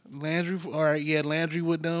 Landry. Landry. All right, yeah, Landry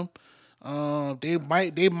with them. They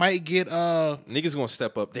might get Niggas gonna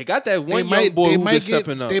step up. They got that they one young might boy they who might been get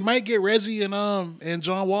stepping up. they might get Reggie and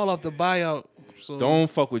John Wall off the buyout. So Don't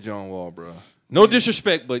fuck with John Wall, bro. No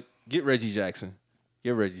disrespect, but get Reggie Jackson.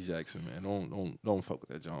 Get Reggie Jackson, man. Don't fuck with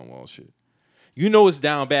that John Wall shit. You know it's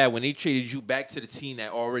down bad when they traded you back to the team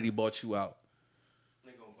that already bought you out.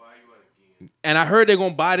 They gonna buy you out again. And I heard they're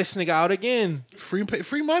gonna buy this nigga out again. free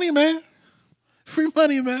money, man. Free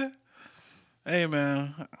money, man. Hey,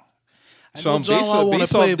 man. I So know I'm John Wall wanna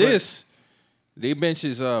based off play, but this. They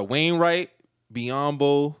benches Wainwright,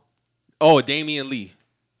 Biyombo, Damian Lee,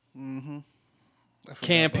 I forgot about him.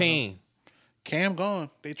 Campaign. Cam gone.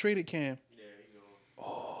 They traded Cam.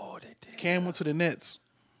 Oh, they did. Cam went to the Nets.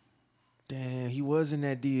 Damn, he was in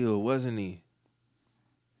that deal, wasn't he?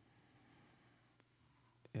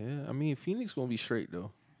 Yeah, I mean, Phoenix gonna be straight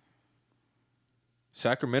though.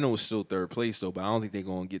 Sacramento was still third place though, but I don't think they're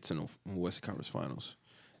gonna get to no Western Conference Finals.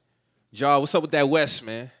 Ja, what's up with that West,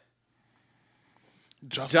 man?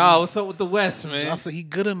 Ja, what's up with the West, man? I said he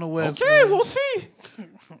good in the West. Okay, man. we'll see.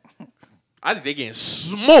 I think they getting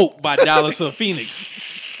smoked by Dallas or Phoenix.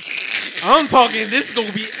 I'm talking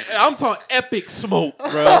epic smoke,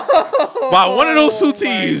 bro. By one of those two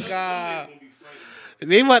teams.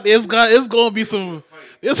 They might. It's gonna be some.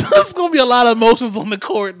 It's gonna be a lot of emotions on the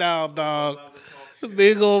court now, dog.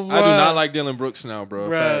 They go. I do not like Dylan Brooks now, bro.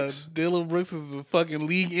 Facts. Dylan Brooks is the fucking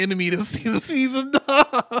league enemy this season, dog.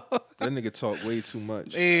 That nigga talk way too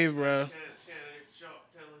much. Hey, bro. Shannon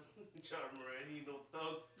telling John Moran he no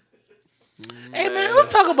thug. Hey, man,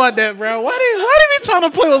 let's talk about that, bro. Why they be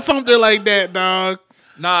trying to play with something like that, dog?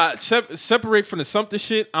 Nah, separate from the Sumter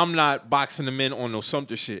shit. I'm not boxing the men on no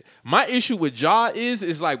Sumter shit. My issue with Ja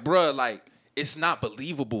is like, bruh, like, it's not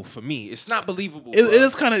believable for me. It's not believable. It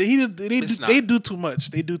is kind of they not. do too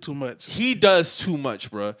much. They do too much. He does too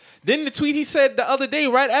much, bruh. Then the tweet he said the other day,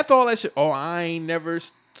 right after all that shit, I ain't never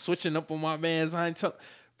switching up on my mans.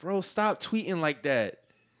 Bro, stop tweeting like that.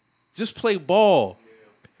 Just play ball.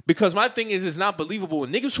 Because my thing is, it's not believable.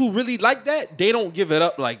 And niggas who really like that, they don't give it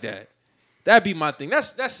up like that. That'd be my thing.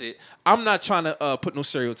 That's it. I'm not trying to put no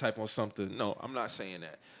stereotype on something. No, I'm not saying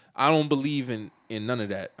that. I don't believe in none of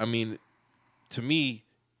that. I mean, to me,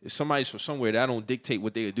 if somebody's from somewhere, that don't dictate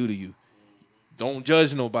what they'll do to you. Don't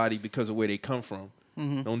judge nobody because of where they come from.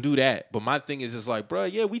 Mm-hmm. Don't do that. But my thing is just like, bro,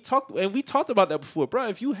 yeah, we talked about that before. Bro,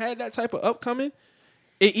 if you had that type of upcoming,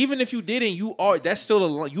 even if you didn't, that's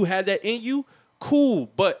still you had that in you, cool.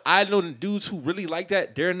 But I know the dudes who really like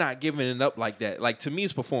that, they're not giving it up like that. Like, to me,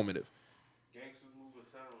 it's performative. Gangsters moving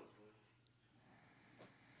sounds, man.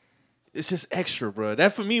 It's just extra, bro.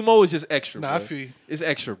 That for me, Mo, is just extra. Nah, bro. I feel you. It's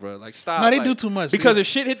extra, bro. Like, stop. Nah, they like, do too much. Because They- if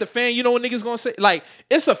shit hit the fan, you know what niggas gonna say? Like,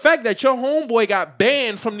 it's a fact that your homeboy got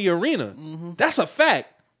banned from the arena. Mm-hmm. That's a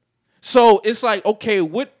fact. So it's like, okay,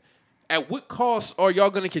 at what cost are y'all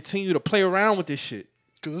gonna continue to play around with this shit?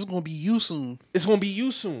 Because it's going to be you soon. It's gonna be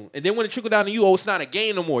you soon. And then when it trickle down to you, it's not a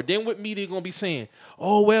game no more. Then with me, they're gonna be saying,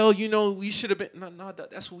 oh, well, we should have been. No,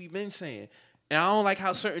 that's what we've been saying. And I don't like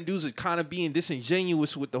how certain dudes are kind of being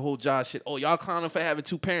disingenuous with the whole Josh shit. Oh, y'all clowning for having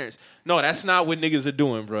two parents. No, that's not what niggas are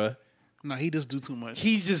doing, bruh. Nah, he just do too much.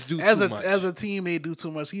 He just do as too a much. as a team, they do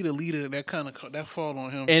too much. He the leader. That fall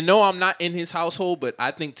on him. And no, I'm not in his household, but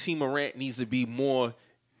I think T. Morant needs to be more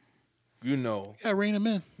you know, Yeah, rein him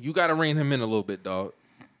in. you gotta rein him in a little bit, dog.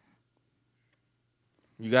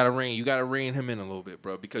 You gotta rein him in a little bit,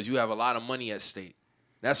 bro, because you have a lot of money at stake.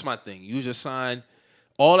 That's my thing. You just signed.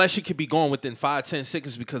 All that shit could be gone within 5, 10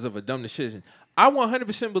 seconds because of a dumb decision. I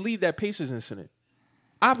 100% believe that Pacers incident.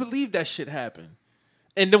 I believe that shit happened.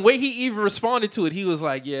 And the way he even responded to it, he was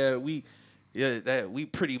like, we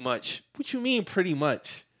pretty much. What you mean pretty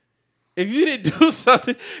much? If you didn't do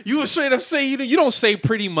something, you would straight up say, you don't say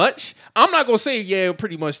pretty much. I'm not going to say, yeah,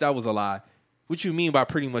 pretty much that was a lie. What you mean by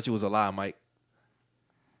pretty much it was a lie, Mike?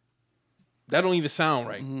 That don't even sound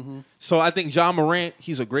right. Mm-hmm. So I think Ja Morant,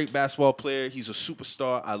 he's a great basketball player. He's a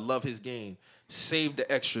superstar. I love his game. Save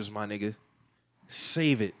the extras, my nigga.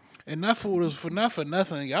 Save it. And not for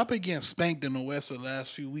nothing. Y'all been getting spanked in the West the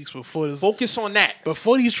last few weeks before this. Focus on that.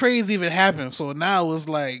 Before these trades even happened. So now it's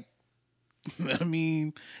like, I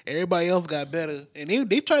mean, everybody else got better. And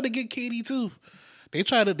they tried to get KD too. They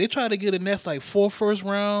tried to get a Nets like 4 first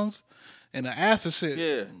rounds. And the ass of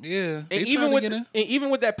shit. Yeah. And even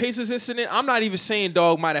with that Pacers incident, I'm not even saying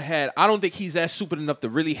dog might have had. I don't think he's that stupid enough to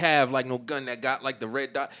really have like no gun that got like the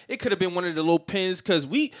red dot. It could have been one of the little pins because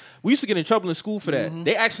we used to get in trouble in school for that. Mm-hmm.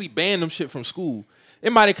 They actually banned them shit from school.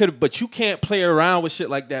 It might have could have, but you can't play around with shit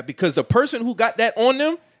like that because the person who got that on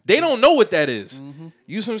them, they don't know what that is. Mm-hmm.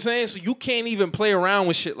 You see what I'm saying? So you can't even play around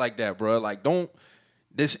with shit like that, bro. Like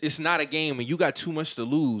it's not a game, and you got too much to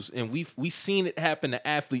lose. And we seen it happen to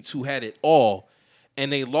athletes who had it all,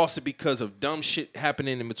 and they lost it because of dumb shit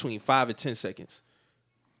happening in between 5 and 10 seconds.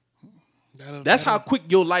 That's how quick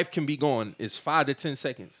your life can be gone. Is 5 to 10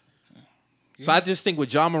 seconds. Yeah. So I just think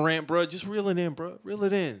with Ja Morant, bro, just reel it in, bro. Reel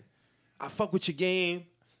it in. I fuck with your game.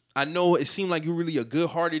 I know it seemed like you're really a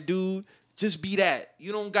good-hearted dude. Just be that.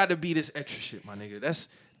 You don't got to be this extra shit, my nigga.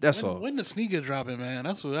 That's all. When the sneaker dropping, man?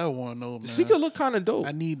 That's what I want to know, man. Sneaker look kind of dope.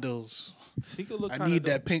 I need those. Sneaker look. I need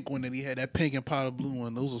that pink one that he had. That pink and powder blue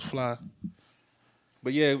one. Those was fly.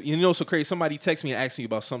 But yeah, you know, so crazy. Somebody texted me and asked me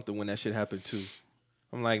about something when that shit happened too.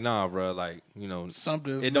 I'm like, nah, bro. Like, you know,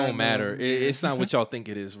 something. It don't matter. It's not what y'all think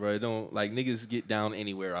it is, bro. It don't like niggas get down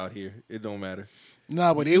anywhere out here. It don't matter.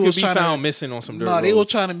 Nah, but they was trying found missing on some dirt. Nah, roads. They were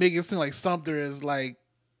trying to make it seem like Sumter is like.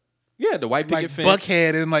 Yeah, the white picket fence.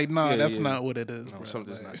 Buckhead and like, nah, that's not what it is. No, bro.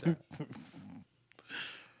 Something's not that.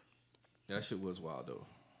 Yeah, that shit was wild though.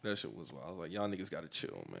 That shit was wild. I was like, y'all niggas gotta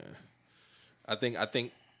chill, man. I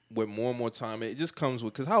think with more and more time, it just comes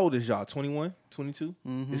with, because how old is y'all? 21? 22?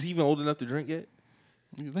 Mm-hmm. Is he even old enough to drink yet?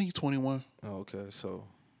 I think he's 21. Oh, okay. So,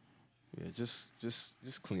 yeah, just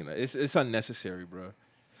clean up. It's unnecessary, bro.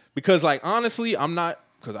 Because, like, honestly, I'm not,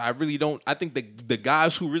 because I really don't, I think the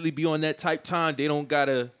guys who really be on that type time, they don't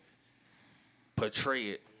gotta portray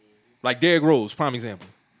it. Like Derrick Rose, prime example.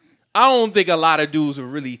 I don't think a lot of dudes would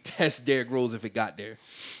really test Derrick Rose if it got there.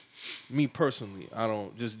 Me personally, I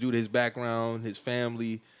don't. Just due to his background, his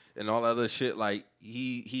family, and all other shit. Like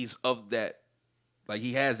he's of that. Like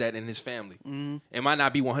he has that in his family. Mm-hmm. It might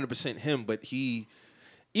not be 100% him, but he.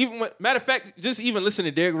 Matter of fact, just even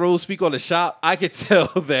listening to Derrick Rose speak on the shop, I could tell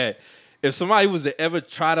that if somebody was to ever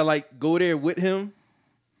try to like go there with him,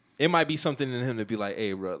 it might be something in him to be like,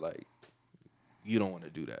 "Hey, bro, like you don't want to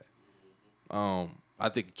do that." I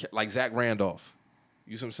think like Zach Randolph.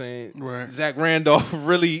 You see what I'm saying? Right. Zach Randolph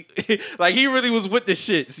really, like he really was with the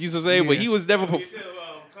shits. You see what I'm saying? Yeah. But he was never.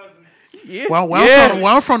 Yeah. Where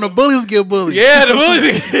I'm from, the bullies get bullied. Yeah, the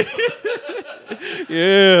bullies.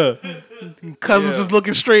 Yeah. Cousins just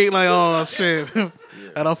looking straight like, oh shit.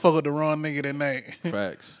 I don't fuck with the wrong nigga tonight.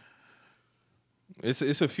 Facts.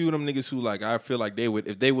 It's a few of them niggas who like I feel like they would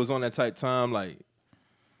if they was on that type time like.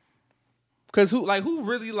 Cause who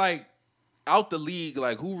really like. Out the league,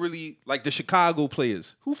 like who really like the Chicago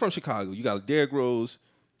players? Who from Chicago? You got Derrick Rose,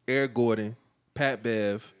 Eric Gordon, Pat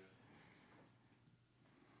Bev.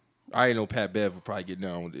 I already know Pat Bev would probably get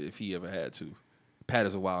down with it if he ever had to. Pat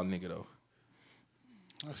is a wild nigga though.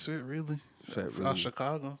 That's it, really. Really.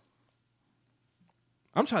 Chicago.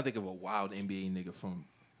 I'm trying to think of a wild NBA nigga from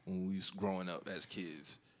when we was growing up as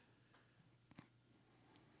kids.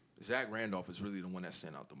 Zach Randolph is really the one that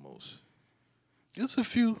stand out the most. It's a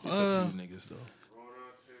few. It's a few niggas though.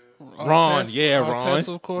 Ron, yeah, Ron.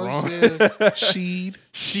 Artest, of course. Ron. Yeah. Sheed,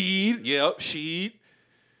 yep, Sheed.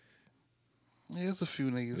 Yeah, it's a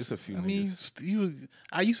few niggas. It's a few niggas.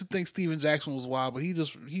 I used to think Steven Jackson was wild, but he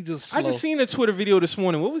just slow. I just seen a Twitter video this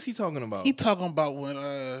morning. What was he talking about? He talking about when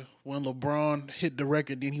LeBron hit the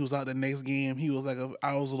record, then he was out the next game. He was like,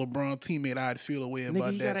 I was a LeBron teammate. I'd feel a way about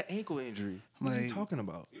that. He got an ankle injury. What are you talking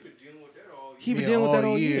about? He been dealing with that all He been dealing with that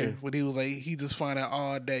all year. But he was like, he just find out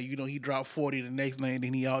all that, he dropped 40 the next night, and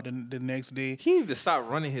then he out the next day. He need to stop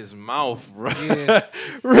running his mouth, bro. Yeah.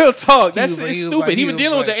 Real talk. That's was like- he was stupid. like- he he been was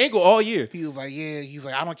dealing with like- the ankle all year. He was like, he's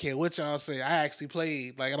like, I don't care what y'all say. I actually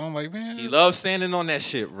played. Like, and I'm like, man. He loves standing on that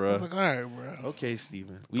shit, I bro. was like, all right, bro. Okay,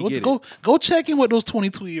 Steven. We Go, get go, it. go check in with those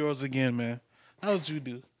 22-year-olds again, man. How would you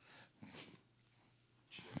do?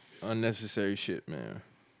 Unnecessary shit, man.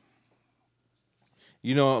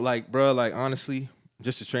 Like, bro, like, honestly,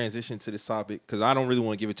 just to transition to this topic, because I don't really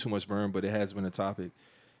want to give it too much burn, but it has been a topic.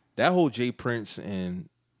 That whole Jay Prince and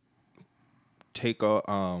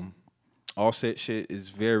Offset shit is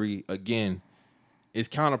very, again, it's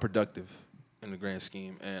counterproductive in the grand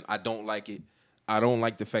scheme, and I don't like it. I don't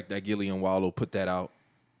like the fact that Gillie and Wallow put that out.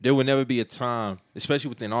 There will never be a time, especially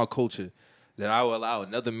within our culture, that I will allow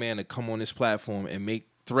another man to come on this platform and make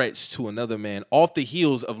threats to another man off the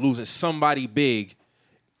heels of losing somebody big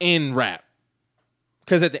in rap.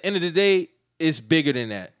 Because at the end of the day, it's bigger than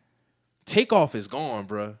that. Takeoff is gone,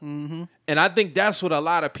 bro. Mm-hmm. And I think that's what a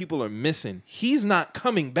lot of people are missing. He's not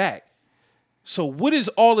coming back. So what is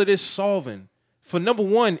all of this solving? For number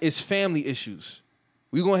one, it's family issues.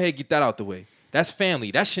 We go ahead and get that out the way. That's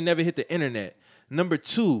family. That should never hit the internet. Number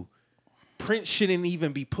two, Prince shouldn't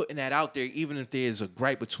even be putting that out there, even if there is a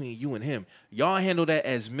gripe between you and him. Y'all handle that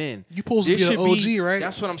as men. You supposed to There be an should OG, right?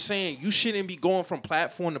 That's what I'm saying. You shouldn't be going from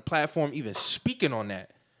platform to platform, even speaking on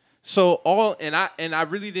that. So I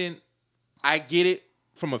really didn't. I get it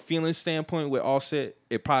from a feeling standpoint with Offset.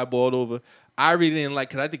 It probably boiled over. I really didn't like,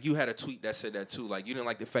 because I think you had a tweet that said that too. Like, you didn't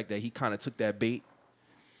like the fact that he kind of took that bait.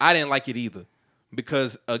 I didn't like it either,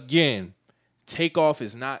 because again, Takeoff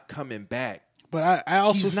is not coming back. But I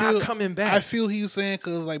also He's feel not coming back. I feel he was saying,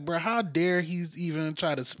 because, like, bro, how dare he's even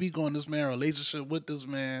try to speak on this man's relationship with this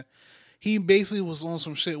man? He basically was on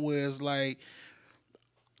some shit where it's like,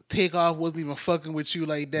 Takeoff wasn't even fucking with you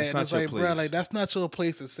like that. That's And not it's your like, bro, place. like, that's not your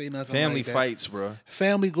place to say nothing Family like that. fights, bro.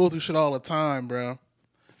 Family go through shit all the time, bro.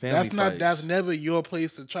 Family fights. That's never your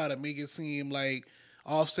place to try to make it seem like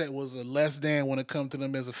Offset was a less than when it comes to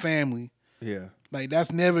them as a family. Yeah. Like,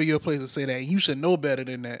 that's never your place to say that. You should know better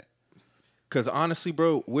than that. Because honestly,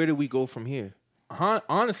 bro, where do we go from here?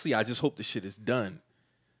 Honestly, I just hope the shit is done.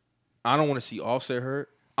 I don't want to see Offset hurt.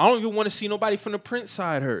 I don't even want to see nobody from the Prince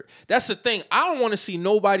side hurt. That's the thing. I don't want to see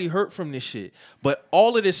nobody hurt from this shit. But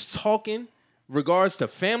all of this talking regards to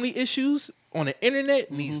family issues on the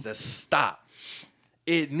internet needs to stop.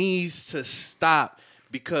 It needs to stop,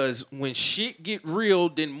 because when shit get real,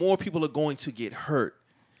 then more people are going to get hurt.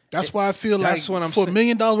 That's why I feel like That's what I'm for saying. $1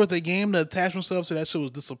 million worth of game to attach themselves to that shit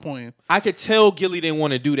was disappointing. I could tell Gillie didn't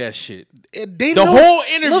want to do that shit. They The know- whole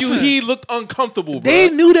interview, listen, he looked uncomfortable, bro. they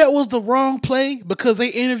knew that was the wrong play, because they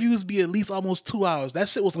interviews be at least almost 2 hours. That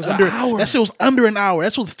shit was an under hour. That shit was under an hour.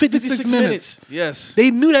 That shit was 56 minutes. Yes.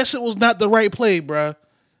 They knew that shit was not the right play, bruh.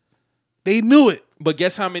 They knew it. But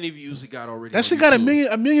guess how many views it got already? That on shit got a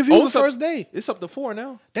YouTube? million views the it's up- first day. It's up to 4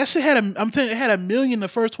 now. That shit had I'm telling you, it had 1 million the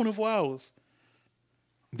first 24 hours.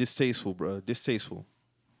 Distasteful, bro. Distasteful.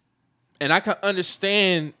 And I can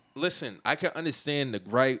understand, I can understand the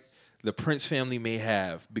gripe the Prince family may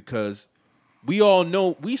have, because we all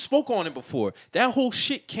know, we spoke on it before. That whole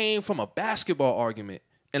shit came from a basketball argument.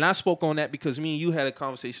 And I spoke on that because me and you had a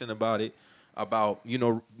conversation about it, about,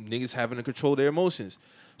 niggas having to control their emotions.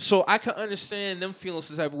 So I can understand them feeling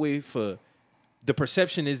some type of way, for the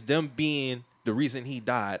perception is them being the reason he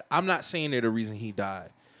died. I'm not saying they're the reason he died.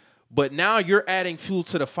 But now you're adding fuel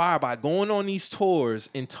to the fire by going on these tours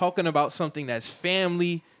and talking about something that's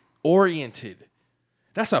family oriented.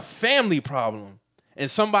 That's a family problem. And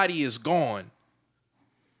somebody is gone.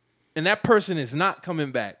 And that person is not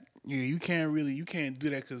coming back. Yeah, you can't do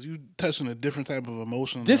that, because you touching a different type of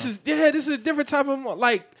emotion. This is a different type of,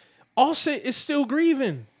 like, Offset is still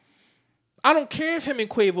grieving. I don't care if him and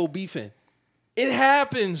Quavo beefing. It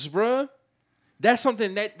happens, bruh. That's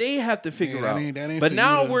something that they have to figure out. that ain't But for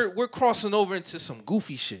now you to- we're crossing over into some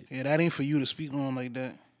goofy shit. Yeah, that ain't for you to speak on like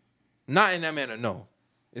that. Not in that manner, no.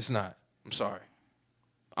 It's not. I'm sorry.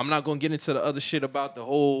 I'm not going to get into the other shit about the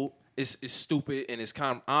whole, it's stupid and it's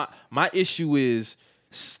kind of, my issue is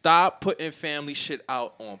stop putting family shit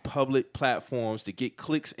out on public platforms to get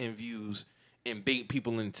clicks and views and bait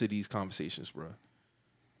people into these conversations, bro.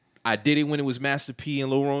 I did it when it was Master P and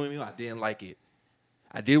Lil Romeo. I didn't like it.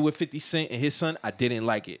 I did it with 50 Cent and his son. I didn't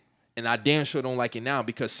like it. And I damn sure don't like it now,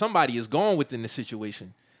 because somebody is gone within the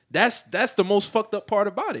situation. That's the most fucked up part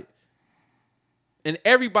about it. And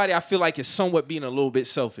everybody, I feel like, is somewhat being a little bit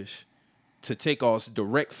selfish to take off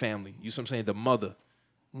direct family. You know what I'm saying? The mother.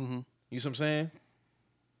 Mm-hmm. You know what I'm saying?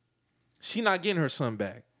 She not getting her son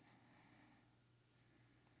back.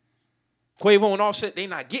 Quavo and Offset, they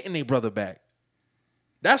not getting their brother back.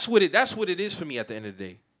 That's what it is for me at the end of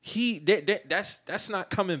the day. That's not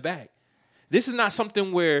coming back. This is not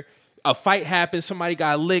something where a fight happened, somebody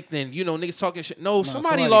got licked, and niggas talking shit. No,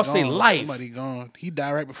 somebody lost their life. Somebody gone. He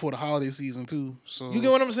died right before the holiday season too. So you get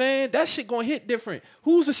what I'm saying? That shit gonna hit different.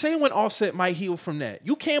 Who's to say when Offset might heal from that?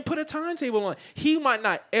 You can't put a timetable on. He might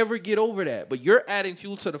not ever get over that, but you're adding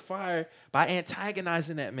fuel to the fire by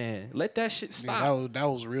antagonizing that man. Let that shit stop. Yeah, that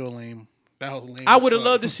was real lame. That was lame. I would have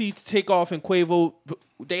loved to see Takeoff and Quavo.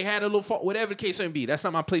 They had a little fault, whatever the case may be. That's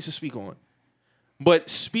not my place to speak on.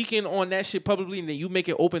 But speaking on that shit publicly and then you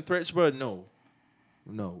making open threats, bro, no,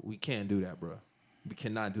 we can't do that, bro. We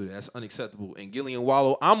cannot do that. That's unacceptable. And Gillian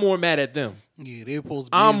Wallow, I'm more mad at them. Yeah, they're supposed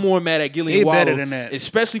to be. I'm more mad at Gillian Wallow. Better than that.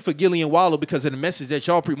 Especially for Gillian Wallow because of the message that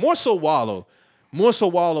y'all More so Wallow,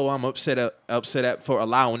 I'm upset at for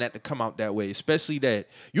allowing that to come out that way. Especially that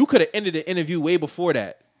you could have ended the interview way before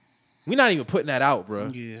that. We're not even putting that out, bro.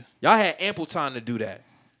 Yeah. Y'all had ample time to do that.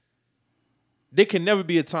 There can never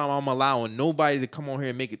be a time I'm allowing nobody to come on here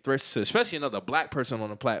and make it threats to, especially another black person on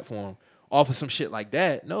the platform, off of some shit like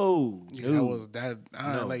that. No. Yeah, that was that.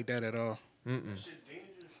 I don't like that at all. That shit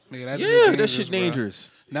dangerous. That shit dangerous.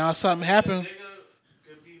 Now something happened. Nigga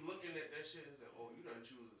could be looking at that shit and say, "Oh, you done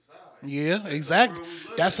choose a side." Yeah, exactly.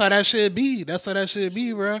 That's how that should be. That's how that should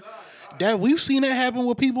be, bro. That we've seen that happen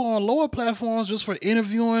with people on lower platforms just for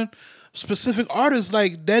interviewing specific artists,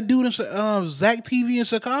 like that dude in Zach TV in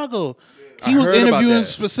Chicago. He was interviewing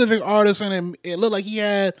specific artists, and it looked like he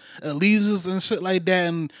had allegiance and shit like that.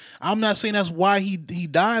 And I'm not saying that's why he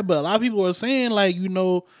died, but a lot of people are saying like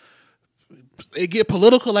it get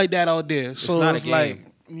political like that out there. So it's like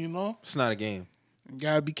it's not a game. You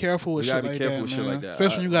gotta be careful with shit like that.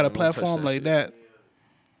 Especially when you I got a platform like that.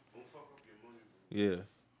 Yeah,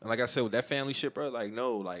 and like I said with that family shit, bro. Like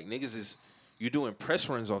niggas is you doing press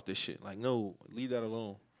runs off this shit. Like no, leave that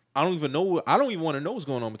alone. I don't even want to know what's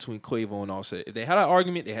going on between Quavo and Offset. If they had an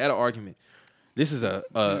argument, they had an argument. This is a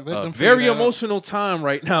very emotional time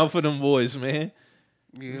right now for them boys, man.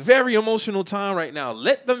 Yeah. Very emotional time right now.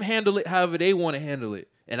 Let them handle it however they want to handle it.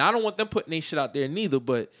 And I don't want them putting their shit out there neither,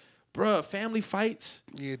 but bruh, family fights.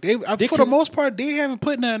 Yeah, for the most part, they haven't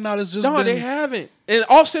put nothing out. It's just they haven't. And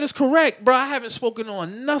Offset is correct, bro. I haven't spoken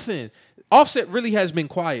on nothing. Offset really has been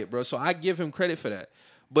quiet, bro. So I give him credit for that.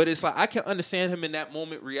 But it's like I can understand him in that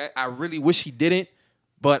moment react. I really wish he didn't,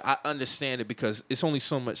 but I understand it because it's only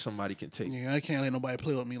so much somebody can take. Yeah, I can't let nobody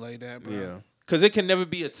play with me like that, bro. Yeah, because it can never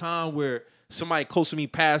be a time where somebody close to me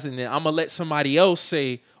passing and I'm gonna let somebody else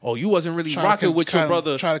say, "Oh, you wasn't really rocking with your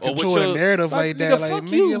brother." Try to control a narrative like that. Nigga, fuck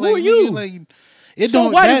you. Who are you?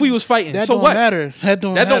 So what if we was fighting? That so don't what? matter. That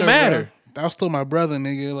don't matter. That was still my brother,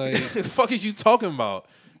 nigga. Like, the fuck is you talking about?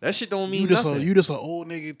 That shit don't mean nothing. You just an old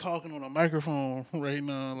nigga talking on a microphone right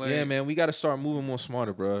now. Like, yeah, man, we got to start moving more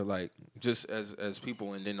smarter, bro. Like, just as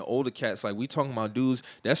people, and then the older cats, like we talking about dudes.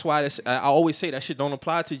 That's why I always say that shit don't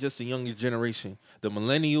apply to just the younger generation, the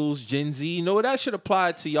millennials, Gen Z. That should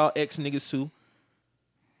apply to y'all ex niggas too.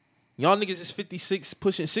 Y'all niggas is 56,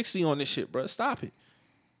 pushing 60 on this shit, bro. Stop it.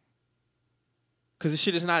 Cause this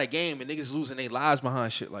shit is not a game, and niggas losing their lives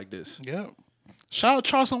behind shit like this. Yeah. Shout out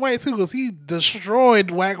Charleston White too, cause he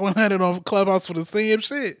destroyed Whack 100 on Clubhouse for the same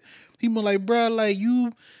shit. He been like, bro, like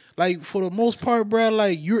you, like for the most part, bro,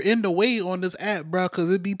 like you're in the way on this app, bro,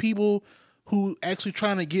 cause it be people who actually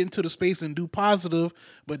trying to get into the space and do positive,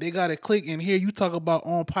 but they gotta click and hear you talk about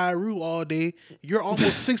on Pyru all day. You're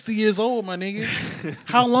almost 60 years old, my nigga.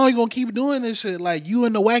 How long you gonna keep doing this shit? Like you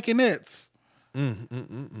and the Whackinettes.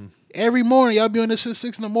 Every morning, y'all be on this shit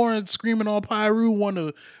 6 in the morning screaming on Pyru, want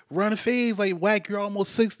to run a phase like Whack, you're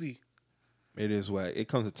almost 60. It is Whack. It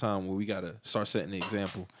comes a time where we got to start setting the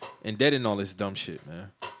example and deading all this dumb shit, man.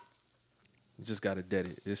 You just got to dead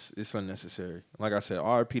it. It's unnecessary. Like I said,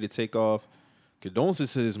 RP to Takeoff.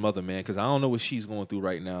 Condolences to his mother, man, because I don't know what she's going through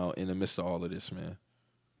right now in the midst of all of this, man.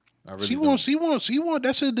 I really she want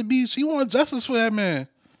that shit to be, she want justice for that man.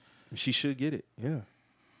 She should get it, yeah.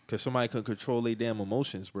 Because somebody can control their damn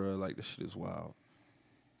emotions, bro. Like, this shit is wild.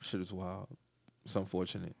 It's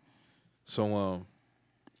unfortunate. So,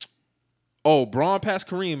 Braun passed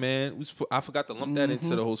Kareem, man. I forgot to lump that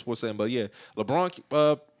into the whole sports segment. But, yeah,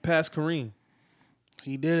 LeBron passed Kareem.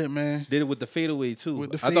 He did it, man. Did it with the fadeaway, too.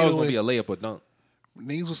 I thought it was going to be a layup or dunk.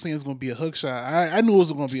 Niggas was saying it's going to be a hook shot. I knew it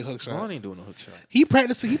was going to be a hook shot. LeBron ain't doing a hook shot. He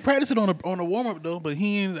practiced it on a warm-up, though, but I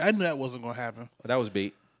knew that wasn't going to happen. That was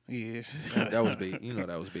bait. Yeah. That was bait. You know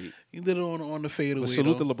that was bait. He did it on the fadeaway.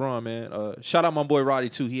 Salute to LeBron, man. Shout out my boy Roddy,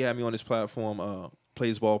 too. He had me on his platform,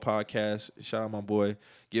 Plays Ball Podcast. Shout out my boy.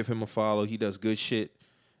 Give him a follow. He does good shit.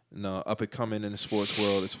 And, up and coming in the sports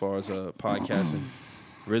world as far as podcasting.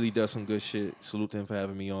 Really does some good shit. Salute to him for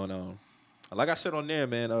having me on. Like I said on there,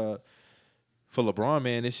 man. For LeBron,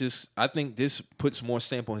 man, it's just I think this puts more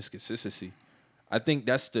stamp on his consistency. I think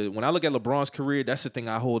that's when I look at LeBron's career, that's the thing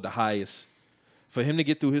I hold the highest. For him to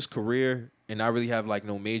get through his career and not really have like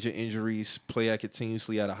no major injuries, play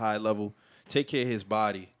continuously at a high level, take care of his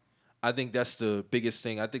body. I think that's the biggest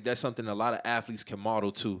thing. I think that's something a lot of athletes can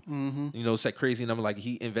model too. Mm-hmm. You know, it's that crazy number. Like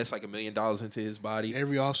he invests like $1 million into his body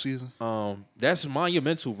Every offseason. That's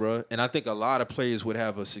monumental, bro. And I think a lot of players would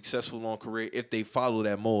have a successful long career if they follow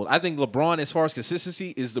that mold. I think LeBron, as far as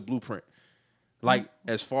consistency, is the blueprint. Like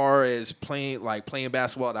as far as playing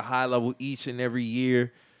basketball at a high level each and every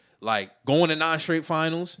year, like going to 9 straight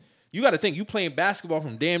finals. You got to think you playing basketball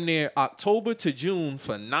from damn near October to June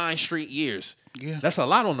for 9 straight years. Yeah. That's a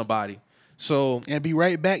lot on the body. So And be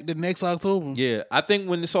right back the next October. yeah, I think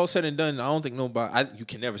when it's all said and done, I don't think nobody. You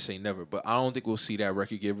can never say never, but I don't think we'll see that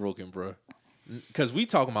record get broken, bro. Because we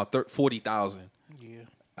talking about 40,000. Yeah.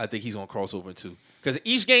 I think he's gonna cross over too. Because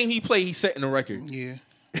each game he play, he's setting the record. Yeah.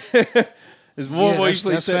 There's more and more he that's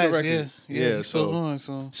plays, setting the facts. record. Yeah. He's still so going,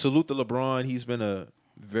 so. salute to LeBron. He's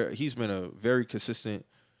been a very consistent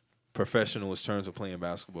professional in terms of playing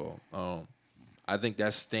basketball. I think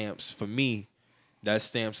that stamps for me. That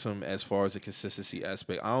stamps him as far as the consistency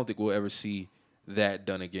aspect. I don't think we'll ever see that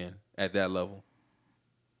done again at that level.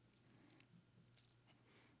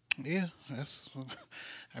 Yeah, that's.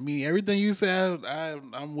 I mean, everything you said,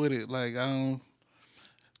 I'm with it. Like,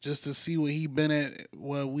 just to see what he been at.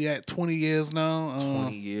 Well, we at 20 years now.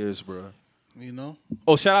 20 years, bro. You know.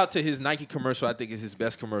 Oh, shout out to his Nike commercial. I think it's his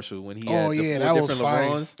best commercial when he had the 4 that was different fire.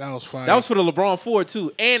 LeBrons. That was fire. That was for the LeBron 4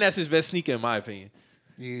 too, and that's his best sneaker in my opinion.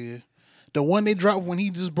 Yeah. The one they dropped when he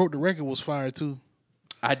just broke the record was fire too.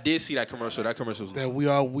 I did see that commercial. That commercial was That we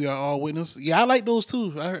are all witness. Yeah, I like those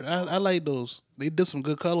too. I like those. They did some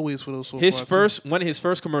good colorways for those. So his far, first one of his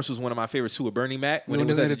first commercials, one of my favorites too, with Bernie Mac when too. it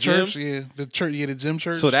was at the church, gym. the gym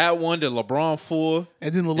church. So that one, the LeBron 4,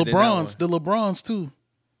 and then the and then that LeBrons too,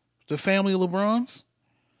 the family of LeBrons.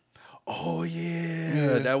 Oh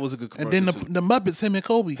yeah, that was a good commercial. And then too. the Muppets, him and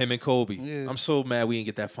Kobe. Him and Kobe. Yeah. I'm so mad we didn't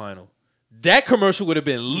get that final. That commercial would have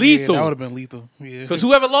been lethal. Yeah, that would have been lethal. Yeah, Because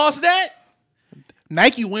whoever lost that.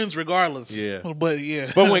 Nike wins regardless. Yeah. But yeah.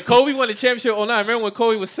 But when Kobe won the championship, remember when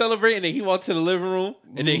Kobe was celebrating and he walked to the living room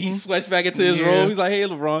and then he switched back into his Yeah. role? He's like, hey,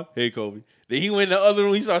 LeBron. Hey, Kobe. Then he went in the other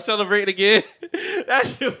room. He started celebrating again. That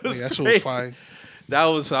shit was that shit crazy. was fire. That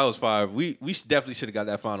was fire. We definitely should have got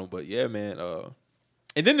that final. But yeah, man.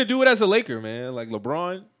 And then to do it as a Laker, man. Like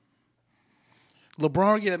LeBron.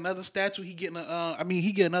 LeBron get another statue. He getting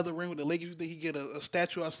he get another ring with the Lakers. You think he get a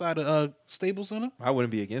statue outside of Staples Center? I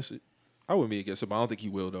wouldn't be against it. But I don't think he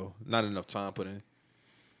will, though. Not enough time put in.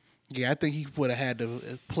 Yeah, I think he would have had to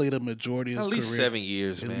play the majority of his At least career. 7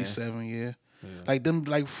 years, At man. least 7, yeah.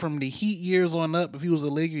 Like from the Heat years on up, if he was a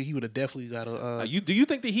Laker, he would have definitely got a. Do you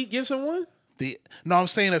think the Heat gives him one? No, I'm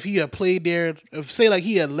saying if he had played there, say like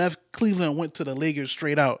he had left Cleveland and went to the Lakers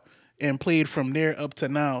straight out and played from there up to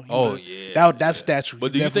now. That statue.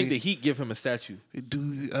 But do you think the Heat give him a statue?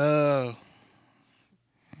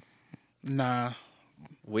 Nah.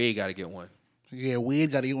 Wade got to get one. Yeah,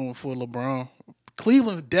 Wade got to get one for LeBron.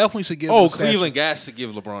 Cleveland definitely should give him a statue. Cleveland gas to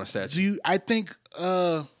give LeBron a statue. I think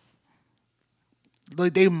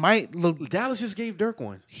like they might Dallas just gave Dirk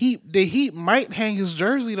one. The Heat might hang his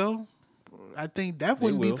jersey though. I think that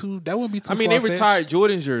wouldn't be will. too. That wouldn't be too. I mean, they far-fetched. retired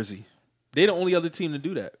Jordan's jersey. They the only other team to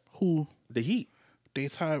do that. Who? The Heat. They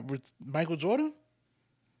tied with Michael Jordan?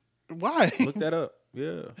 Why? Look that up.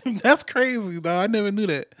 Yeah, That's crazy, though. I never knew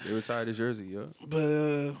that. they retired his jersey. Yeah,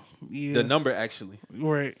 But yeah, the number actually.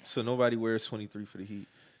 right. So nobody wears 23 for the Heat.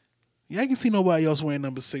 Yeah, I can see nobody else wearing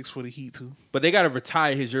number 6 for the Heat too. But they got to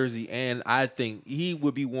retire his jersey, and I think he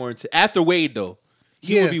would be warranted after Wade though.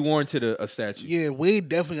 He Yeah. would be warranted a statue. Yeah, Wade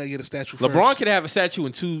definitely got to get a statue. LeBron first. could have a statue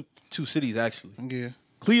in two cities actually. Yeah,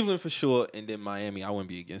 Cleveland for sure, and then Miami. I wouldn't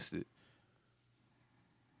be against it.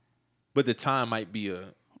 But the time might be a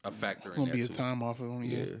factor in gonna there be a too. time off of him.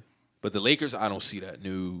 Yeah, But the Lakers, I don't see that.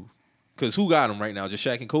 No. Because who got them right now? Just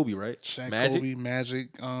Shaq and Kobe, right? Shaq, Magic? Kobe, Magic.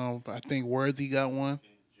 I think Worthy got one.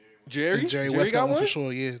 Jerry? And Jerry West got one for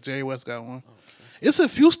sure. Yeah, Jerry West got one. It's a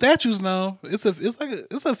few statues now. It's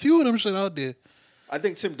a few of them shit out there. I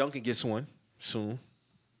think Tim Duncan gets one soon.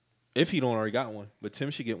 If he don't already got one. But Tim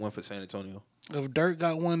should get one for San Antonio. If Dirk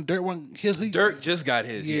got one, Dirk just got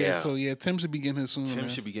his. Yeah. So yeah, Tim should be getting his soon. Tim man.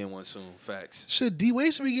 should be getting one soon. Facts. Shit, D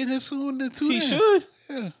Wade should be getting his soon then too. He then. should.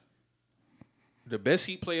 Yeah. The best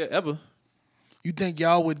Heat player ever. You think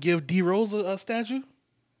y'all would give D Rose a statue?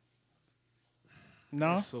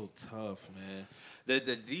 No. That's so tough, man.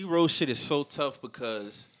 The D Rose shit is so tough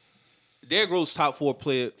because Derrick Rose top 4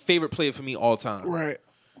 favorite player for me all time. Right.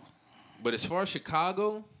 But as far as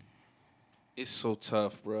Chicago, it's so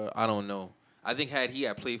tough, bro. I don't know. I think had he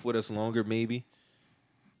played with us longer, maybe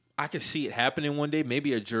I could see it happening one day.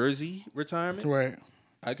 Maybe a jersey retirement. Right.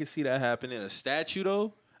 I could see that happening. A statue,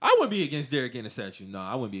 though, I wouldn't be against Derrick getting a statue. No,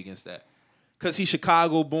 I wouldn't be against that. Because he's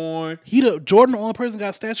Chicago born. Jordan, the only person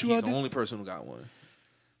got a statue He's out the there? only person who got one.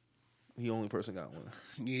 He only person got one.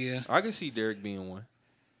 Yeah. I can see Derrick being one.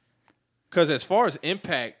 Because as far as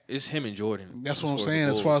impact, it's him and Jordan. That's as what I'm far as saying.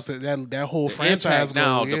 the As far goals. as that whole The franchise impact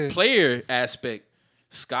now, goes, yeah. the player aspect,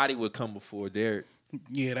 Scotty would come before Derrick.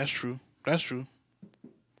 Yeah, that's true. That's true.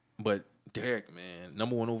 But Derrick, man,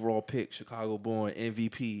 number 1 overall pick, Chicago born,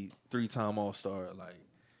 MVP, 3-time All-Star.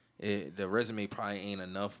 Like, the resume probably ain't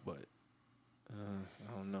enough, but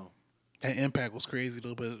I don't know. That impact was crazy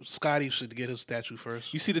though. But Scotty should get his statue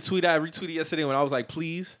first. You see the tweet I retweeted yesterday when I was like,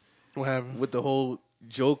 please, What happened? with the whole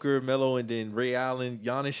Joker, Melo, and then Ray Allen,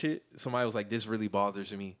 Giannis shit? Somebody was like, this really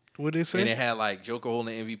bothers me. What did they say? And it had like Joker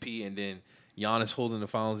holding the MVP and then Giannis holding the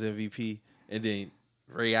Finals MVP and then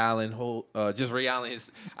Ray Allen Ray Allen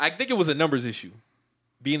I think it was a numbers issue.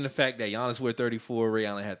 Being the fact that Giannis wore 34, Ray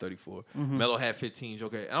Allen had 34. Melo had 15,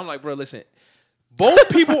 Joker. And I'm like, bro, listen, both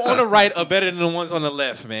people on the right are better than the ones on the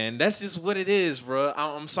left, man. That's just what it is, bro.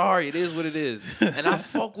 I'm sorry. It is what it is. And I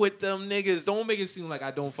fuck with them niggas. Don't make it seem like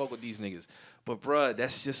I don't fuck with these niggas. But, bro,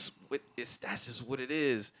 that's just what it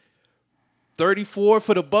is. 34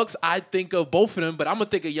 for the Bucks, I think of both of them, but I'm going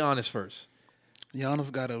to think of Giannis first.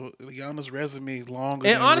 Giannis resume is longer.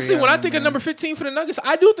 And than honestly, Ray when I Allen, think of man. number 15 for the Nuggets,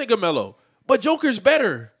 I do think of Melo. But Joker's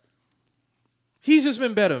better. He's just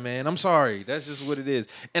been better, man. I'm sorry. That's just what it is.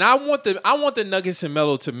 And I want the Nuggets and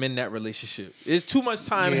Melo to mend that relationship. It's too much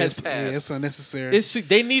time has passed. Yeah, it's unnecessary.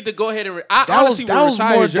 They need to go ahead and.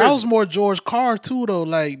 That was more George Carr too, though.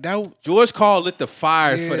 Like that. George Karl lit the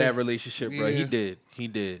fire for Yeah. that relationship, bro. Yeah. He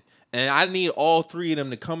did. And I need all 3 of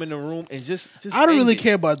them to come in the room and just I don't end really it.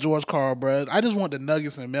 care about George Carl, bro. I just want the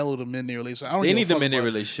Nuggets and Melo to mend their relationship. I don't They give a need to fuck mend their about-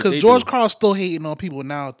 relationship. Because They George do. Carl's still hating on people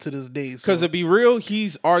now to this day. Because So, to be real,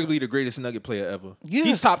 he's arguably the greatest Nugget player ever. Yeah.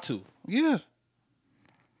 He's top 2. yeah,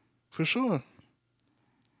 for sure.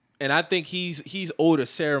 And I think he's owed a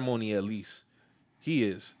ceremony at least. He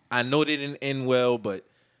is. I know they didn't end well, but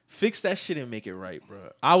fix that shit and make it right, bro.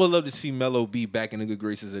 I would love to see Melo be back in the good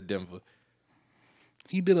graces of Denver.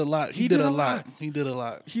 He did a lot. He did a lot. He did a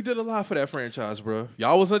lot. He did a lot for that franchise, bro.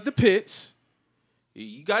 Y'all was at the pits.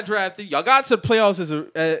 You got drafted. Y'all got to the playoffs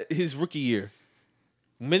as his rookie year.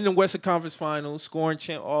 Winning the Western Conference Finals, scoring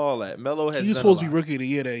champ, all that. Melo has. He was done supposed a to be lot. rookie of the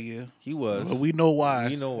year that year. He was. But we know why.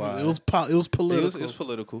 We know why. It was political. It was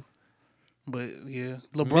political. But yeah,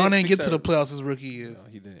 LeBron didn't get to the playoffs his rookie year. No,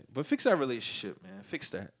 he didn't. But fix that relationship, man. Fix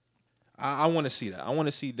that. I want to see that. I want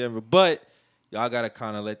to see Denver. But y'all got to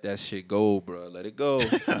kind of let that shit go, bro. Let it go.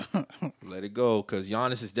 Let it go. Because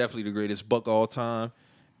Giannis is definitely the greatest Buck all time.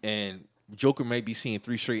 And Joker may be seeing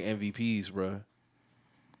 3 straight MVPs, bro.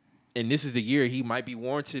 And this is the year he might be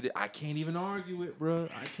warranted. I can't even argue it, bro.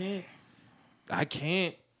 I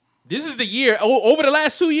can't. This is the year. Over the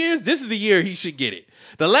last 2 years, this is the year he should get it.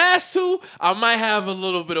 The last 2, I might have a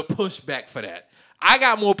little bit of pushback for that. I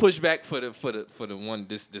got more pushback for the one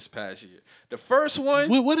this past year. The first one,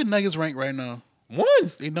 What did Nuggets rank right now? 1.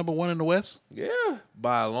 They number 1 in the West. Yeah,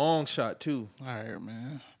 by a long shot too. All right,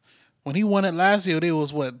 man. When he won it last year, they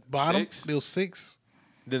was what, bottom? 6. They was 6.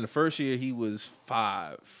 Then the first year he was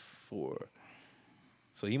 5-4.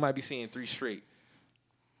 So he might be seeing 3 straight.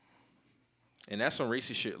 And that's some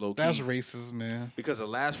racist shit, low key. That's racist, man. Because the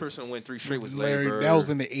last person to win 3 straight was Larry Bird. That was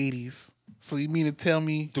in the 80s. So you mean to tell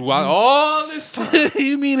me? Throughout all this time,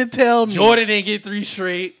 You mean to tell me? Jordan didn't get 3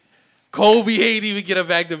 straight. Kobe ain't even get a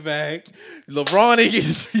back-to-back. LeBron ain't get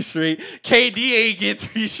 3 straight. KD ain't get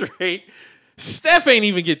 3 straight. Steph ain't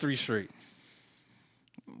even get 3 straight.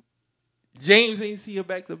 James ain't see a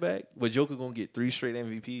back-to-back. But Joker gonna get 3 straight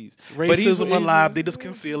MVPs. But he's Racism alive. They just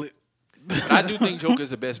conceal it. But I do think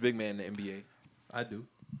Joker's the best big man in the NBA. I do.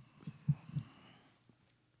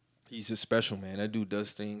 He's just special, man. That dude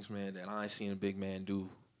does things, man, that I ain't seen a big man do.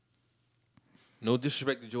 No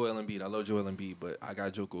disrespect to Joel Embiid. I love Joel Embiid, but I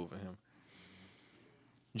got Joker over him.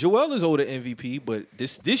 Joel is older MVP, but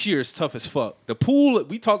this year is tough as fuck. The pool,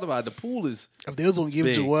 we talked about it, the pool is... If they was gonna give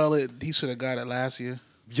Big. Joel it, he should have got it last year.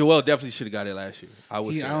 Joel definitely should have got it last year. I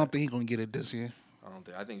would say I that. don't think he's gonna get it this year.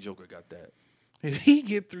 I think Joker got that. If he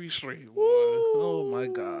get 3 straight, boy. Oh my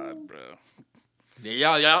God, bro.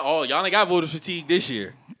 Yeah, y'all ain't got voters fatigue this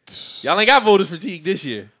year. Y'all ain't got voters fatigue this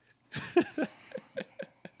year.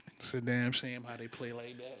 It's a damn shame how they play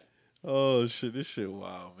like that. Oh shit, this shit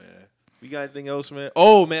wild, man. We got anything else, man?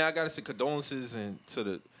 Oh man, I gotta say condolences and to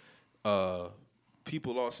the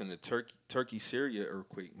People lost in the Turkey Syria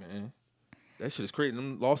earthquake, man. That shit is crazy.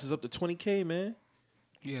 Them losses up to 20K, man.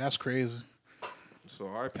 Yeah, that's crazy. So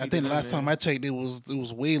RIP. I think the last time I checked, it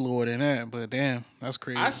was way lower than that. But damn, that's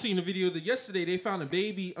crazy. I seen a video that yesterday they found a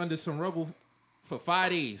baby under some rubble for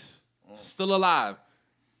 5 days, still alive.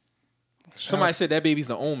 Somebody said that baby's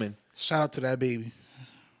the omen. Shout out to that baby.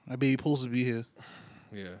 That baby supposed to be here.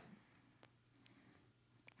 Yeah.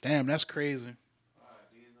 Damn, that's crazy.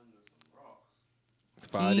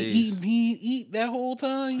 5 days. He eat that whole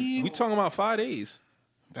time. We talking about 5 days.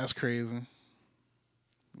 That's crazy.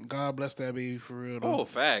 God bless that baby for real. Though. Oh,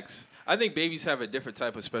 facts. I think babies have a different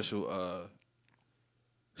type of special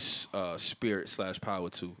spirit / power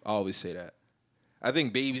too. I always say that. I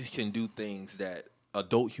think babies can do things that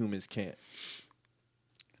adult humans can't.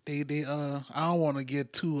 They I don't want to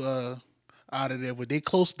get too out of there, but they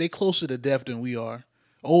closer to death than we are.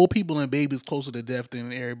 Old people and babies closer to death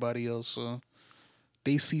than everybody else, so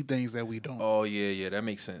they see things that we don't. Oh yeah, that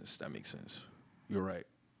makes sense. You're right.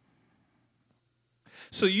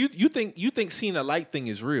 So you think seeing a light thing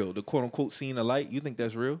is real? The quote unquote seeing a light, you think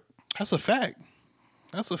that's real? That's a fact.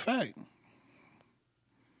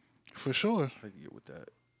 For sure. I can get with that.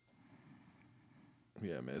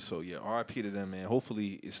 Yeah, man. So yeah, RIP to them, man.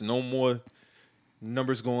 Hopefully it's no more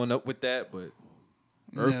numbers going up with that, but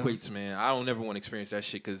earthquakes, man. I don't ever want to experience that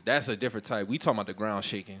shit because that's a different type. We talking about the ground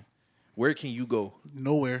shaking. Where can you go?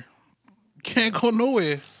 Nowhere. Can't go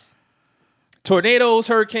nowhere. Tornadoes,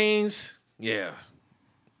 hurricanes, yeah.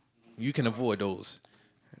 You can avoid those.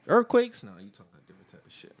 Earthquakes? No, you talking about different type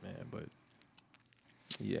of shit, man. But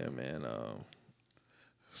yeah, man.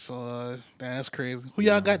 So that's crazy. Who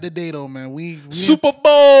y'all got today though, man? We Super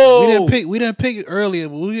Bowl. We didn't pick it earlier,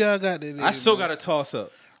 but who y'all got today? I still got a toss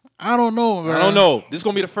up. I don't know, man. I don't know. This is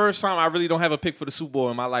gonna be the first time I really don't have a pick for the Super Bowl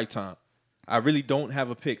in my lifetime. I really don't have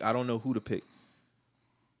a pick. I don't know who to pick.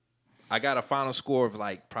 I got a final score of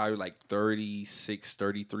probably 36,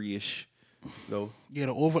 33-ish, though. Yeah,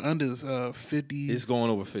 the over-under is 50. It's going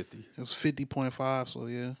over 50. It's 50.5, so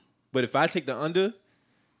yeah. But if I take the under,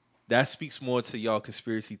 that speaks more to y'all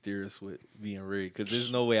conspiracy theorists with being rigged. Because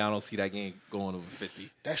there's no way I don't see that game going over 50.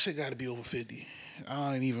 That shit got to be over 50.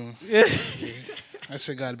 I ain't even. That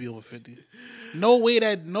shit got to be over 50. No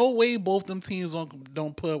way both them teams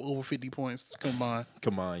don't put up over 50 points combined.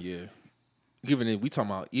 Come on, yeah. Given it, we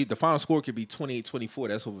talking about the final score could be 28-24.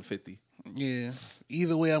 That's over 50. Yeah.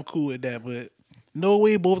 Either way, I'm cool with that. But no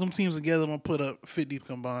way both them teams together gonna put up 50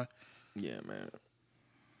 combined. Yeah, man.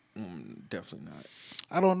 Definitely not.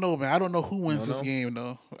 I don't know, man. I don't know who wins this game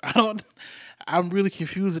though. I'm really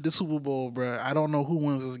confused at the Super Bowl, bro. I don't know who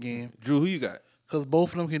wins this game. Drew, who you got? Because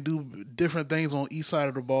both of them can do different things on each side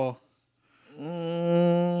of the ball.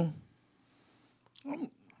 I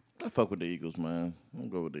fuck with the Eagles, man. I'm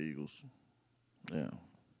go with the Eagles. Yeah.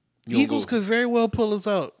 Eagles could very well pull us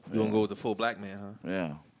out. You gonna go with the full black man,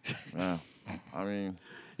 huh? Yeah. I mean,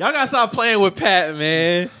 y'all gotta stop playing with Pat,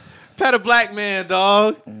 man. Pat a black man,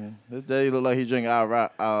 dog. His daddy look like he drinking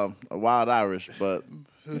a wild Irish, but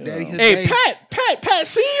hey, Pat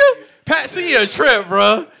Senior. Pat Senior a trip,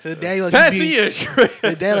 bro. Pat Senior a trip.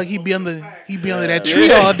 Her dad like he be under that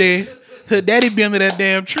tree all day. Her daddy be under that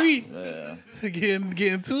damn tree. Yeah.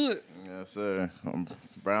 Getting to it. Yes, sir.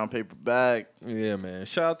 Brown paper bag. Yeah, man.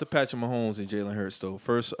 Shout out to Patrick Mahomes and Jalen Hurts, though.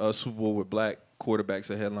 First Super Bowl with black quarterbacks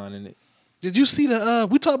a headline in it. Did you see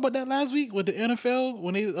we talked about that last week with the NFL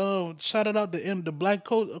when they shouted out the black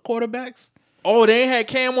quarterbacks? Oh, they ain't had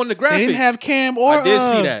Cam on the graphic. They didn't have Cam or I did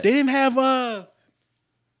see that. They didn't have I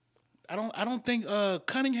don't think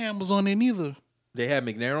Cunningham was on there neither. They had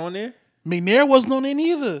McNair on there? McNair wasn't on there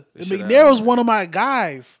neither. McNair was one of my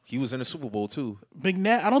guys. He was in the Super Bowl too.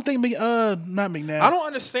 McNair, I don't think not McNair. I don't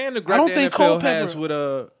understand the gripe the NFL has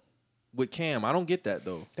with Cam. I don't get that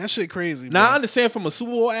though. That shit crazy. Now bro. I understand from a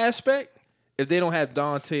Super Bowl aspect if they don't have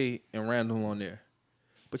Dante and Randall on there.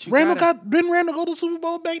 But didn't Randall go to the Super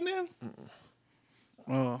Bowl back then?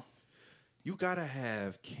 Oh. You gotta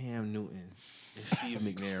have Cam Newton and Steve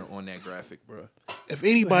McNair on that graphic, bro. If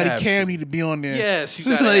anybody, Cam need to be on there. Yes, you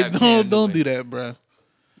gotta have Cam don't do that, bro.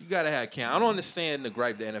 You gotta have Cam. I don't understand the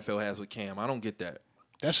gripe the NFL has with Cam. I don't get that.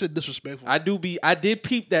 That shit disrespectful. I did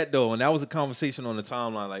peep that though, and that was a conversation on the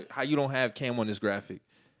timeline. Like, how you don't have Cam on this graphic?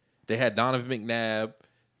 They had Donovan McNabb.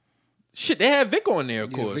 Shit, they had Vic on there,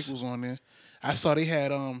 of course. Vic was on there. I saw they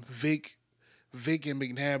had Vic and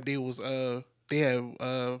McNabb. They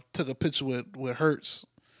had took a picture with Hurts.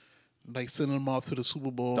 like sending them off to the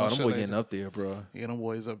Super Bowl. Dog, and them shit boy like getting that. up there, bro. Yeah, them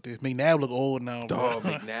boys up there. McNabb look old now, Dog,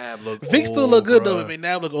 bro. McNabb look Vic still old, look good bruh. though, but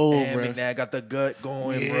McNabb look old, Man, bro. McNabb got the gut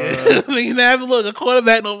going, Yeah. bro. McNabb look a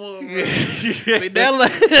quarterback no more, bro.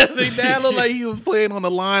 McNabb look like he was playing on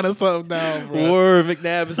the line or something now, bro. Word,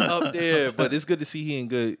 McNabb is up there, but it's good to see he in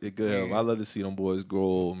good health. I love to see them boys grow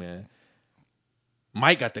old, man.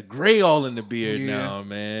 Mike got the gray all in the beard Yeah. now,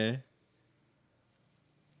 man.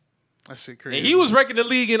 That shit crazy. And he was wrecking the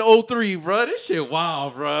league in 03, bro. This shit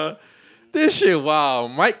wild, bro. This shit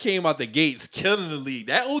wild. Mike came out the gates killing the league.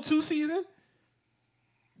 That 02 season,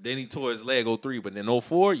 then he tore his leg 03, but then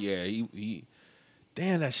 04, yeah, he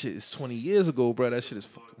damn, that shit is 20 years ago, bro. That shit is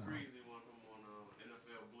fucking wild. Crazy one from on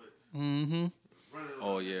NFL Blitz. Mm-hmm. Running around.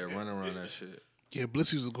 Oh, yeah, running around that shit. Yeah,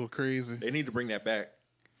 Blitz used to go crazy. They need to bring that back.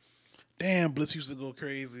 Damn, Blitz used to go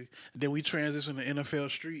crazy. Then we transitioned to NFL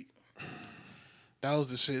Street. That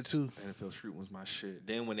was the shit too. NFL Street was my shit.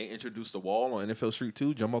 Then when they introduced the wall on NFL Street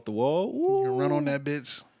 2, jump off the wall, ooh, You run on that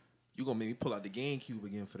bitch. you gonna make me pull out the GameCube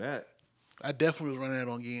again for that. I definitely was running that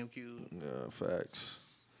on GameCube. Yeah, facts.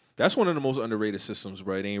 That's one of the most underrated systems,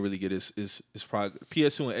 bro. They ain't really get its probably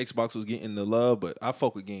PS2 and Xbox was getting the love, but I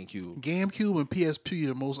fuck with GameCube. GameCube and PSP are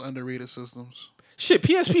the most underrated systems. Shit,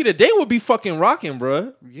 PSP today would be fucking rocking,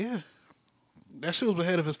 bro. Yeah. That shit was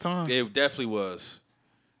ahead of its time. It definitely was.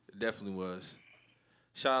 It definitely was.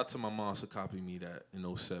 Shout out to my mom for copying me that in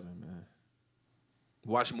 07, man.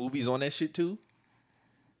 Watch movies on that shit too.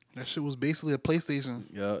 That shit was basically a PlayStation.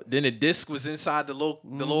 Yeah. Then the disc was inside the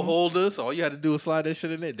little holder, so all you had to do was slide that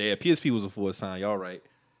shit in there. Yeah, PSP was a full time. Y'all right.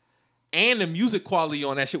 And the music quality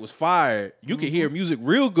on that shit was fire. You could hear music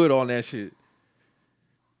real good on that shit.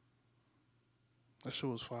 That shit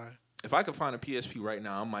was fire. If I could find a PSP right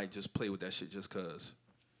now, I might just play with that shit just cause.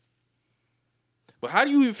 But how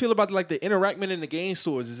do you even feel about like the interaction in the game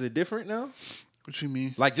stores? Is it different now? What you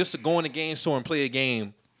mean? Like just to go in the game store and play a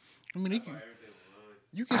game. I mean,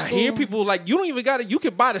 you can I still hear people like you don't even got it. You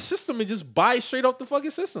can buy the system and just buy it straight off the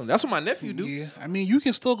fucking system. That's what my nephew do. Yeah, I mean, you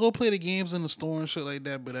can still go play the games in the store and shit like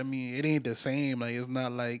that, but I mean, it ain't the same. Like, it's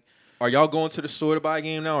not like, Are y'all going to the store to buy a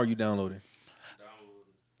game now, or are you downloading?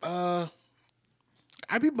 I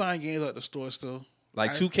be buying games at the store still.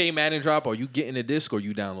 Like 2K Madden drop, are you getting the disc or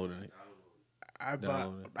you downloading it?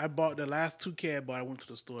 I bought the last 2K I bought. I went to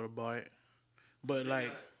the store to buy it, but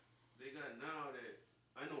like, They got now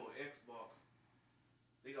that I know on Xbox,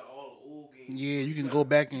 they got all the old games. yeah, you can go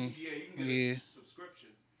back and Yeah, you can get yeah, a subscription.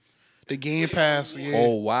 the Game Pass. Yeah,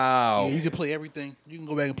 Oh wow! yeah, you can play everything. You can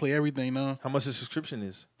go back and play everything now. How much the subscription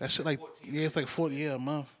is? That shit like it's like 40 a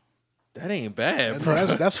month. That ain't bad, Bro,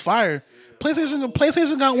 bro. that's fire.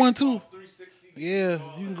 PlayStation got one too. Xbox 360. Yeah,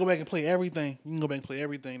 you can go back and play everything. You can go back and play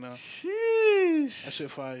everything now. Sheesh. That shit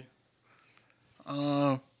fire.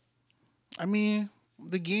 I mean,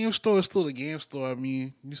 the game store is still the game store. I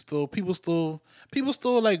mean, people still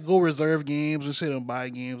like go reserve games and shit and buy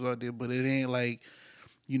games out there, but it ain't like,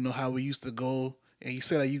 you know how we used to go. And you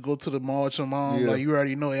say like you go to the mall with your mom, Yeah. like you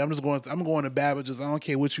already know. Hey, I'm going to Babbage's. I don't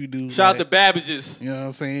care what you do. Shout out like, to Babbage's. you know what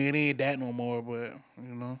I'm saying? It ain't that no more, but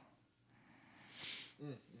you know.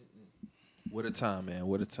 What a time, man.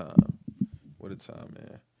 What a time. What a time,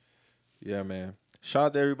 man. Yeah, man. Shout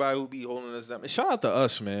out to everybody who be holding us down. Man, shout out to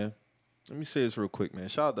us, man. Let me say this real quick, man.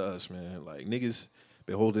 Shout out to us, man. Like, niggas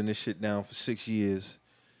been holding this shit down for 6 years.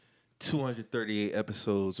 238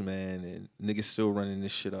 episodes, man. And niggas still running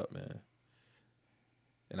this shit up, man.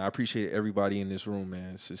 And I appreciate everybody in this room,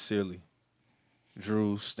 man. Sincerely.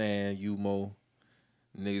 Drew, Stan, you, Mo.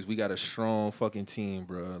 Niggas, we got a strong fucking team,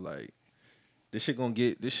 bro. Like, this shit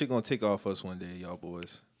gonna take off us one day, y'all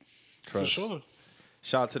boys. Trust. For sure.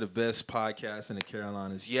 Shout out to the best podcast in the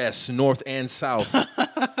Carolinas. Yes, North and South.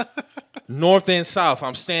 North and South.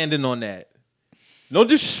 I'm standing on that. No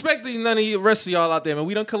disrespect to none of the rest of y'all out there, man.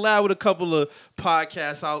 We done collab with a couple of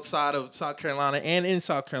podcasts outside of South Carolina and in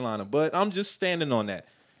South Carolina, but I'm just standing on that.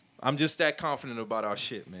 I'm just that confident about our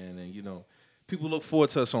shit, man. And, you know, people look forward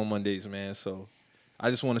to us on Mondays, man. So I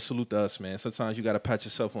just want to salute to us, man. Sometimes you got to pat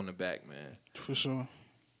yourself on the back, man. For sure.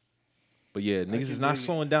 But yeah, niggas is not dig it.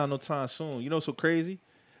 slowing down no time soon. You know what's so crazy?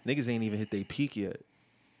 Niggas ain't even hit their peak yet.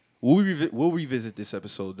 We'll revisit this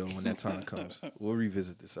episode, though, when that time comes. We'll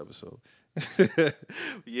revisit this episode.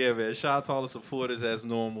 Yeah, man. Shout out to all the supporters as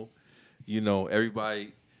normal. You know,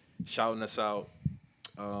 everybody shouting us out.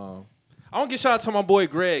 I want to give shout out to my boy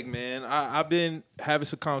Greg, man. I've been having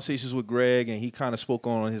some conversations with Greg, and he kind of spoke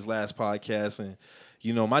on his last podcast. And,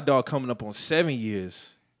 you know, my dog coming up on 7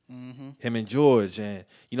 years. Him and George. And,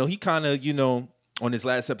 you know, he kind of, you know, on his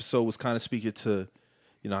last episode was kind of speaking to,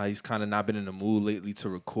 you know, how he's kind of not been in the mood lately to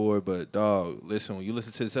record. But, dog, listen, when you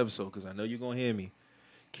listen to this episode, because I know you're going to hear me,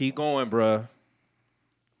 Keep going, bruh.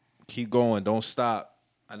 Keep going. Don't stop.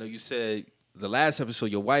 I know you said the last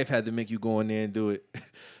episode your wife had to make you go in there and do it.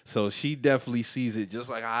 So she definitely sees it just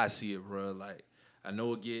like I see it, bro. Like, I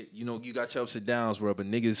know you got your ups and downs, bro, but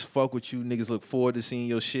niggas fuck with you. Niggas look forward to seeing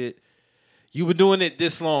your shit. You been doing it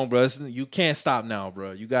this long, bro. You can't stop now,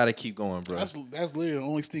 bro. You got to keep going, bro. That's literally the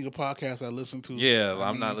only sneaker podcast I listen to. Yeah,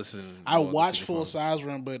 I'm not listening. I watch Full Size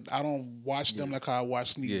Run, but I don't watch them like how I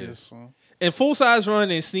watch Sneak This. So. And Full Size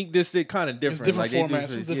Run and Sneak This, they're kind of different. It's different like,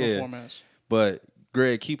 formats. It's different formats. But,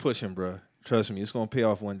 Greg, keep pushing, bro. Trust me. It's going to pay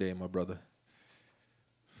off one day, my brother.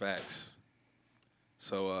 Facts.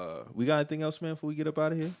 So, we got anything else, man, before we get up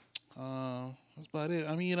out of here? That's about it.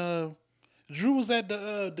 I mean, Drew was at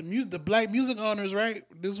the Black Music Honors, right,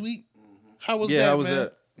 this week? How was that, Yeah, I was man?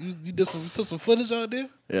 at. You took some footage out there?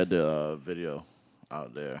 Yeah, I did a video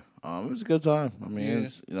out there. It was a good time. I mean, Yeah.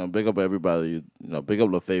 it's, big up everybody. Big up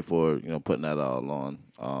LaFay for putting that all on.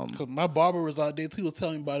 'Cause my barber was out there too. He was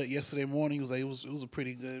telling me about it yesterday morning. He was like, it was a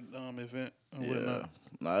pretty good event and Yeah, whatnot.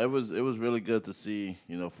 no, it was really good to see.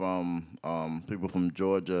 From people from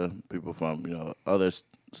Georgia, people from other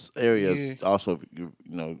areas also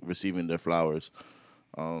receiving their flowers.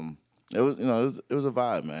 It was it was a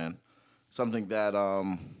vibe, man. Something that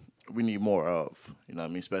we need more of.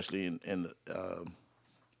 Especially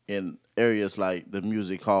in areas like the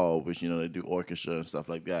music hall, which they do orchestra and stuff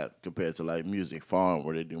like that, compared to like Music Farm,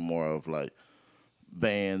 where they do more of like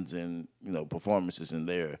bands and performances in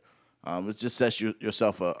there. It just sets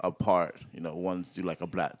yourself apart. One to do like a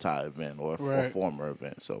black tie event or a former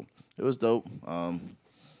event. So it was dope.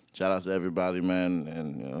 Shout out to everybody, man,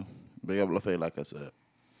 and big up LaFay, like I said.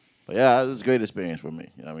 But yeah, it was a great experience for me.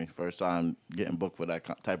 First time getting booked for that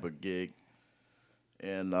type of gig.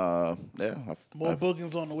 And More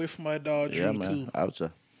bookings on the way from my dog Drew too.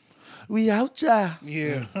 Oucha. We oucha.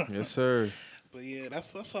 Yeah. Yes, sir. But yeah,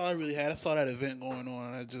 that's all I really had. I saw that event going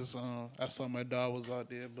on. I saw my dog was out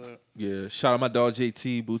there, but Yeah, shout out my dog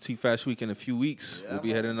JT, Boutique Fashion Week in a few weeks. Yeah, we'll be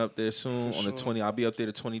man. heading up there soon For on the sure. 20th. I'll be up there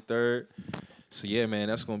the 23rd. So yeah, man,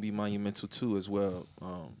 that's gonna be monumental too as well.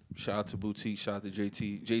 Shout out to Boutique, shout out to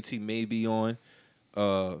JT. JT may be on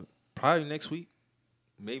probably next week.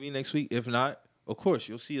 Maybe next week. If not, of course,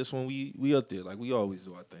 you'll see us when we up there. Like we always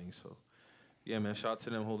do our thing. So yeah, man, shout out to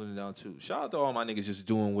them holding it down too. Shout out to all my niggas just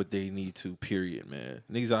doing what they need to, period, man.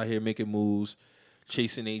 Niggas out here making moves,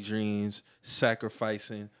 chasing their dreams,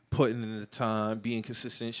 sacrificing, putting in the time, being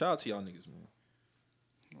consistent. Shout out to y'all niggas, man.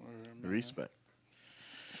 Respect.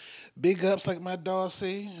 big ups like my dog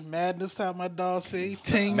say, madness like my dog say,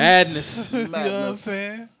 tings. Madness. You know what I'm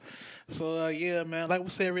saying? So yeah, man, like we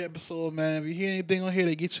say every episode, man, if you hear anything on here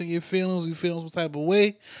that gets you in your feelings, some type of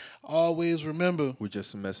way, always remember, We're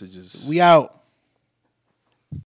just some messages. we out.